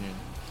opinion.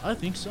 I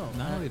think so.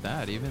 Not only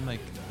that, even like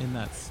in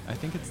that, I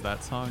think it's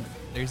that song.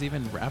 There's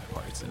even rap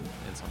parts in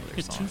some of I their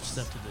could songs.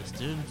 two-step to this,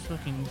 dude. It's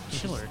fucking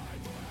killer.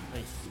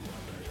 Like,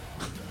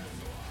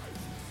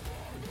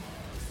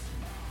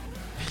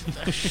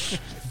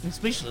 I'm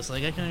speechless.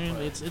 Like, I can't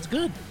even. It's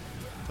good.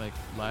 Like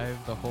live,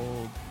 the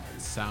whole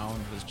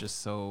sound was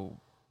just so.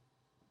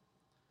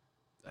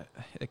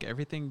 Like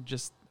everything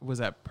just was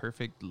at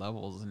perfect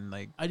levels, and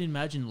like I'd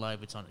imagine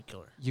live it sounded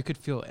killer. you could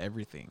feel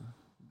everything,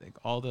 like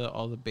all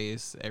the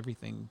bass,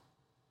 everything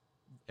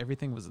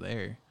was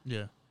there.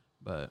 Yeah.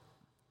 But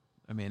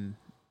I mean,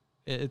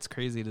 it's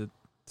crazy to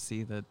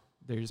see that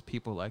there's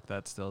people like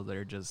that still that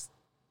are just,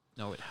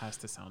 no, it has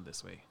to sound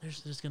this way.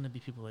 There's gonna be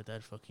people like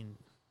that. Fucking.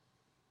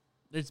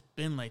 It's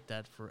been like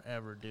that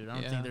forever, dude. I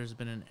don't Yeah. think there's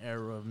been an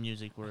era of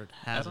music where it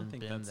I hasn't don't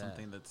think been that's that.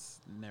 something that's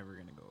never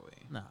gonna go away.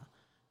 Nah.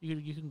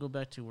 You can go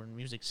back to where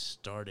music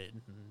started,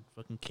 and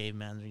fucking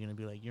cavemans are gonna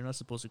be like, you're not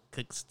supposed to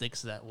kick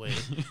sticks that way.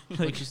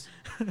 like, Just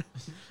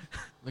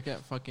look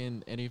at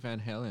fucking Eddie Van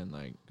Halen,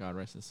 like God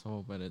rest his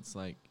soul, but it's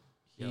like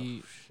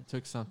he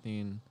took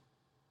something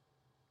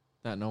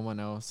that no one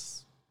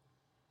else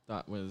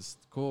thought was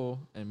cool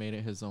and made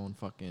it his own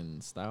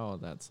fucking style.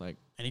 That's like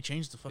and he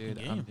changed the fucking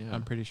Dude, game. Yeah.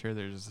 I'm pretty sure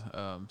there's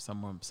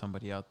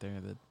somebody out there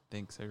that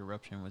thinks that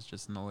Eruption was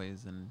just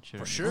noise and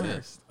shouldn't For sure.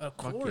 exist. Of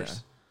Fuck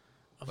course.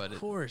 Of But it-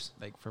 course.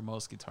 Like for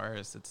most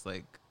guitarists, it's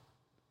like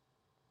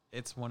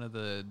it's one of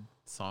the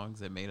songs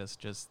that made us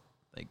just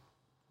like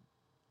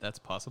that's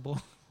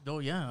possible. Oh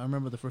yeah, I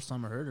remember the first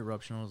time I heard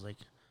Eruption, I was like,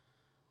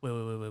 wait.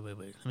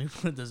 Let me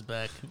put this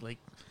back. Like,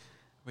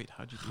 Wait,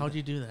 how'd how'd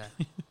you do that?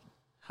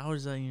 How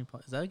is that even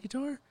is that a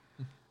guitar?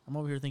 I'm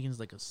over here thinking it's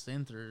like a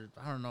synth or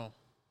I don't know.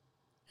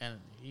 And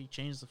he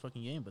changed the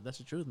fucking game, but that's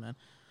the truth, man.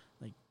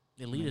 Like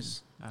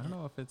elitists. I don't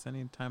know if it's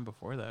any time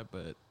before that,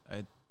 but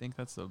I think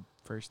that's the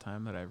first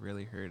time that I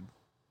really heard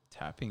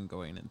tapping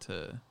going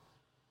into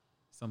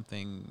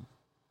something,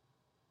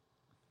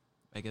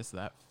 I guess,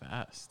 that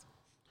fast.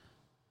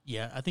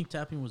 Yeah, I think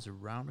tapping was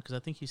around because I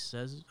think he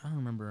says I don't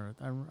remember.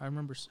 I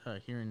remember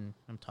hearing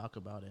him talk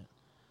about it.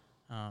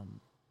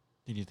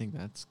 did you think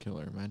that's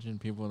killer? Imagine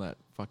people that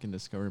fucking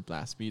discover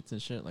blast beats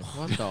and shit. Like,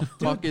 what the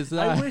fuck is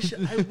that? I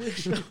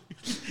wish.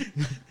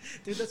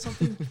 Dude, that's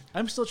something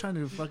I'm still trying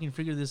to fucking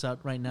figure this out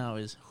right now.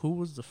 Is who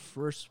was the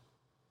first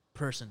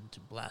person to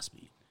blast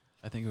beat.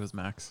 I think it was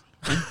Max.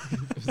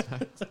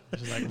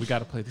 She's like, we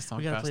gotta play this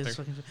song faster. Play this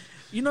fucking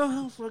you know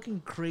how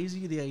fucking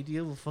crazy the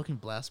idea of a fucking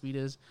blast beat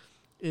is?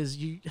 Is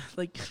you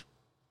like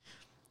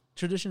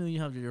traditionally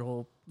you have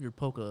your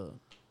polka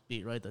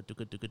beat, right? The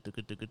tuka tuka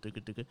tuka tuka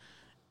tuka tuka.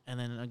 And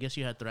then I guess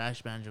you had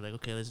thrash bands. You're like,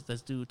 okay, let's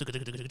do.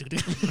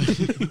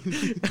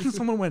 And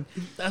someone went,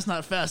 that's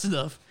not fast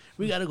enough.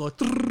 We gotta go.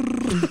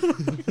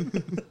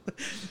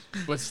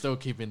 But still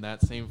keeping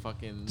that same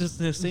fucking Just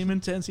the same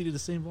intensity, the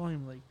same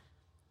volume. Like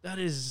that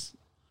is.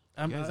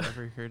 You guys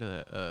ever heard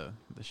of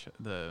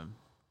the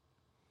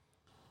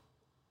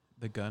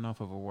gun off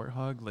of a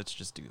warthog? Let's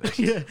just do that.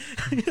 Yeah,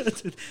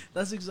 dude,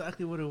 that's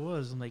exactly what it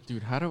was. I'm like,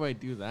 dude, how do I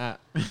do that?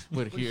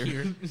 With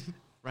here,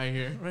 right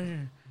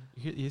here.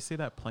 You see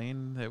that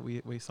plane that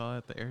we saw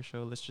at the air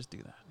show? Let's just do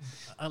that.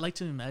 I like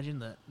to imagine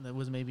that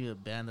was maybe a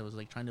band that was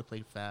like trying to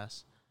play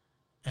fast,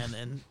 and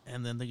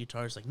then the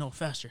guitarist like, no,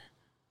 faster,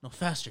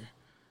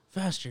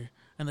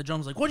 and the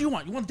drum's like, what do you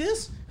want? You want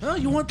this? Huh?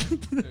 You want?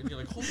 You're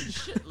like, holy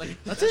shit! Like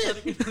that's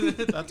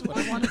it. That's what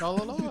I wanted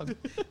all along.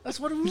 That's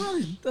what we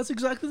wanted. That's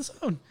exactly the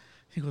sound.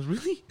 He goes,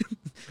 really?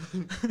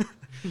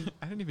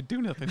 I didn't even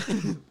do nothing.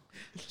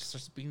 Just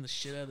starts beating the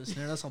shit out of the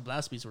snare. That's how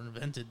blast beats were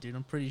invented, dude.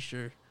 I'm pretty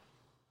sure.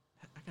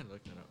 I gotta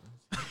look that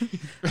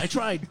up. I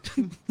tried.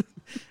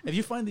 If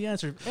you find the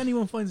answer, if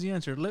anyone finds the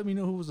answer, let me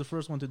know who was the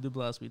first one to do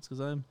blast beats,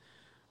 because I'm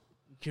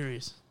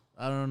curious.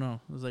 I don't know.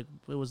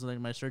 It was like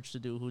my search to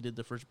do who did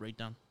the first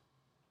breakdown.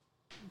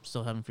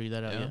 Still haven't figured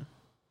that out yet.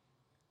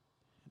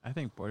 I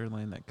think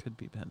borderline that could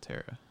be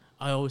Pantera.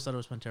 I always thought it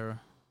was Pantera.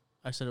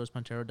 I said it was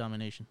Pantera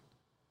Domination.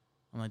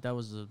 I'm like, that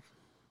was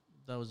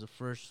the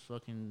first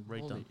fucking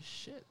breakdown. Holy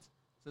shit!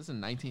 This is in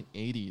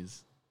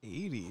 1980s.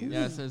 80s?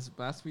 Yeah, it says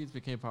blast beats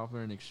became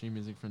popular in extreme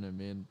music from the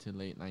mid to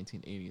late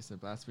 1980s. The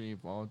blast beat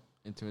evolved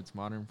into its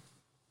modern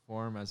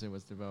form as it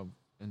was developed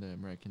in the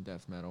American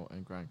death metal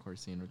and grindcore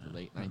scene with the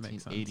late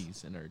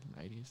 1980s and early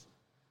 90s.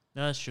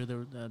 No, that's true.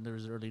 There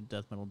was early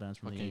death metal bands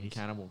from fucking the 80s.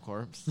 Cannibal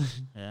Corpse.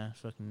 Yeah,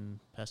 fucking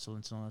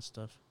Pestilence and all that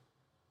stuff.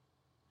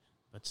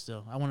 But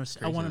still, I want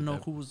to know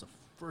who was the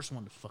first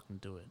one to fucking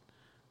do it.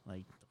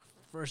 Like the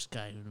first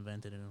guy who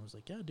invented it. And I was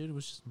like, yeah, dude, I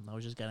was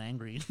just got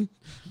angry.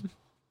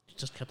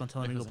 Just kept on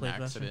telling me to go play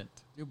faster.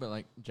 Dude, but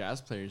like jazz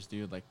players,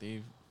 dude, like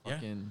they've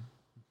fucking.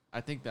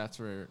 I think that's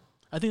where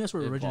it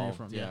originated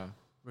from. Yeah,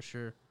 for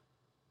sure.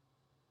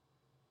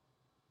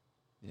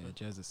 Yeah,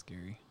 jazz is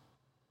scary.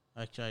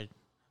 Actually,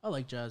 I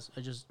like jazz.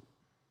 I just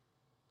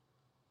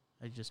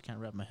can't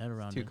wrap my head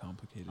around it. Too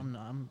complicated.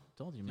 I'm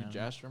told you, dude, man.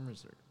 jazz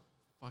drummers are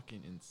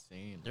fucking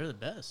insane. They're the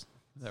best.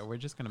 Yeah, we're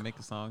just gonna make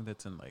a song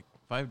that's in like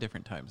 5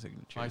 different time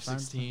signatures.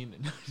 5/16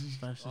 and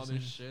 5/16. all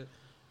this shit.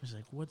 I was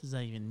like, what does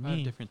that even 5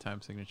 mean? different time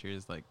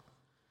signatures, like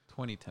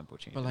 20 tempo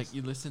changes. But like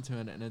you listen to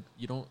it and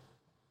you don't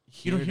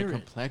You don't hear hear the it.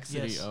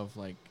 complexity Yes. of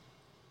like,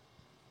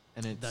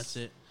 and it's That's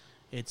it.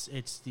 It's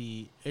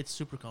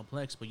super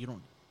complex, but you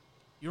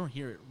don't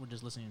hear it. We're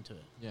just listening to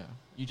it. Yeah,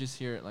 you just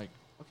hear it like,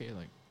 okay,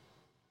 like,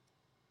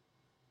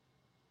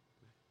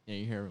 yeah,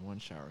 you hear everyone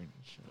showering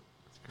and shit.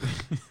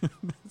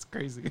 That's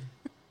crazy.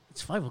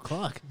 It's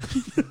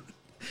 5:00.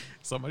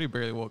 Somebody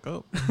barely woke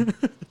up.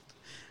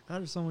 How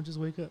did someone just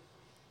wake up?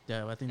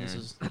 Yeah, I think this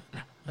is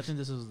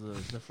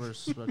the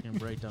first fucking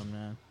breakdown,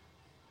 man.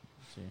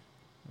 Let's see.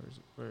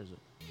 Where is it?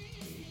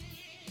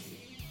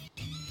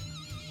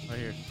 Right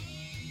here.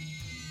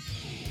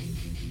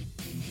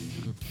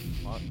 Good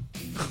spot.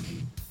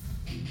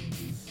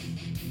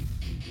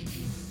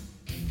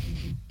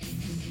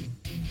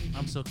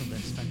 I'm so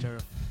convinced,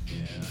 Pantera.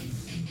 Yeah.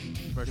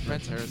 The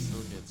Pantera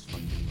still gets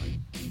fucking like.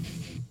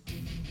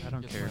 I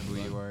don't Gets care my who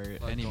you blood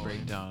are. Any going.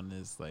 breakdown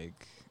is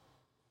like,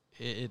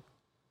 it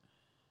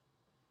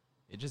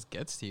just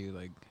gets to you.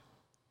 Like,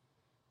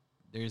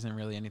 there isn't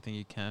really anything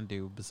you can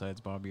do besides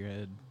bob your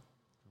head.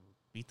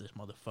 Beat this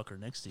motherfucker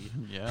next to you.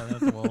 Yeah,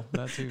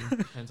 that too.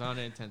 Depends on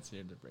the intensity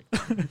of the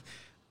breakdown.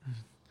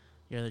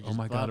 Yeah, they just Oh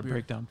my god, a your-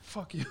 breakdown.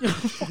 Fuck you.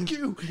 Fuck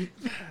you.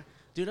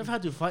 Dude, I've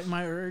had to fight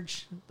my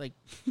urge. Like,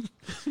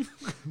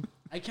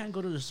 I can't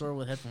go to the store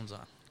with headphones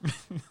on.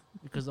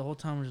 Because the whole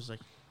time I'm just like,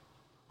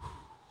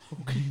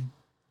 okay,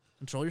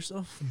 control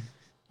yourself.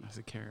 There's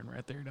a Karen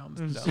right there down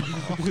the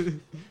hall.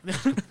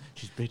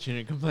 She's bitching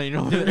and complaining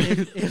over Dude,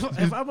 it.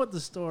 if I'm at the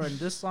store and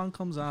this song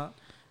comes out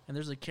and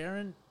there's a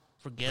Karen,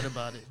 forget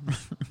about it.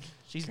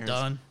 She's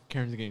done.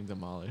 Karen's getting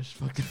demolished.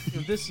 Fucking.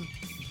 If this,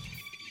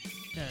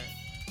 yeah.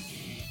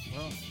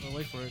 Well,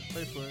 wait for it.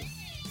 Wait for it.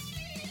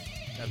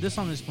 If this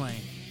song is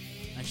playing,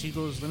 and she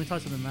goes, "Let me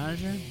talk to the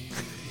manager."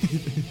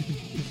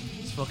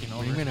 It's fucking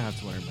over. You're gonna have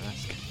to wear a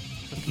mask.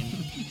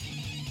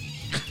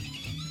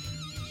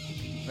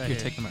 Right You're here.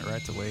 taking my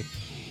rights away.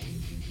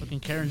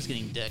 Fucking Karen's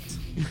getting decked.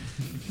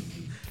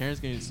 Karen's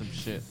getting some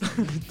shit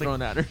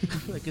thrown at her.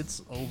 Like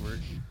it's over.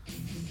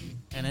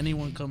 And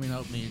anyone coming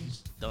up me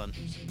is done.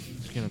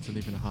 She's gonna have to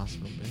leave in a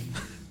hospital bed.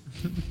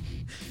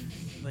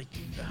 Like,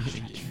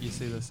 You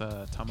see this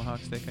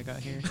tomahawk steak I got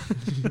here?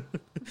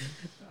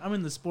 I'm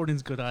in the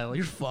sporting's good aisle.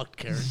 You're fucked,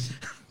 Karen.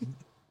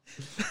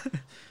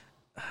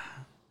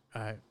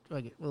 All right,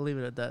 okay, we'll leave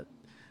it at that.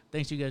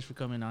 thanks you guys for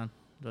coming on.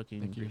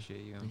 Fucking, Thank you.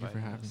 Appreciate you Thank you for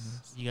inviting having us.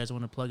 us. you guys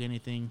want to plug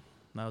anything?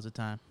 Now's the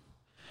time.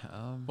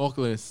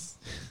 Vocalists.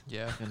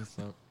 Yeah. Hit us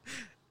up.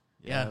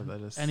 Yeah,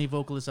 that is. Any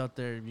vocalists out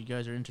there, if you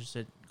guys are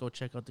interested, go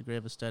check out the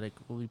Grave Aesthetic.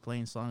 We'll be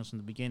playing songs from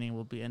the beginning.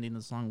 We'll be ending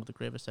the song with the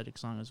Grave Aesthetic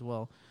song as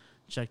well.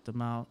 Check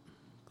them out.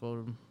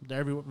 Go.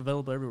 They're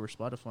available everywhere: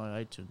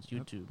 Spotify, iTunes,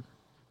 YouTube.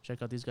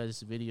 Check out these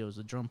guys' videos.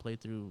 The drum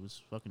playthrough was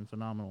fucking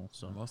phenomenal.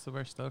 So most of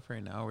our stuff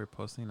right now we're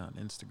posting on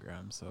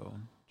Instagram, so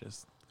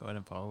just go ahead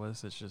and follow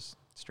us. It's just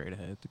straight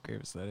ahead, the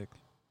Grave Aesthetic.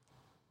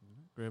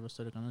 Grave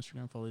Aesthetic on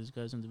Instagram. Follow these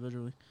guys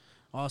individually.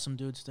 Awesome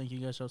dudes. Thank you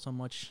guys so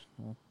much.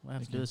 We'll have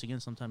Thank to do you. this again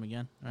sometime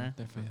again. All right.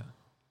 Definitely.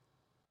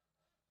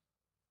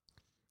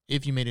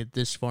 If you made it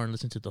this far and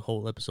listened to the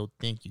whole episode,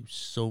 thank you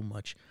so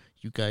much.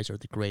 You guys are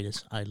the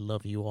greatest. I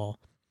love you all.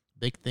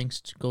 Big thanks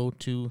to go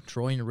to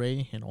Troy and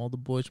Ray and all the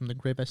boys from the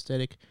Grave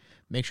Aesthetic.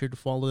 Make sure to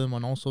follow them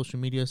on all social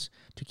medias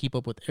to keep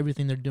up with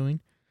everything they're doing.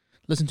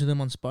 Listen to them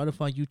on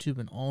Spotify, YouTube,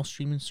 and all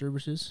streaming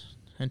services.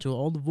 And to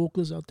all the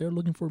vocalists out there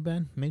looking for a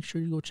band, make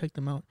sure you go check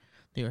them out.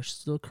 They are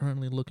still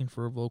currently looking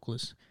for a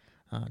vocalist.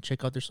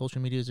 Check out their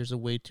social medias. There's a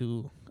way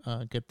to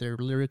get their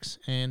lyrics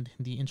and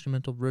the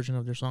instrumental version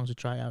of their songs to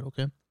try out,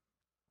 okay?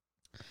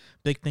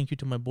 Big thank you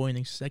to my boy and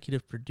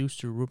executive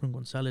producer, Ruben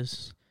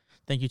Gonzalez.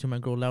 Thank you to my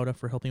girl, Laura,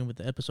 for helping with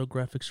the episode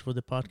graphics for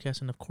the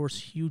podcast. And, of course,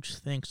 huge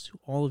thanks to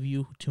all of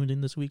you who tuned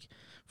in this week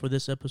for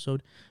this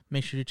episode.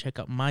 Make sure to check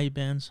out my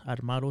bands,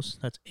 Armaros,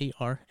 that's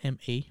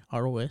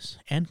Armaros,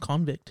 and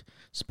Convict,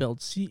 spelled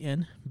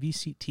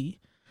CNVCT.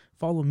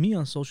 Follow me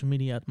on social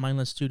media at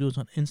Mindless Studios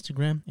on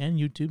Instagram and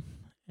YouTube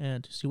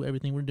and to see what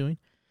everything we're doing.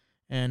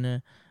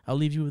 And I'll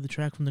leave you with a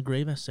track from the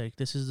Grave Aesthetic.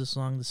 This is the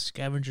song The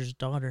Scavenger's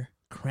Daughter.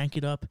 Crank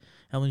it up,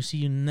 and we'll see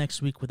you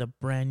next week with a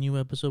brand new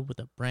episode with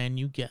a brand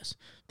new guest.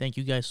 Thank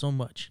you guys so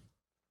much.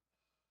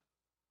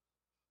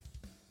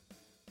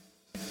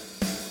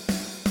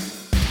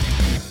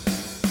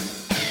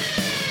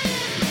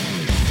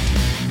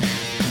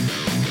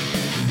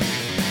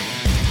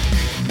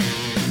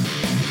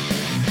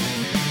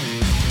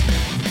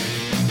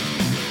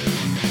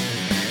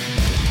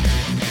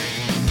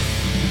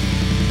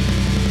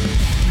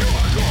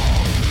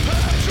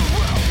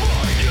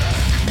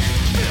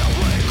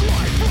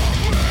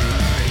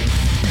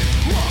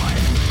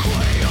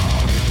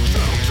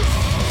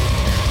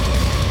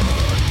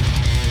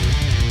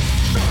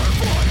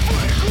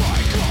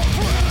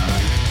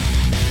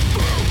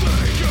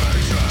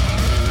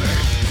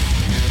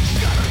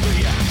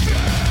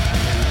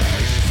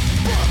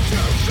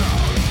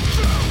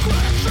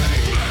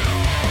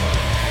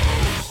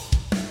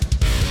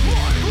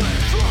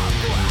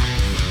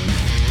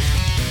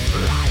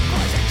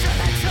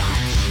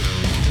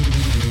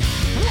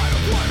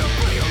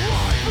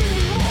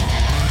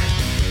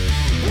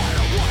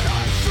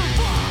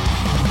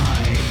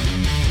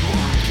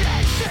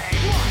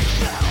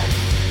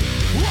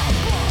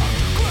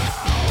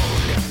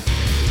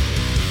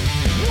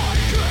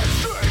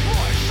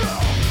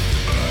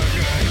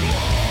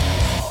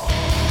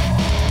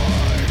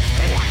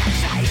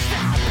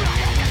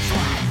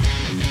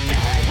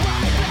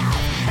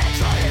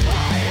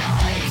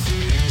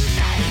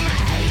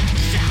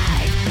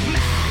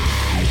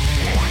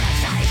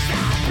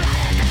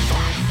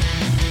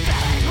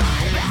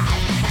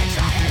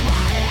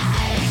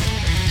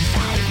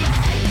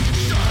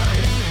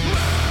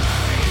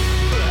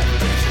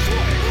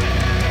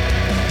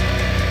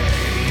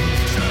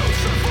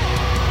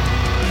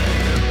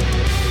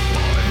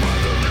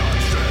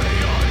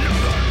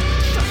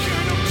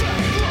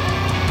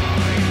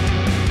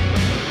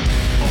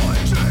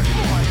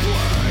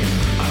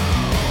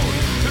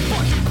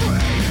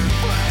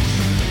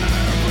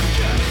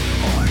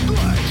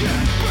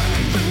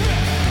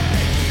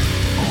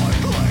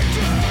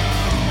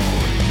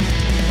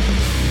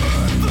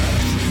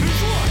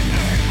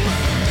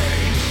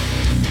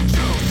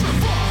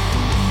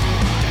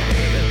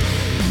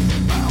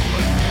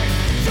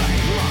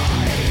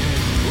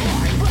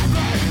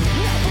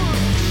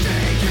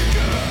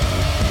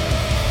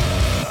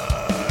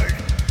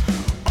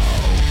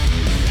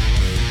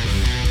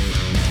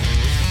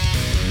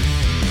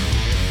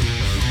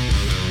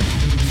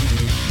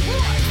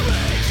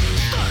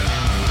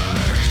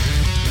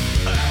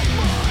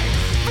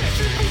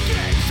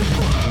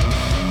 Support